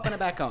and popping it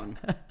back on.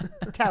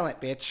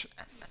 Talent, bitch.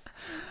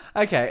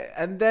 Okay,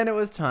 and then it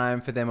was time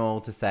for them all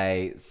to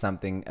say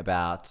something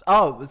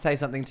say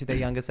something to their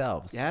younger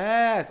selves.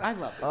 Yes, I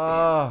love this.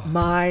 Oh,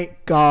 My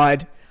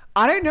God.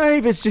 I don't know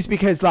if it's just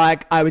because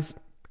like I was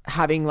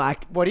having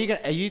like What are you gonna?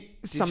 Are you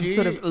some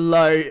sort of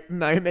low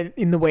moment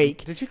in the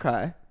week. Did you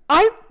cry?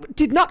 I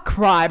did not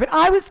cry, but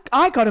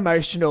I got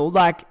emotional.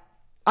 Like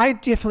I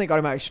definitely got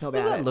emotional what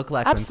about does it. that look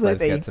like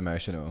Absolutely. when Close gets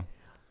emotional?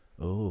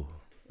 Oh,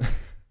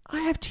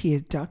 I have tear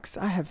ducts.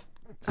 I have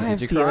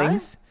did you cry?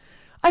 feelings.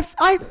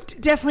 I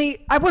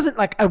definitely I wasn't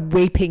like a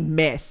weeping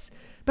mess,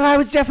 but I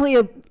was definitely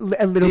a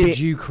little did bit.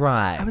 you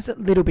cry? I was a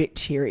little bit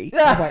teary.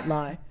 I won't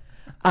lie.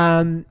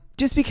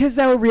 Just because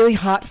they were really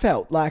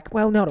heartfelt. Like,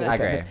 well, not all I of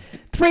them. agree.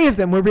 But 3 of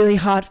them were really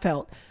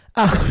heartfelt.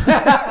 No,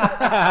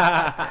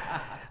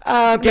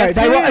 Guess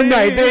they were who?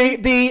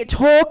 the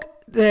talk.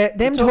 Them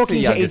talk to talking to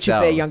younger each of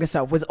their selves. younger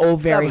self was all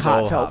very was all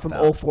heartfelt from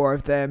heartfelt. all 4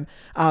 of them.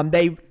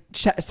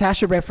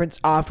 Sasha referenced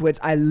afterwards,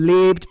 I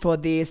lived for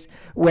this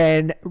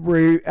when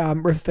Rue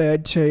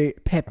referred to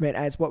Peppermint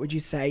as, what would you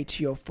say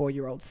to your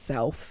 4-year-old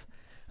self?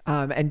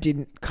 And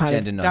didn't kind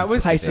Gender of That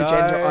was place so a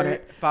gender on it.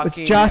 It was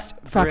fucking just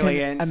fucking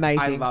brilliant.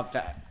 amazing. I love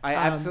that. I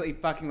absolutely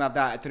fucking love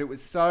that. I thought it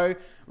was so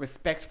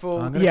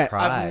respectful. I'm gonna Yeah.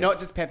 cry. Of not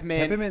just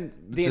Peppermint, Peppermint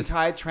the just-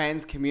 entire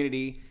trans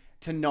community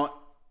to not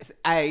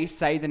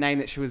say the name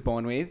that she was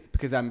born with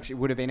because she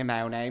would have been a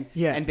male name,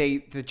 Yeah. and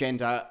b the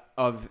gender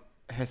of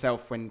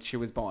herself when she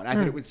was born. I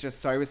thought it was just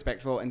so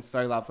respectful and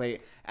so lovely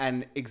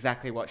and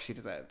exactly what she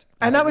deserved.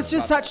 And that I was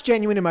just loved such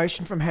genuine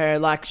emotion from her.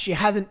 Like, she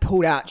hasn't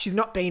pulled out. She's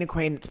not been a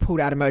queen that's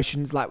pulled out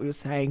emotions like we were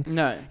saying.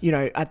 No.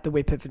 At the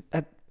whip of...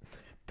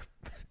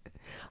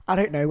 I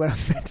don't know what I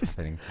was meant to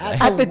say. Happening today.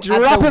 At the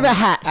drop of a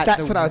hat. At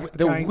That's the what I was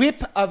The going to whip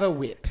say. of a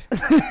whip.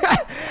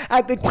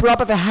 at the drop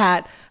of a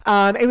hat.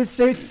 It was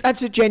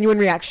such a genuine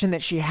reaction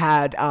that she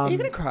had. Are you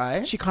gonna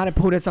cry? She kind of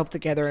pulled herself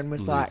together and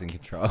was Losing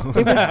like, control.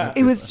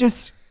 it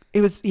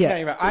was yeah, No,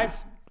 you're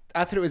right.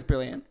 I thought it was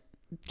brilliant.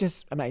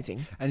 just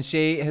amazing. And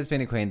she has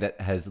been a queen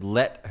that has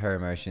let her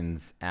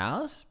emotions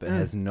out, but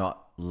has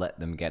not let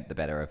them get the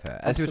better of her.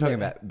 As you were talking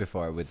Absolutely. about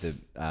before with the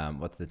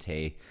what's the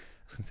T?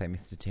 I was going to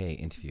say Mr. T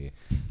interview.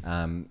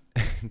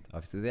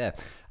 Obviously there.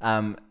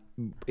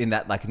 In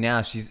that, like,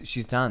 now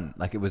she's done.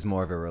 Like, it was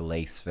more of a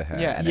release for her.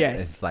 Yeah. And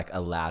Yes. it's like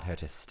allowed her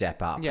to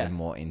step up Yeah. and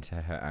more into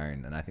her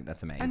own. And I think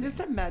that's amazing. And just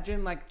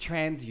imagine like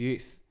trans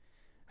youth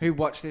who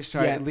watch this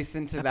show Yeah, and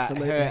listen to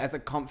absolutely. that, her as a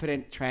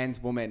confident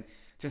trans woman,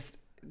 just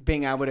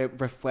being able to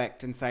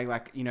reflect and say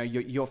like, you know,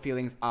 your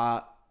feelings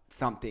are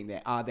something.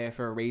 They are there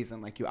for a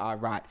reason. Like, you are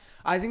right.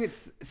 I think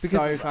it's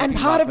so fucking And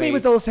part of me lovely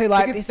was also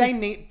like, because this they is-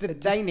 need it they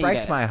just need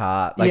breaks it. my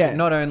heart. Like, Yeah.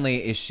 not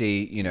only is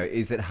she, you know,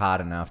 is it hard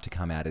enough to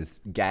come out as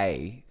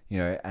gay, you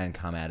know, and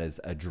come out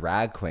as a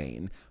drag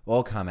queen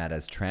or come out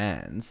as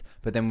trans,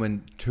 but then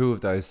when two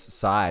of those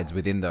sides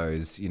within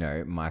those, you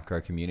know,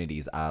 micro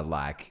communities are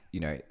like,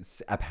 you know,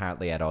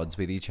 apparently at odds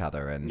with each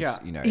other and, Yeah.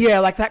 you know. Yeah,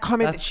 like that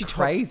comment that That's she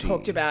crazy.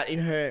 talked about in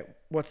her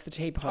What's the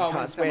Tea Oh, when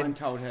podcast someone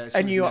told her she a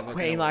was New York never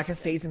queen, gonna like a work.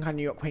 season kind of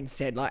New York queen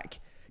said, like,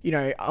 you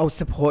know, I'll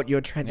support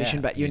your transition,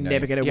 Yeah, but you're you know,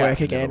 never going to yeah, work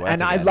you'll never again. work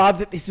And I again. love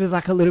that this was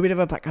like a little bit of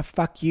a like a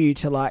fuck you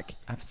to like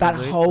that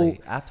whole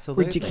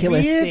Absolutely.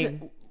 ridiculous Weird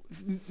thing.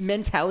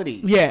 mentality.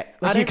 Yeah,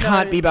 I like you don't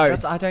can't know. be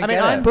both. I don't I mean,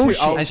 get I'm it. too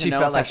Bullshit. old And to she know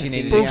felt if like I she can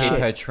needed speak to to keep that.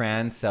 her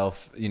trans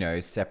self, you know,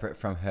 separate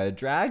from her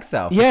drag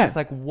self. Yeah. It's just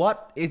like,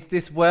 what is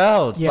this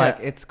world? Yeah. Like,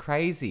 it's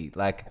crazy.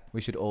 Like,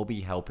 we should all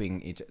be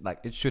helping each. Like,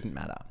 it shouldn't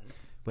matter.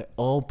 We're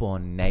all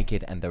born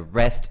naked, and the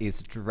rest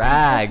is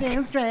drag.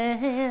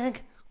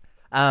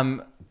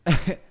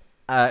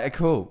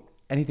 Cool.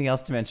 Anything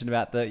else to mention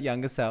about the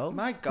younger selves?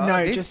 My God,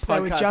 No, this just they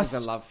were podcast just is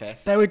a love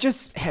fest. They were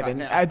just heaven.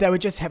 now. They were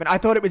just heaven. I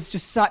thought it was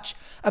just such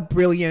a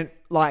brilliant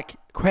like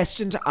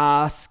question to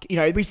ask. You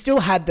know, we still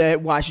had the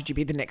why should you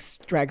be the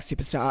next drag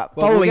superstar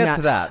Well, we'll following get that.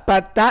 to that.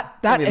 But that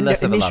It'll be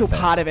less of a initial love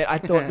part fest. of it, I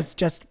thought was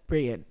just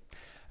brilliant.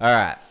 All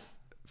right.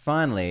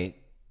 Finally,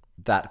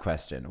 that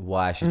question.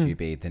 Why Mm. should you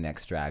be the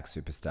next drag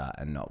superstar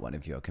and not one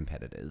of your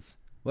competitors?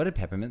 What did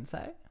Peppermint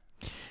say?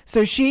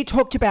 So she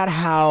talked about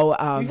how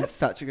You have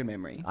such a good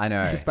memory. I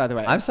know. Just by the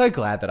way. I'm so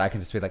glad that I can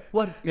just be like,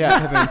 what Yeah.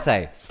 did Peppermint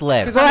say?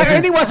 Slebs. well, I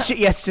only watched it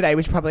yesterday,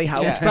 which probably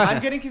helped. Yeah, but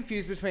I'm getting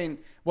confused between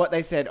what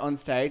they said on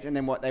stage and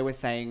then what they were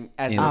saying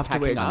as In- they were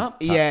afterwards. packing up.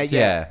 Yeah,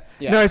 yeah.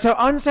 Yeah. No, so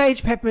on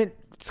stage,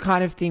 Peppermint's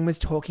kind of thing was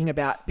talking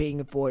about being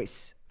a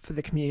voice for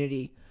the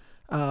community.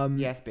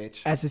 Yes,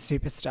 bitch. As a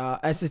superstar,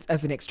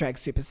 as an X-Drag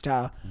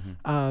superstar.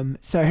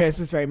 So hers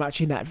was very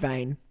much in that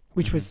vein,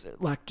 which was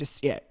like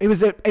just, yeah, it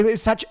was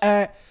such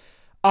a,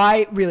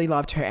 I really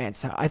loved her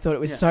answer. I thought it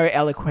was Yeah. so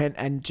eloquent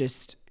and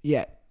just,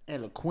 yeah,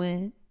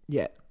 Eloquent.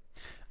 yeah.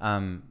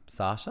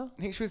 Sasha?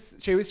 I think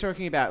she was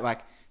talking about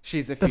like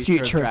she's the The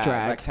future, future of of drag.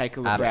 drag. Like, take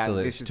a look Absolutely.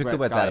 around. This She is took where the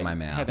it's words out of going.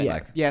 my mouth. Heaven.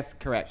 Like, Yes,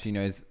 correct. She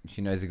knows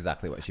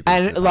exactly what she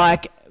brings to And the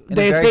like, party. In a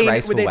there's very been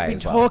graceful way been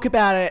as well. talk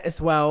about it as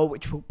well,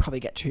 which we'll probably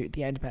get to at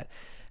the end,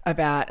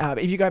 about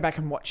if you go back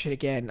and watch it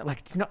again, like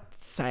it's not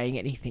saying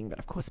anything, but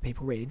of course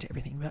people read into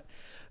everything. But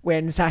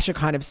when Sasha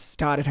kind of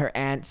started her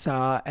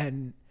answer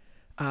and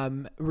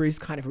Rue's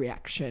kind of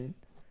reaction,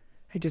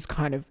 it just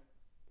kind of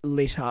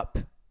lit up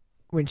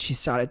when she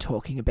started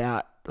talking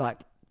about like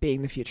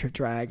being the future of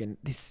drag and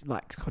this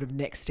like kind of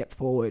next step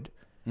forward.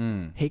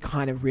 He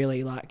kind of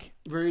really like,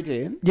 Rue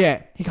did.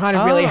 yeah, he kind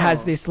of really Oh,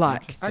 has this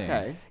like, interesting.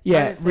 Okay.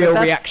 yeah, I- real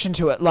that's- reaction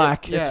to it.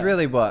 Like, Yeah. It's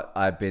really what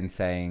I've been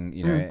saying,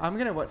 you know, I'm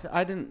gonna watch it.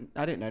 I didn't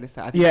notice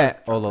that. I think Yeah.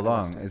 I was all drunk when I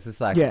watched along. it. It's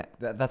just like, Yeah.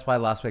 that's why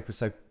last week was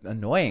so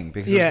annoying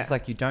because Yeah. it's just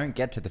like you don't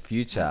get to the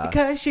future.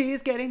 Because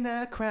she's getting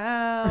the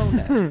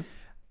crown.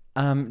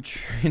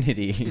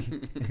 Trinity.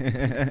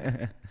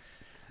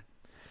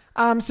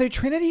 so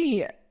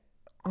Trinity,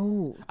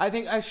 oh, I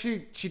think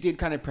she did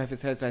kind of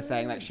preface hers by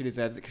saying like she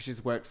deserves it because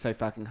she's worked so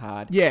fucking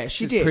hard. Yeah, she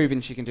she's did.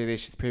 proven she can do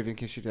this. She's proven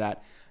she can do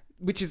that,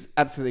 which is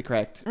absolutely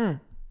correct.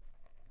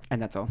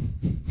 And that's all.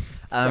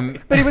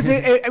 but it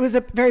was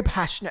a very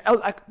passionate.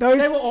 Like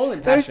those, They were all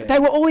impassioned. They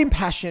were all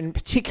impassioned,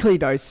 particularly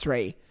those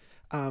three,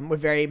 were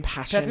very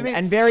impassioned Peppermint's-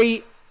 and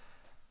very,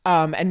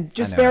 and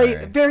just I very,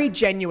 know. very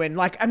genuine.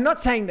 Like I'm not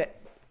saying that.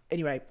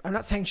 Anyway, I'm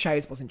not saying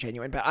Shay's wasn't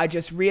genuine, but I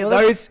just really Well,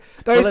 those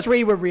let's-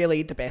 three were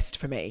really the best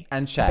for me.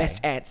 And the Shay.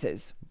 best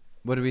answers.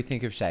 What do we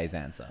think of Shay's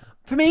answer?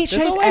 For me,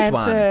 Shay's always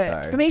one,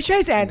 answer. though, For me,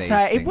 Shay's in these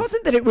answer. It things.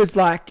 wasn't that it was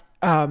like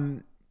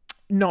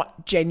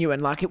not genuine.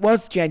 Like it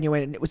was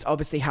genuine, and it was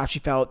obviously how she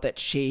felt that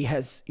she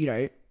has, you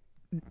know,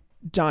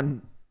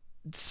 done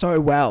so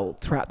well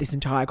throughout this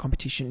entire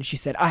competition. She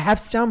said, "I have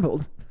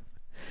stumbled.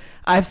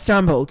 I've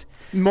stumbled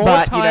More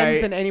but, you times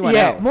know, than anyone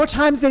yeah, else. more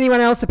times than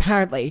anyone else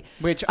apparently."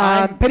 Which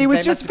but it was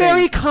they just must have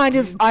very been- kind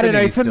of I don't know.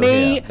 Trinity's For still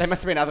me, here. There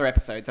must have been other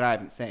episodes that I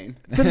haven't seen.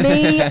 for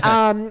me, it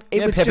Yeah,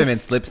 was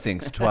Peppermint's just lip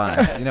synced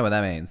twice. You know what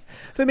that means.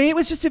 for me, it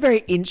was just a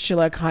very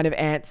insular kind of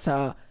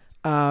answer.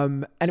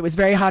 And it was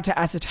very hard to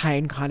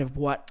ascertain kind of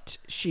what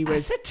she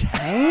was.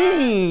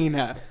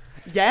 Ascertain.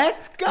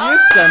 Yes, go. You've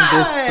done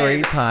this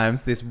 3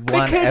 times this one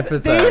because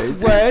episode.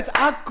 these words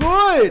are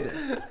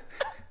good.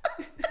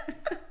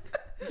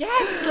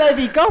 Yes,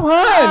 Levy, go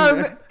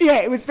on.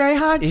 Yeah, it was very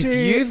hard If to.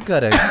 you've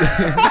got a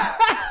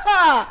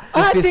I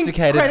think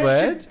sophisticated credit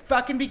word, should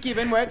fucking be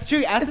given where it's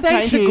due.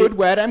 Ascertain's a you. good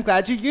word. I'm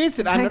glad you used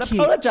it. I'm Thank not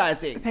you.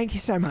 apologising. Thank you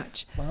so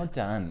much. well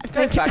done.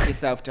 Go fuck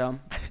yourself,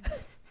 Dom.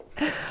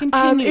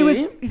 Continue. It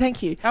was.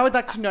 Thank you. I would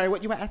like to know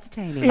what you were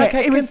ascertaining. Yeah,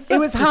 Okay, it was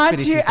let's just hard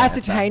finish to his answer.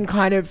 ascertain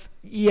kind of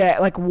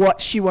like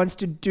what she wants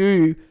to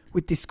do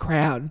with this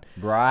crown.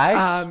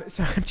 Right?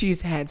 So I have to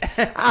use hands.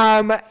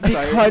 Because so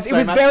it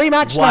was much- very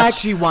much What like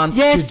she wants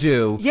yes, to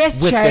do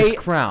yes, with Shay, this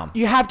crown.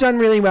 You have done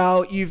really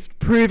well. You've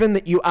proven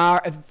that you are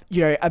a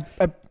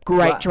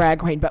great Right. drag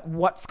queen. But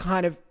what's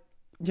kind of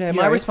Yeah, you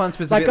my know, response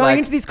was a like bit going like,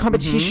 into this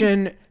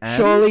competition. And?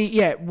 Surely,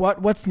 yeah.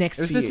 What's next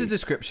It was for just you? a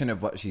description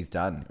of what she's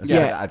done. It was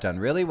Yeah. like, I've done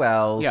really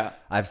well. Yeah.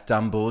 I've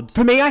stumbled,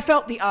 For me, I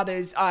felt the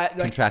others like,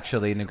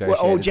 contractually were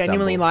negotiated. all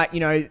genuinely stumbled.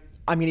 like,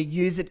 I'm going to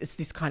use it as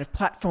this kind of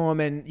platform.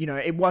 And,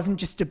 it wasn't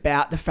just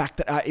about the fact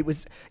that it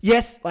was,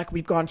 yes, like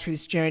we've gone through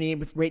this journey and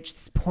we've reached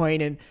this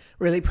point and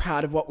really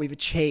proud of what we've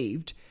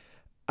achieved.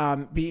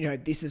 But,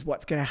 this is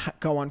what's going to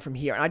go on from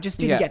here. And I just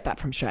didn't Yeah. get that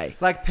from Shay.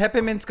 Like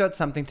Peppermint's got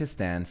something to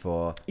stand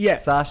for. Yeah.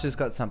 Sasha's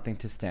got something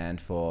to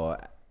stand for.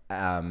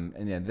 And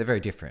yeah, they're very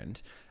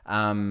different.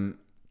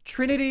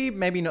 Trinity,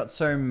 maybe not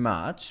so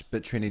much,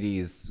 but Trinity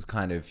is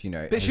kind of,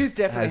 But she's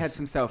definitely had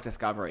some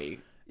self-discovery.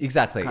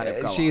 Exactly. kind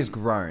of go She on. has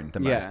grown the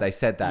most. Yeah. They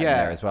said that Yeah. in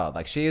there as well.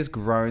 Like she has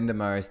grown the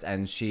most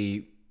and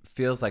she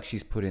feels like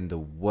she's put in the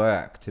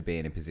work to be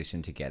in a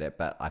position to get it.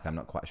 But like, I'm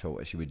not quite sure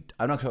what she would,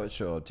 I'm not quite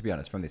sure, to be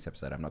honest, from this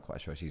episode, I'm not quite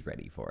sure she's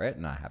ready for it.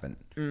 And I haven't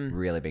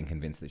really been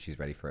convinced that she's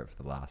ready for it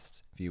for the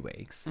last few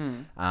weeks.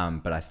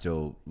 But I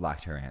still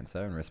liked her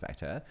answer and respect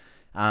her.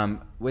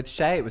 With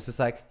Shay, it was just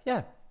like,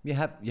 yeah, you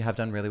have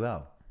done really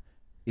well.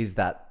 Is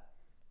that,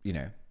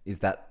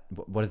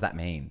 what does that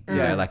mean?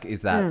 Yeah. Like,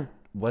 is that,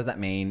 what does that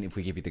mean if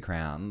we give you the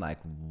crown? Like,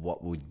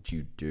 what would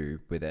you do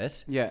with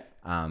it? Yeah.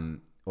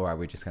 Or are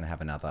we just going to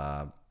have another,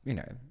 I don't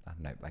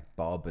know, like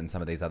Bob and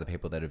some of these other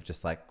people that have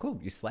just like, cool,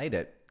 you slayed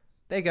it.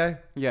 There you go.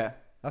 Yeah.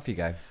 Off you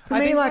go. For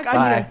me, think, like,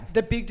 Bye.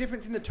 the big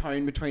difference in the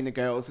tone between the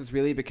girls was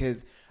really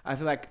because I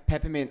feel like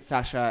Peppermint,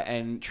 Sasha,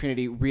 and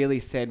Trinity really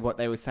said what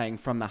they were saying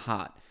from the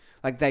heart.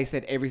 Like they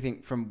said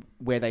everything from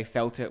where they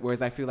felt it,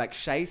 whereas I feel like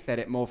Shay said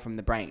it more from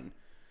the brain.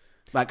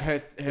 Like her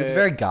it was a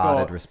very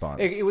guarded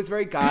response. It was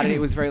very guarded. It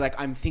was very like,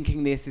 I'm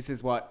thinking this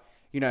is what,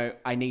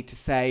 I need to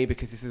say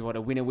because this is what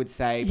a winner would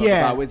say. Blah, Yeah.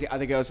 blah, blah. Whereas the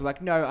other girls were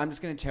like, no, I'm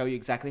just going to tell you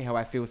exactly how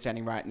I feel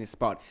standing right in this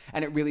spot.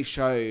 And it really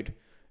showed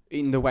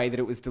in the way that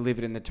it was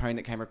delivered and the tone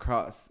that came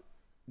across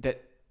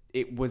that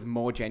it was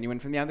more genuine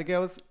from the other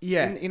girls.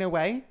 Yeah. In a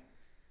way.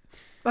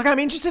 Like, I'm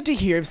interested to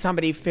hear if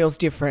somebody feels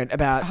different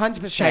about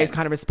 100%. Shay's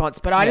kind of response,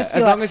 but I Yeah, just feel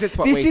as like long as it's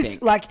what this we is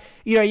think. like,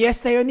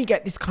 yes, they only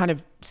get this kind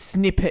of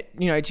snippet,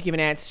 to give an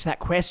answer to that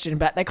question,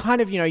 but they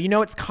kind of,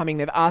 it's coming.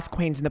 They've asked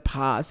queens in the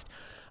past,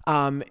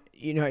 and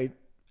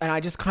I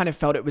just kind of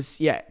felt it was,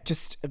 her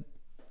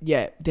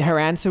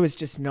answer was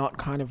just not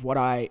kind of what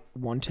I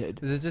wanted.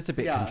 This is just a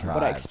bit Yeah. contrived.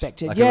 What I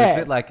expected. Like, it was Yeah. a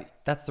bit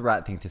like, that's the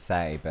right thing to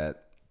say,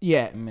 but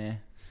Yeah. meh.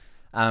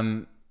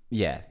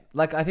 Yeah.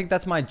 Like, I think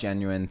that's my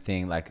genuine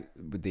thing, like,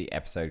 with the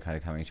episode kind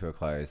of coming to a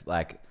close.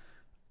 Like,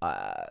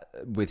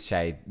 with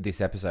Shay, this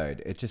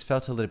episode, it just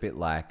felt a little bit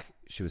like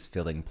she was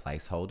filling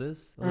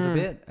placeholders a little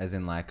bit, as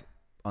in, like,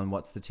 on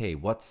what's the tea?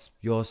 What's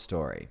your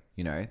story?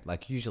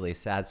 Like, usually a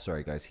sad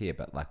story goes here,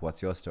 but, like,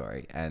 what's your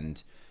story?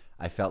 And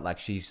I felt like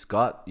she's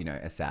got,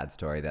 a sad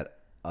story that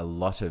a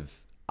lot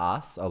of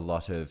us, a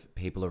lot of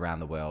people around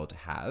the world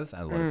have,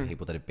 and a lot of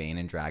people that have been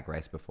in Drag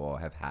Race before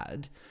have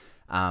had.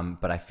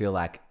 But I feel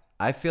like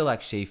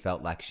she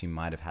felt like she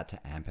might have had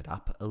to amp it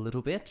up a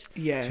little bit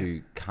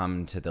to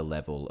come to the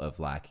level of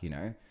like,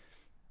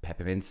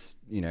 Peppermint's,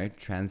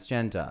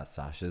 transgender.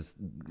 Sasha's,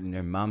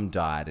 mum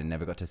died and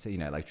never got to see,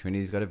 like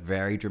Trinity's got a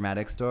very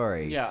dramatic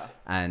story. Yeah.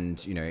 And,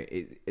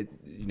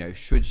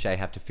 should Shay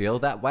have to feel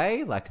that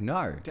way? Like, no,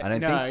 I don't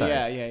no, think so.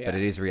 yeah. But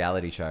it is a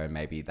reality show and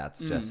maybe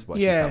that's just what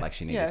she Yeah. felt like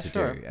she needed to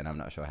sure. do. And I'm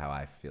not sure how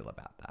I feel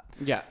about that.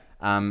 Yeah.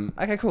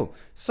 Okay, cool.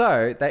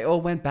 So they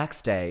all went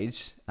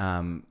backstage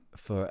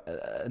for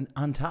an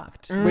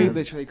Untucked. We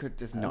literally could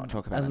just not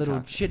talk about a little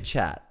Untucked. chit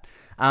chat.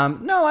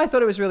 No, I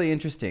thought it was really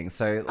interesting.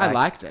 So I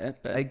liked it.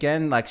 But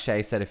again, like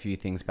Shay said a few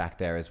things back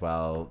there as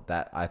well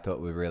that I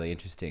thought were really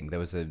interesting. There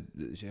was I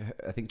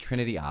think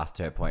Trinity asked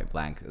her point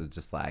blank, it was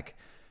just like,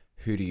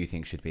 who do you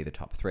think should be the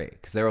top 3?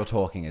 Because they're all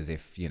talking as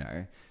if,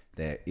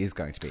 there is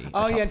going to be a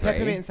oh, top yeah, and 3.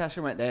 Peppermint and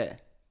Sasha went there.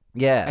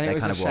 Yeah, I think they it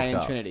was kind of just Shay walked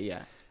and off. Trinity,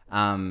 yeah.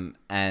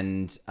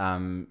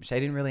 Shay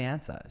didn't really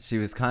answer. She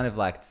was kind of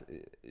like,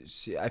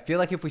 I feel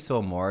like if we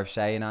saw more of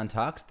Shay in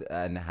Untucked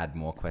and had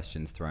more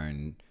questions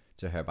thrown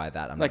to her by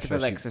that, I'm Like not if sure.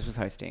 Alexis was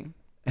hosting.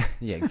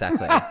 Yeah,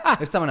 exactly.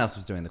 If someone else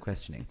was doing the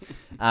questioning,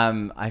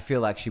 I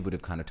feel like she would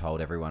have kind of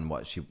told everyone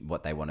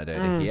what they wanted her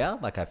to hear.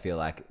 Like I feel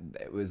like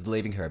it was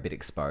leaving her a bit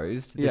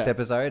exposed this Yeah.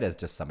 episode as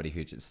just somebody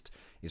who just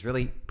is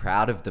really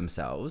proud of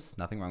themselves.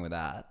 Nothing wrong with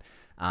that.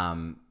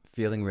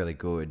 feeling really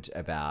good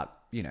about,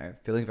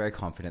 feeling very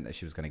confident that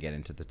she was going to get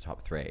into the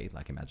top 3.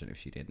 Like, imagine if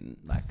she didn't.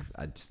 Like,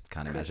 I just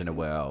can't imagine a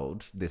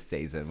world this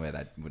season where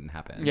that wouldn't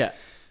happen. Yeah.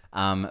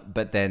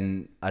 But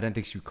then I don't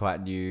think she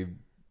quite knew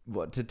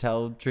what to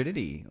tell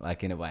Trinity,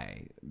 like, in a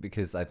way,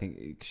 because I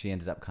think she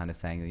ended up kind of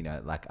saying,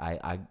 like,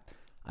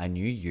 I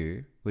knew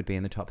you would be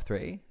in the top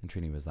 3. And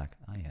Trinity was like,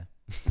 oh, yeah.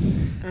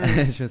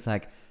 And she was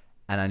like,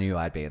 and I knew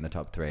I'd be in the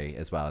top 3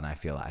 as well. And I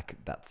feel like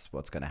that's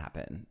what's going to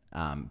happen.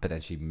 But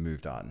then she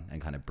moved on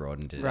and kind of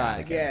broadened it out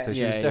again. Yeah. So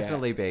she was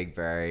definitely being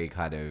very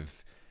kind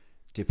of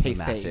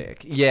diplomatic.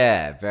 PC.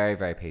 Yeah, very,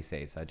 very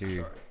PC. So I do...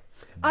 Sure.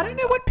 I don't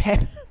know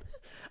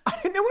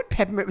what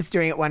Peppermint was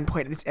doing at one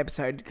point in this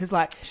episode, because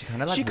she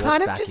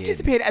kind of just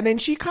disappeared, and then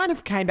she kind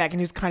of came back and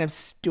just kind of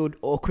stood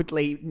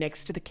awkwardly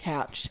next to the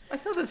couch. I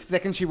saw the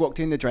second she walked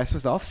in, the dress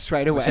was off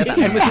straight away. She had that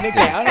And was in a massive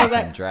gown. I was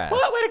like, dress.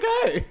 what? Where to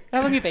go? How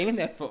long have you been in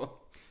there for?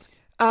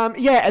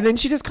 Yeah, and then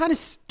she just kind of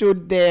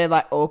stood there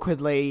like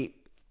awkwardly,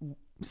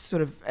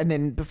 sort of, and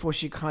then before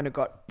she kind of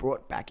got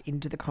brought back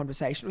into the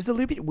conversation. It was a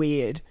little bit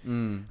weird.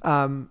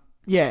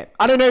 Yeah,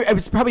 I don't know. It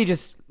was probably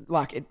just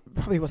like, it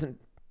probably wasn't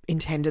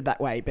intended that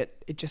way, but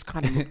it just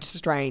kind of looked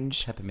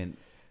strange. Peppermint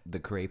the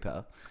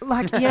creeper.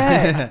 Like,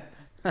 yeah.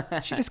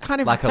 She just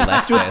kind of Like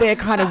Alexis. stood there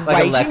kind of Like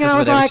waiting. Alexis, And I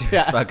was whenever like, she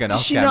was fucking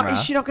off camera.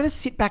 is she not going to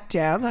sit back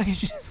down? Like,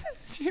 she's just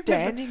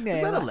standing there.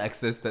 Was that like-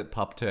 Alexis that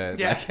popped her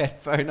Yeah.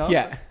 headphone off?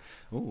 Yeah.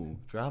 Ooh,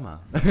 drama.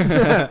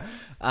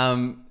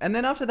 And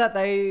then after that,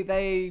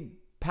 they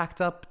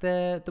packed up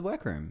the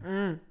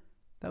workroom.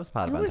 That was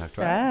part It of was Untucked,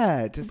 right?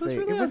 sad to It was see.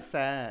 really It was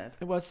sad.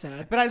 It was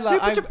sad. But I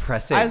Super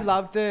depressing. I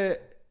love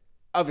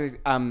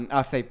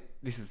obviously,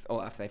 this is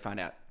all after they find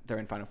out they're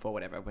in Final Four,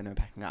 whatever, when they're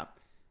packing up.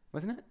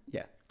 Wasn't it?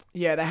 Yeah.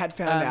 Yeah, they had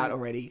found out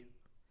already.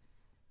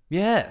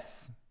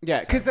 Yes.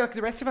 Yeah, because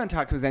the rest of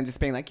Untucked was them just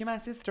being like, "You're my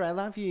sister. I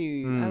love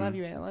you. I love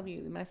you. I love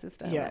you. My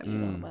sister. I Yeah. love you."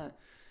 Blah, blah, blah.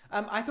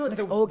 I thought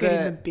Let's all get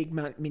in the big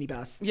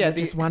minibus. Yeah,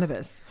 just one of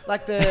us.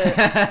 like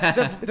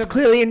It's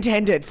clearly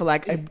intended for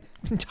like an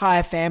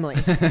entire family.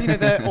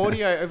 the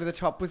audio over the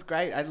top was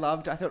great. I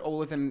thought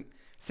all of them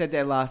said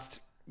their last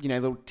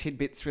little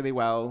tidbits really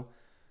well.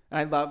 And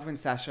I loved when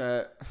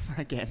Sasha,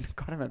 again,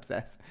 God, I'm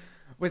obsessed,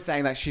 was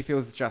saying that she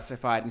feels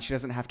justified and she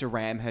doesn't have to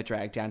ram her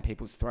drag down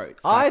people's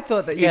throats. I Like,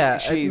 thought that,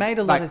 it made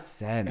a lot of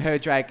sense. Her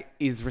drag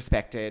is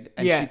respected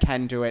and she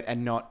can do it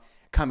and not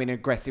come in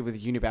aggressive with a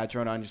unibadge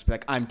on and just be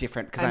like, I'm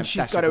different because I'm And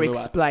she's Sasha got to Velour.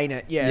 explain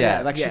it.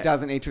 Yeah. Yeah, she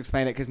doesn't need to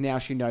explain it because now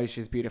she knows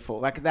she's beautiful.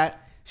 Like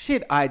that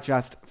shit I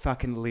just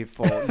fucking live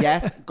for.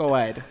 Yes, go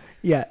ahead.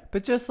 Yeah.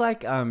 But just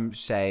like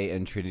Shay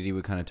and Trinity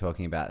were kind of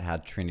talking about how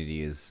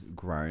Trinity has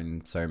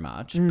grown so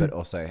much, but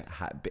also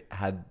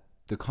had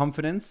the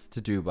confidence to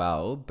do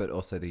well, but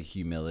also the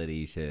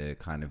humility to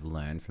kind of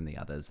learn from the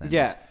others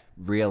and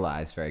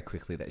realize very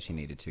quickly that she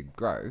needed to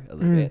grow a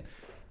little bit.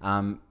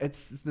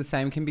 It's the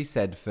same can be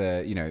said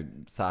for,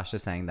 Sasha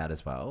saying that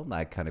as well,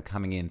 like kind of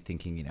coming in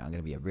thinking, I'm going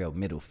to be a real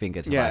middle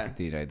finger to like,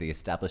 the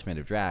establishment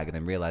of drag, and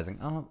then realizing,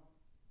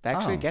 They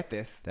actually get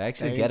this. they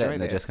actually get it, enjoy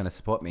and they're this. just going to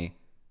support me.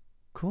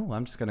 Cool.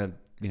 I'm just going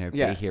to,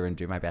 be here and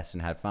do my best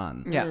and have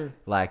fun. Yeah.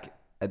 Like,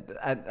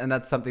 and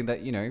that's something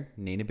that,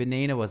 Nina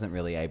Benina wasn't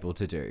really able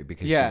to do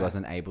because she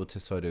wasn't able to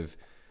sort of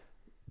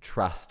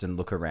trust and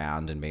look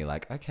around and be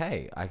like,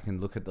 okay, I can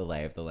look at the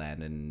lay of the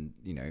land and,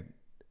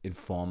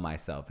 inform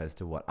myself as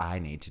to what I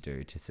need to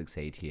do to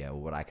succeed here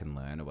or what I can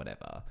learn or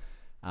whatever.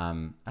 I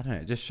don't know.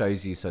 It just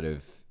shows you sort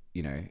of,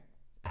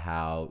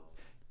 how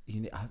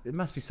it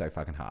must be so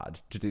fucking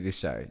hard to do this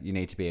show. You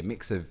need to be a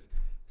mix of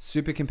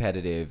super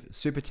competitive,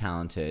 super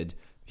talented,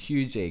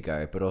 huge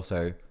ego, but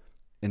also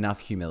enough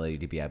humility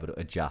to be able to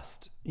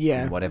adjust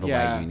in whatever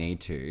way you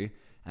need to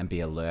and be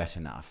alert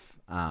enough,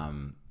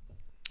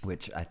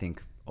 which I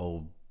think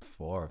all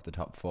 4 of the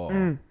top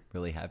 4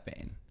 really have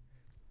been.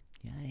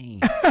 Yay.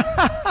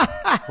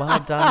 Well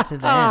done to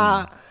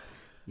them.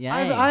 Yay.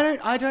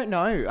 I don't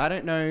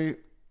know.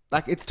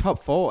 Like, it's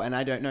top 4 and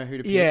I don't know who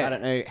to pick. Yeah. I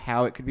don't know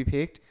how it could be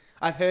picked.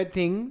 I've heard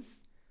things.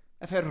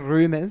 I've heard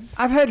rumors.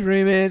 I've heard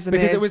rumors and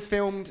because it there's- was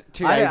filmed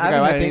 2 I days ago. haven't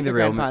I heard think any of the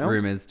real grand final.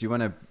 rumors. Do you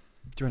want to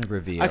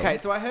reveal? Okay,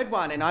 so I heard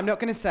one, and I'm not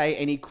going to say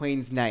any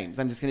queens' names.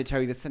 I'm just going to tell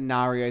you the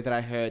scenario that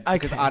I heard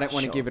because Okay, I don't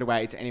want to sure. give it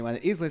away to anyone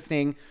that is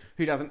listening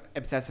who doesn't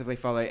obsessively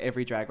follow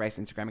every Drag Race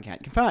Instagram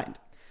account you can find.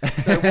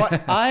 So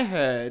what I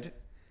heard,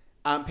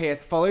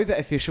 P.S. follow the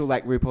official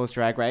RuPaul's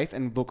Drag Race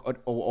and look at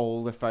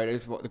all the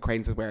photos of what the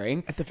queens were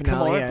wearing. At the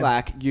finale, Kimora yeah.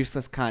 Black,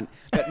 useless cunt.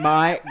 But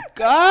my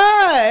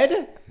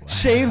God,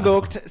 she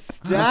looked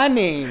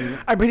stunning.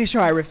 I'm pretty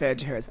sure I referred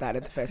to her as that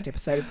at the first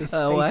episode of this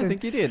season. I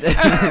think you did.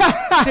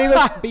 She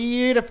looked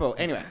beautiful.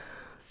 Anyway,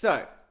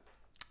 so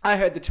I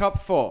heard the top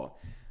 4.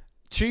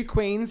 2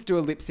 queens do a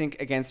lip sync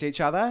against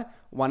each other.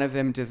 One of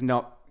them does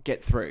not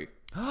get through.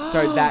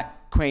 So that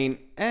queen,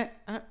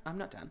 I'm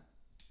not done.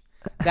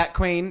 That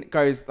queen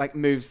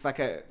moves like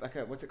a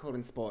what's it called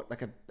in sport?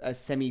 Like a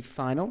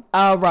semi-final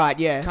Oh, right,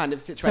 yeah. kind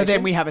of So situation.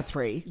 then we have a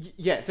 3.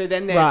 Yeah, so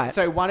then there's Right.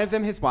 so one of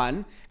them has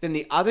won, then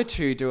the other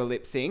 2 do a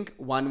lip sync,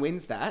 one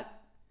wins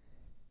that,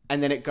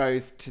 and then it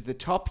goes to the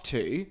top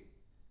 2,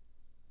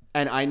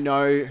 and I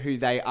know who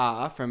they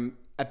are from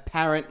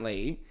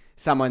apparently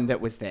someone that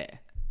was there.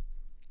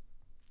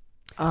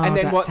 Oh, And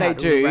then that's what they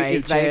do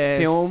is they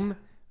outrageous. film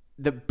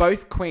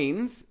both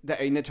queens that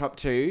are in the top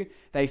two.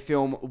 They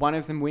film one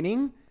of them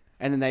winning,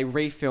 and then they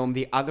refilm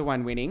the other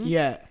one winning.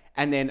 Yeah.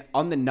 And then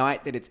on the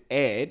night that it's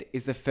aired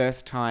is the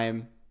first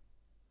time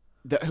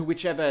that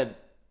whichever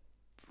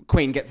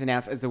queen gets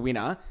announced as the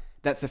winner,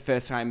 that's the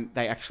first time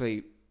they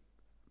actually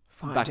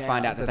find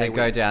out So that they they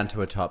go win. down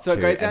to a top So two.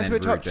 it goes down and to a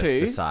then top Rue just two,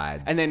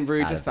 decides and then Rue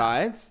out of that.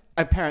 decides.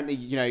 Apparently,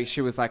 you know,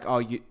 she was like, "Oh,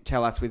 you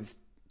tell us with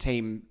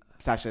Team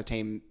Sasha,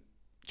 Team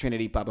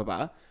Trinity, blah blah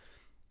blah."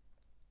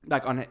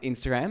 Like on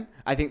Instagram,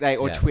 I think they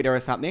or Yeah. Twitter or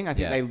something. I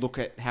think Yeah. they look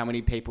at how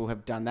many people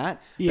have done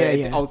that. Yeah, but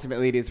yeah.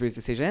 ultimately, it is Rue's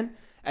decision.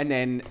 And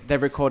then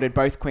they've recorded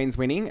both queens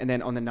winning, and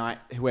then on the night,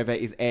 whoever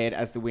is aired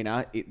as the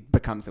winner, it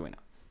becomes the winner.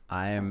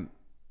 I am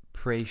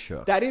pretty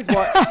sure. That is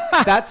what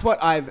that's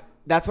what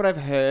I've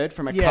heard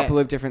from a Yeah. couple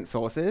of different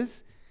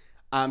sources.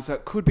 So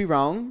it could be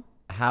wrong.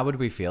 How would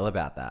we feel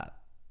about that?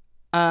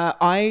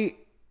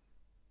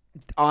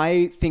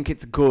 I think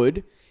it's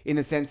good in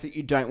the sense that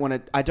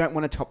I don't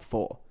want a top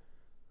four.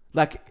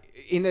 Like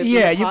in the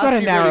Yeah, in the you've past, gotta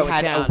you've narrow already it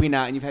had down. a winner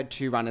and you've had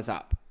two runners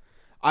up.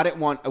 I don't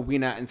want a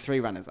winner and three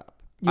runners up.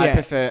 I Yeah.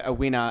 prefer a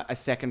winner, a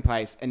second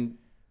place, and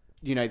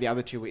you know the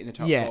other two were in the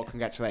top Yeah. four.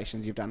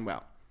 Congratulations, you've done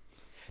well.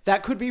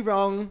 That could be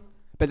wrong,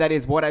 but that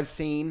is what I've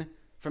seen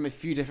from a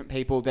few different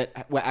people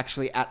that were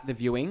actually at the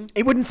viewing.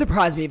 It wouldn't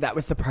surprise me if that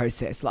was the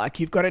process. Like,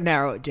 you've got to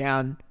narrow it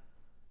down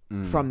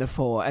from the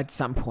four at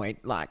some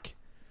point. Like,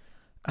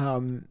 yeah.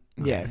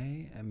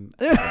 I am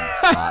having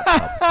heart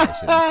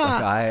palpitations.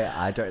 Like,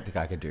 I don't think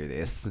I could do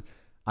this.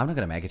 I'm not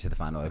going to make it to the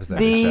final episode of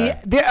the show.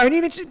 The only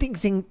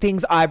interesting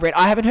things I've read,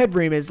 I haven't heard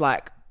rumors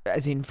like,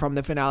 as in from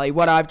the finale.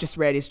 What I've just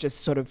read is just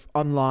sort of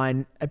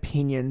online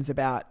opinions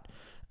about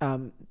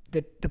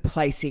the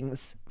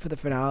placings for the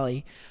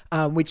finale,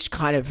 which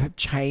kind of have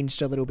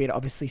changed a little bit,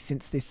 obviously,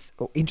 since this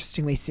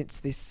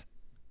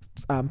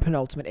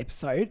penultimate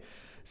episode.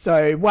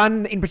 So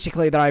one in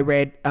particular that I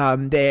read,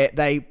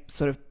 they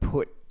sort of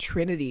put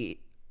Trinity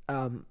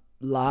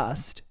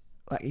last,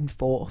 like in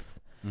fourth.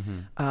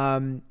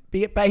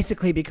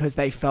 Basically because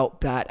they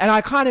felt that,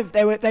 and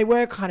they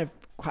were kind of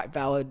quite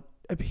valid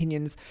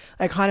opinions.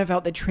 They kind of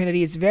felt that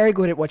Trinity is very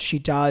good at what she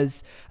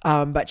does,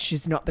 but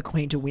she's not the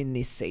queen to win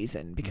this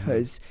season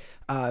because,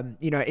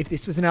 if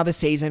this was another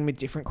season with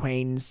different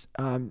queens,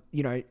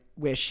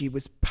 where she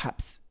was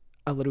perhaps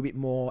a little bit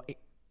more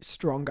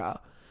stronger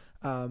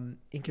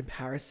in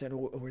comparison,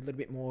 or a little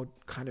bit more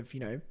kind of,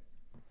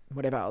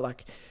 whatever,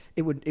 like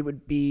it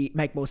would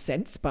make more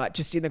sense. But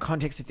just in the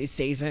context of this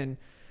season,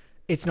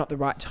 it's not the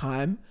right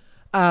time.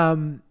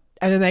 And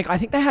then I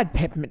think they had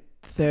Peppermint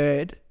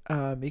third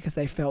because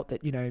they felt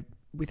that,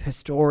 with her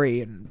story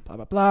and blah,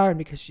 blah, blah, and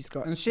because she's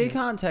got... And she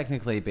can't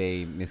technically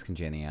be Miss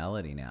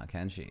Congeniality now,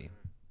 can she?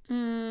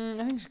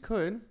 I think she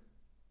could.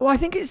 Well, I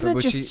think isn't But it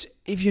was just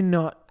if you're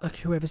not, like,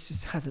 whoever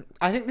just hasn't...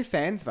 I think the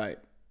fans vote.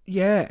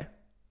 Yeah.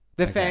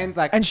 The Okay. fans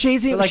like... And she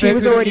was you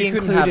already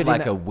couldn't included have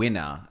like in a that.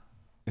 winner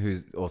who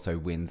also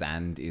wins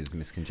and is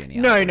Miss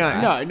Congeniality. No,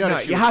 right? No,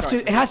 if she you was have going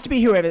to. to It has to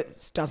be whoever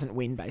doesn't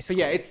win, So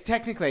basically. yeah,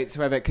 it's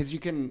whoever, because you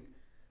can...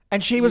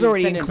 And she was you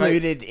already send in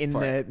included votes in for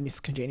the Miss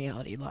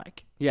Congeniality,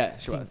 like Yeah,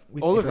 she was.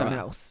 with All of them. everyone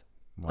else.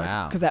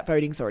 Wow. Because that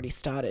voting's already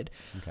started.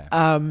 Okay.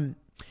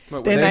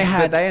 Well, Then they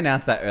had- They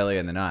announced that earlier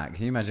in the night.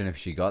 Can you imagine if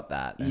she got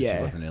that and Yeah.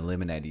 she wasn't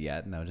eliminated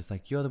yet, and they were just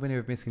like, "You're the winner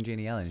of Miss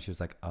Congeniality," and she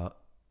was like, "Oh."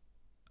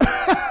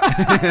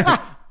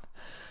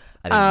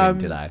 I didn't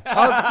win, did I?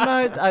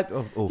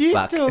 Oh no! you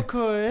fuck. still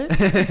could.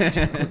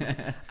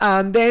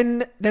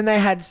 Then they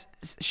had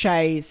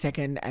Shay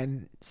second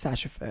and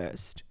Sasha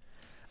first.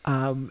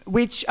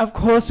 Which of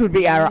course would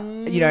be our,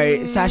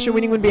 Sasha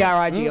winning would be our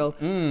ideal.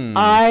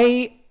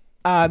 I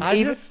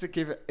even just to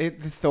give the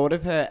thought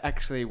of her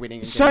actually winning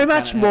and so getting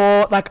much done at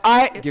more. Like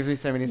her gives me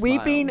so many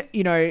we've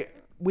smiles.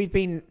 we've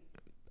been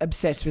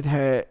obsessed with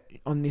her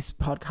on this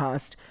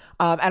podcast.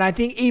 And I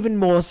think even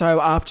more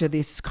so after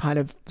this kind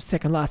of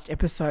second last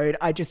episode,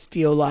 I just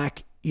feel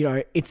like,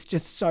 it's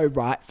just so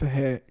right for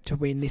her to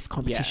win this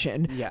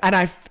competition. yeah. And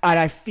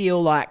I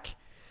feel like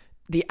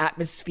the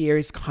atmosphere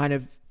is kind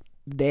of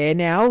there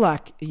now.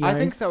 Like, I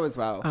think so as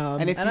well.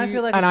 And if I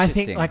feel like and it's I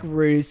shifting. think like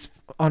Rue's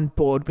on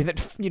board with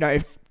it,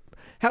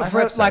 I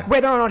hope so. like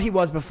whether or not he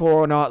was before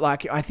or not,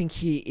 like I think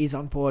he is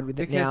on board with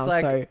it now.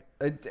 So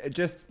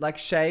just like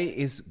Shay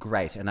is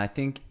great, and I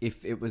think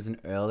if it was an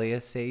earlier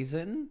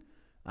season,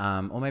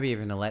 or maybe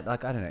even a late,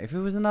 like I don't know, if it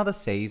was another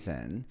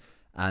season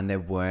and there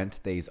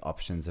weren't these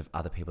options of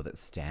other people that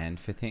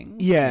stand for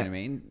things, you know Yeah. what I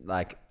mean?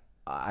 Like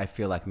I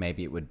feel like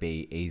maybe it would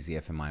be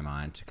easier for my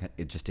mind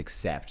to just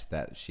accept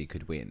that she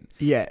could win.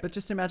 Yeah. But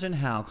just imagine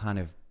how kind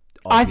of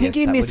I think obvious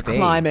in that this would be.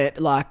 climate,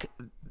 like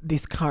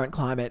this current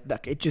climate,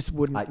 like it just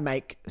wouldn't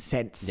make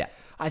sense. Yeah.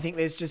 I think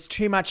there's just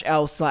too much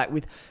else, like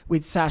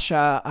with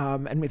Sasha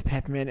and with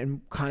Peppermint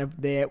and kind of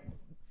their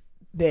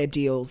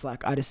deals.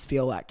 Like I just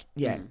feel like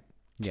Yeah.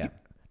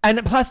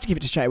 and plus to give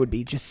it to Shay would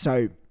be just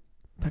so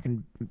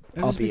fucking It would just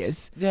be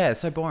obvious. yeah,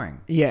 so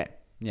boring. Yeah.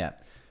 Yeah.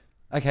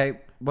 Okay.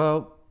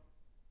 Well,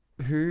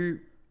 who,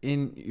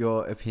 in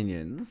your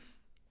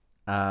opinions,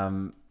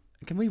 can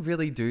we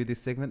really do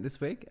this segment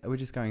this week? Are we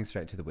just going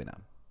straight to the winner?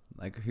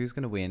 Like, who's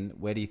going to win?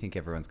 Where do you think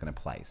everyone's going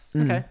to place?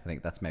 Okay. I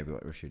think that's maybe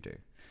what we should do.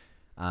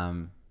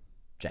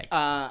 Jake.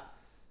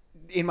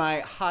 In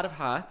my heart of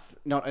hearts,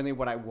 not only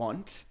what I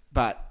want,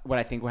 but what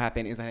I think will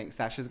happen is I think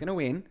Sasha's going to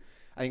win.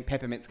 I think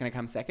Peppermint's going to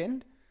come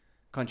second,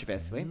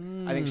 controversially.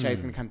 I think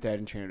Shay's going to come third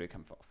and Trinity will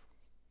come fourth.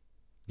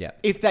 Yeah.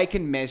 If they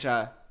can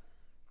measure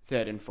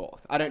third and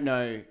fourth. I don't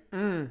know.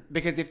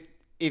 Because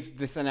if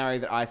the scenario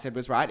that I said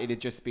was right,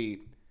 it'd just be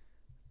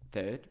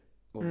third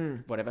or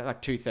whatever,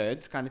 like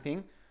 2/3 kind of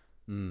thing.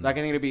 Like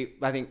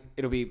I think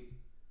it'll be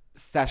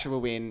Sasha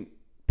will win,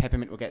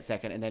 Peppermint will get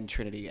second, and then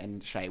Trinity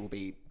and Shay will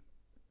be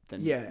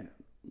the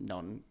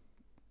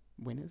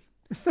non-winners.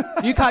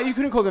 You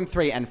couldn't call them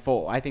 3 and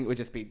 4. I think it would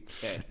just be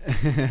third.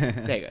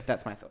 There you go.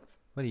 That's my thoughts.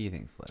 What do you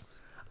think,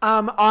 Slex?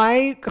 I'm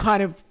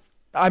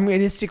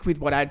going to stick with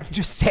what I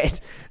just said.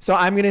 So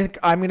I'm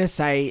going to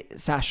say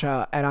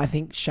Sasha, and I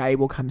think Shay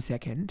will come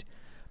second.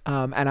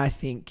 And I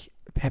think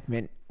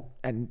Peppermint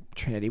and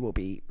Trinity will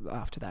be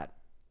after that.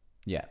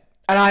 Yeah.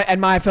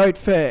 And my vote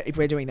for, if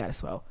we're doing that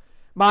as well,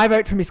 my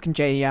vote for Miss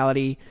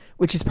Congeniality,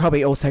 which is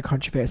probably also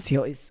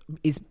controversial, is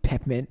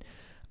Peppermint.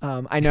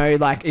 I know,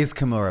 like, Is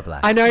Kimura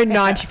black? I know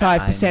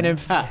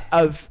 95%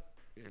 of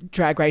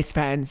Drag Race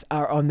fans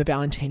are on the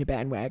Valentina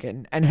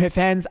bandwagon, and her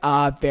fans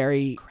are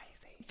very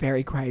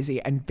crazy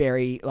and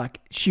very, like,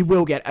 she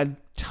will get a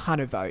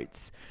ton of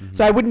votes.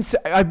 So I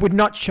would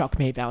not shock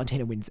me if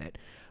Valentina wins it,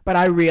 but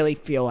I really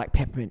feel like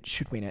Peppermint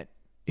should win it.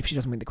 If she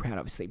doesn't win the crown,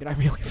 obviously, but I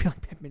really feel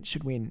like Peppermint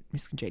should win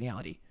Miss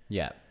Congeniality.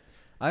 Yeah.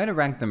 I'm going to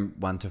rank them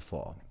 1 to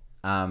 4,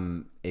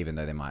 even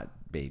though they might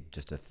be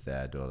just a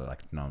third or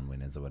like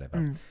non-winners or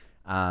whatever.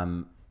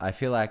 I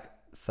feel like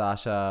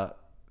Sasha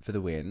for the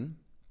win,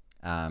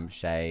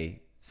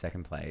 Shay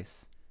second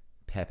place,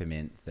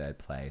 Peppermint third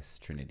place,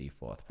 Trinity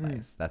fourth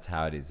place. That's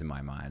how it is in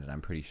my mind, and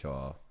I'm pretty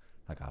sure,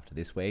 like, after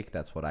this week,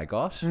 that's what I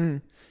got.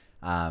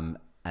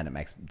 And it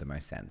makes the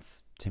most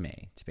sense to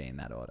me to be in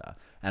that order.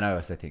 And I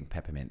also think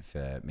Peppermint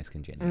for Miss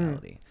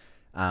Congeniality.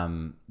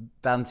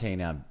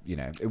 Valentina, you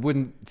know, it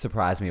wouldn't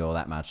surprise me all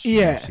that much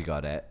if she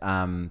got it.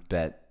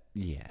 But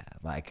yeah,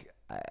 like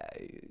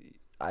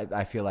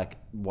I feel like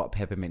what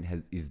Peppermint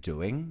is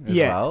doing as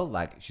well,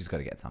 like, she's got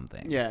to get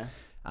something. Yeah.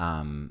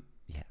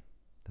 Yeah,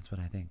 that's what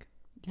I think.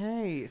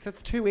 Yay. So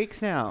it's 2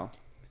 weeks now.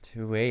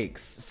 2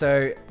 weeks.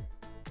 So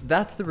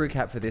that's the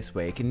recap for this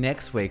week.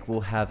 Next week,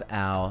 we'll have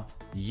our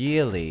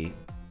yearly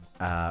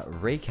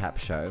recap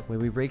show where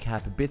we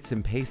recap bits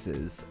and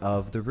pieces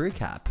of the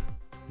recap.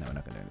 No, we're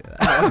not going to do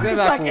that.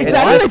 Is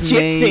that a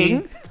legit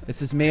thing? It's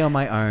just me on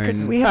my own.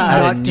 Because we have at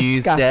a not news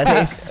discussed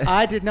desk. this.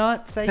 I did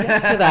not say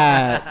yes to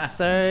that.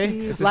 So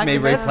This is me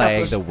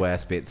replaying the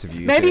worst bits of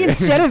you. Maybe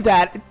instead of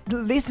that, the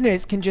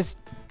listeners can just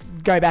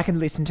go back and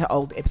listen to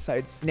old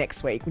episodes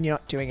next week when you're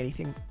not doing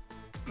anything.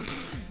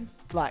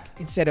 Like,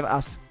 instead of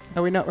us.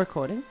 Are we not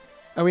recording?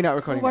 Are we not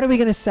recording? What are we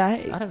going to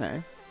say? I don't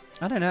know.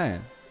 I don't know.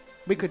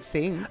 We could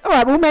sing. All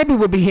right, well, maybe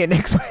we'll be here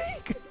next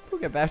week. We'll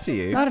get back to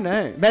you. I don't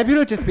know. Maybe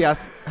it'll just be us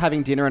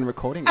having dinner and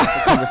recording the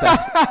conversation.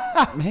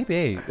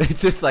 Maybe.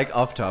 It's just like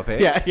off topic.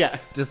 Yeah.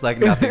 Just like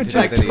nothing to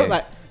Like, do with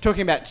it.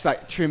 talking about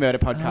like true murder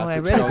podcasts. Oh, I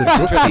which read a are good all-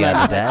 book the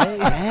other day.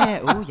 Yeah.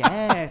 Oh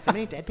yeah. So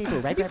many dead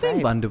people. Have you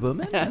seen Wonder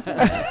Woman?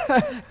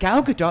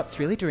 Gal Gadot's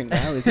really doing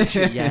well, isn't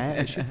she?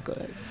 Yeah, she's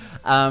good.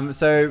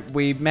 So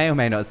we may or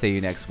may not see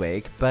you next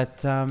week,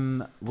 but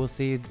we'll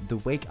see you the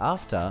week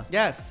after.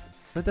 Yes.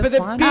 For For the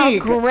final-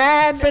 big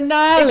grand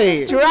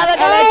finale.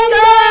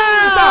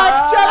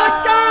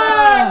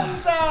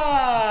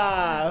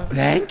 Extravaganza!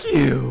 Thank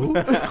you.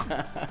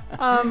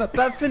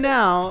 But for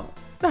now,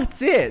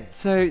 that's it.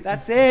 So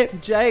That's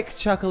it. Jake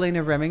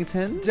Chuckalina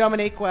Remington.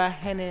 Dominiqua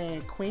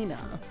Henne Queena.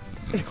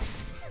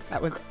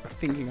 That was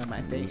thinking on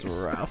my feet.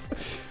 Rough.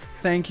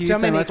 Thank you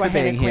so much for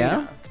being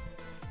here.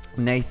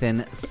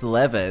 Nathan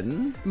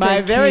Slevin. My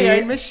Thank very you.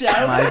 own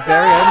Michelle. My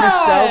very own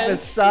Michelle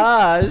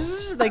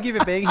Visage. Thank you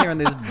for being here on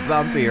this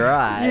bumpy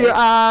ride. You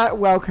are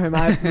welcome.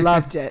 I've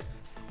loved it.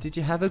 Did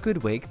you have a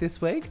good week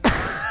this week?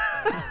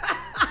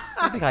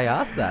 I think I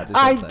asked that. This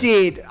I episode.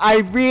 did. I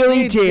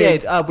really You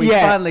did. did. Oh, we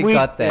finally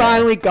got there.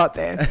 Finally got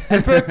there.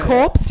 And for a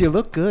corpse, you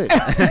look good.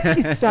 Thank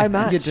you so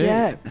much. You do.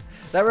 Yeah.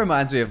 That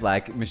reminds me of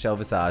like Michelle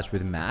Visage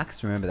with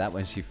Max. Remember that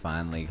when she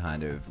finally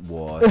kind of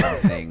wore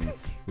something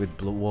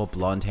wore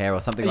blonde hair or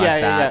something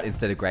like that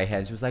instead of grey hair.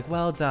 And she was like,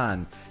 "Well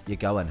done, you're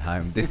going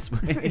home this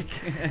week."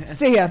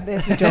 See ya.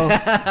 There's the door.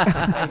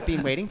 I've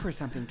been waiting for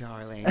something,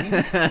 darling.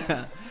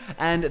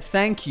 And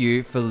thank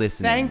you for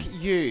listening.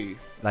 Thank you.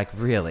 Like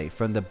really,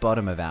 from the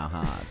bottom of our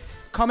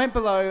hearts. Comment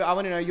below. I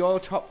want to know your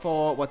top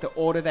 4, what the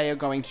order they are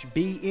going to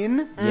be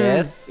in.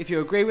 Yes. If you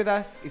agree with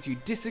us, if you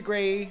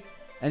disagree.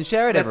 And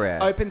share it Let's everywhere.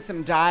 open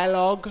some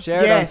dialogue. Share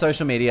it on Yes.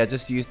 social media.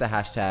 Just use the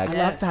hashtag I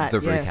love that.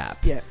 The Yes.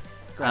 Recap.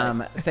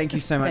 Yeah. Thank you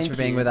so much Thank for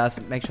being you. with us.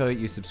 Make sure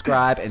you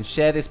subscribe and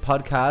share this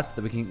podcast so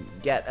that we can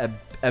get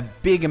a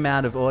big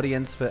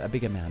audience for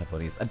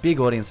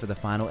the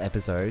final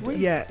episode.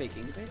 Yeah. Speak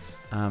English.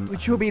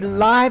 Which will be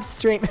live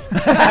streamed.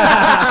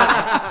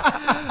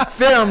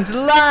 Filmed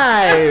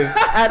live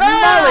at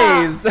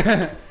Molly's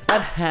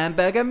at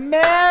Hamburger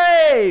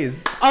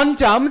Mary's. On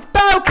Dom's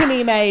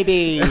balcony,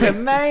 maybe.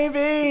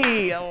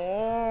 Maybe.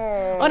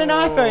 On an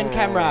iPhone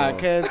camera,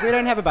 because we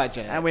don't have a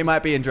budget. And we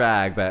might be in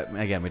drag, but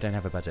again, we don't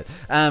have a budget.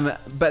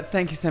 But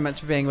thank you so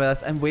much for being with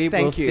us, and we will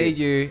Thank you. see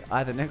you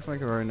either next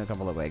week or in a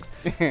couple of weeks.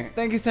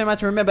 Thank you so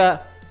much. Remember,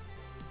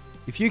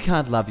 if you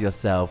can't love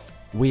yourself,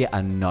 we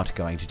are not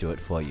going to do it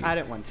for you. I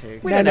don't want to.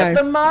 We No, don't have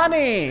no. the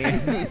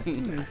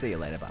money. See you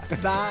later. Bye.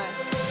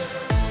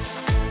 Bye.